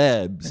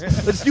celebs.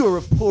 Let's do a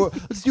report.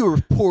 Let's do a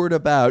report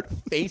about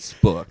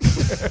Facebook."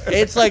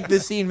 It's like the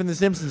scene from The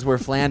Simpsons where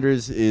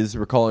Flanders is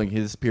recalling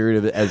his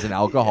period as an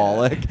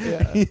alcoholic.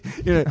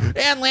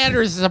 Ann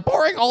Landers is a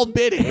boring old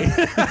biddy.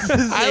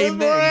 I was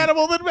more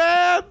animal than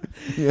man.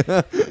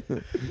 Yeah.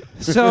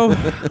 So,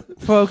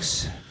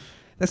 folks,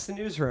 that's the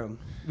newsroom.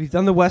 We've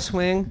done the West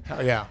Wing.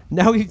 Hell yeah.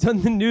 Now we've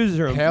done the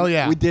newsroom. Hell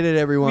yeah. We did it,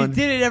 everyone. We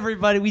did it,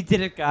 everybody. We did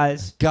it,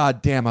 guys.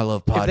 God damn, I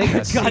love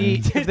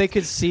podcasts. If they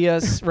could see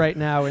us right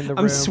now in the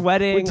room. I'm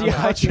sweating. We're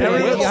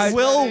dehydrated.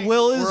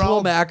 Will is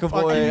Will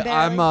McAvoy.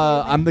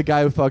 I'm the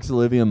guy who fucks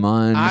Olivia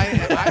Munn.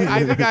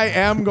 I think I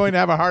am going to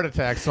have a heart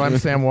attack, so I'm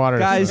Sam Waters.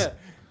 Guys,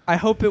 I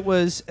hope it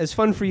was as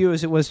fun for you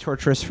as it was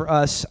torturous for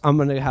us. I'm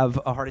going to have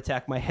a heart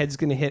attack. My head's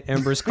going to hit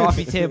Ember's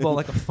coffee table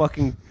like a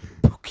fucking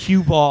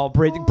cue ball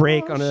break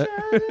on a... I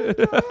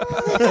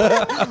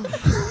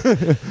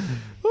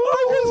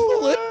was the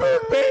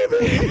Lindbergh baby.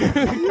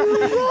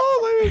 You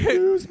rolling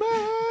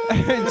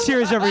newsman.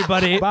 Cheers,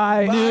 everybody.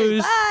 Bye.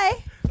 News.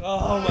 Bye.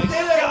 Oh, my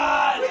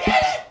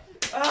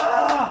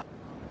God.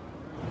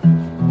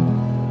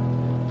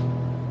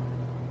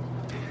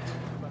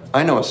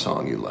 I know a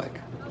song you like.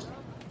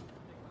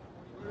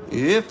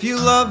 If you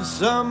love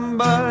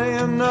somebody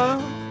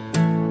enough,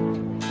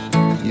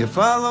 you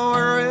follow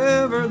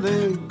wherever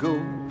they go.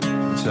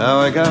 That's how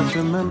I got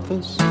to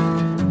Memphis.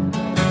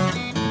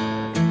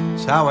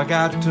 That's how I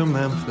got to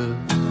Memphis.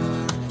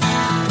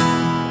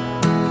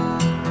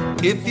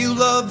 If you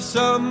love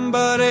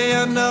somebody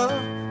enough,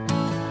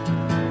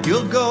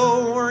 you'll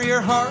go where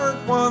your heart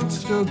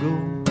wants to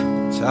go.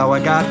 That's how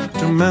I got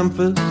to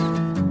Memphis.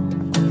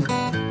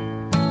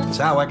 That's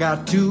how I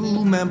got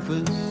to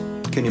Memphis.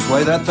 Can you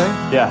play that thing?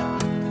 Yeah.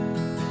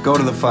 Go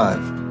to the 5.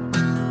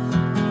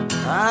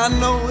 I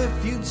know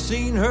if you'd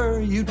seen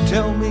her, you'd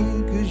tell me,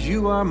 'cause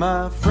you are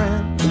my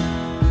friend.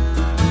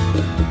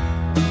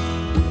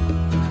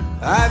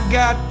 I've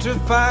got to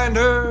find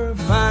her,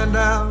 find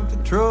out the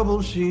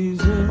trouble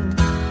she's in.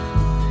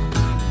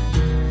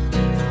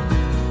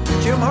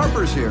 Jim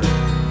Harper's here.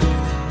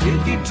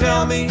 If you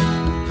tell me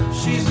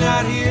she's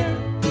not here,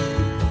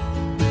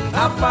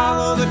 I'll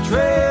follow the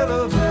trail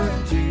of her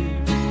tears.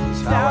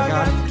 That's how I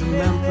got to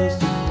Memphis.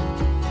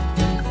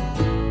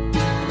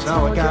 That's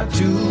how I got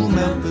to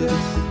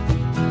Memphis.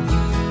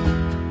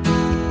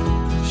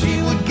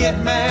 She would get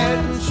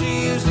mad when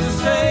she used to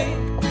say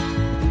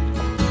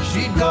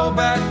she'd go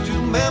back to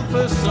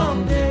Memphis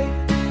someday.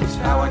 That's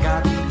how I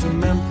got to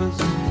Memphis.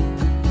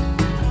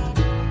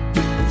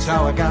 That's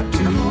how I got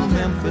to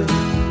Memphis.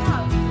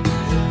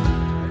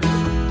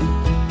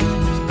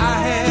 I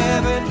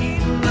haven't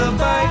eaten a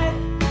bite.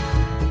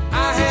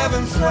 I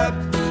haven't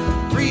slept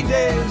 3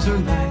 days or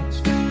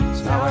nights.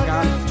 That's how I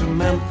got to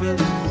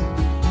Memphis.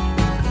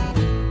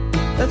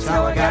 That's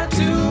how I got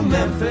to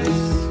Memphis.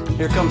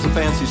 Here comes a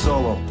fancy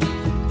solo.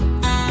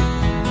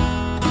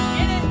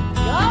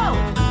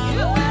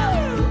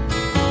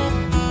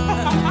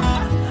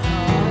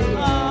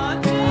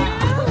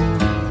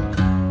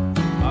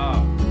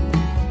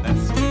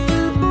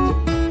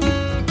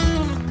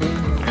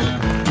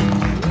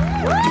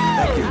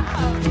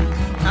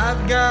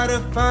 to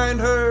find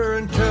her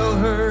and tell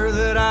her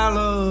that I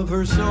love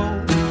her so.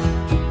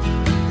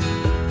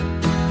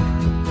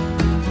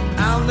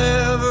 I'll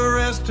never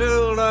rest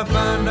till I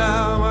find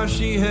out why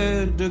she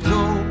had to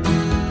go.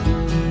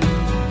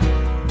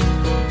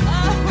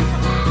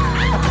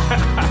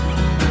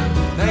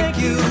 Thank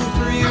you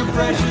for your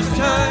precious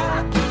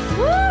time.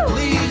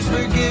 Please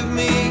forgive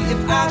me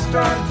if I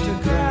start to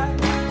cry.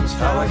 That's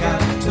how I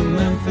got to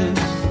Memphis.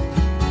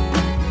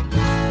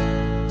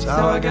 That's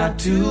how I got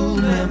to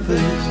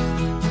Memphis.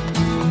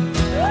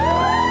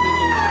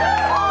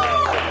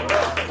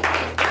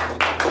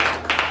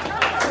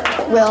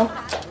 Will,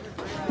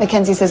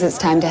 Mackenzie says it's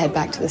time to head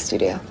back to the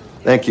studio.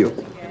 Thank you.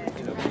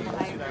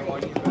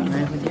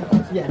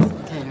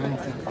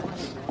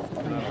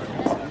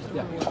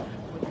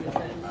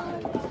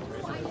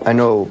 I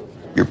know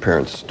your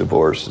parents'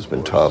 divorce has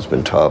been tough.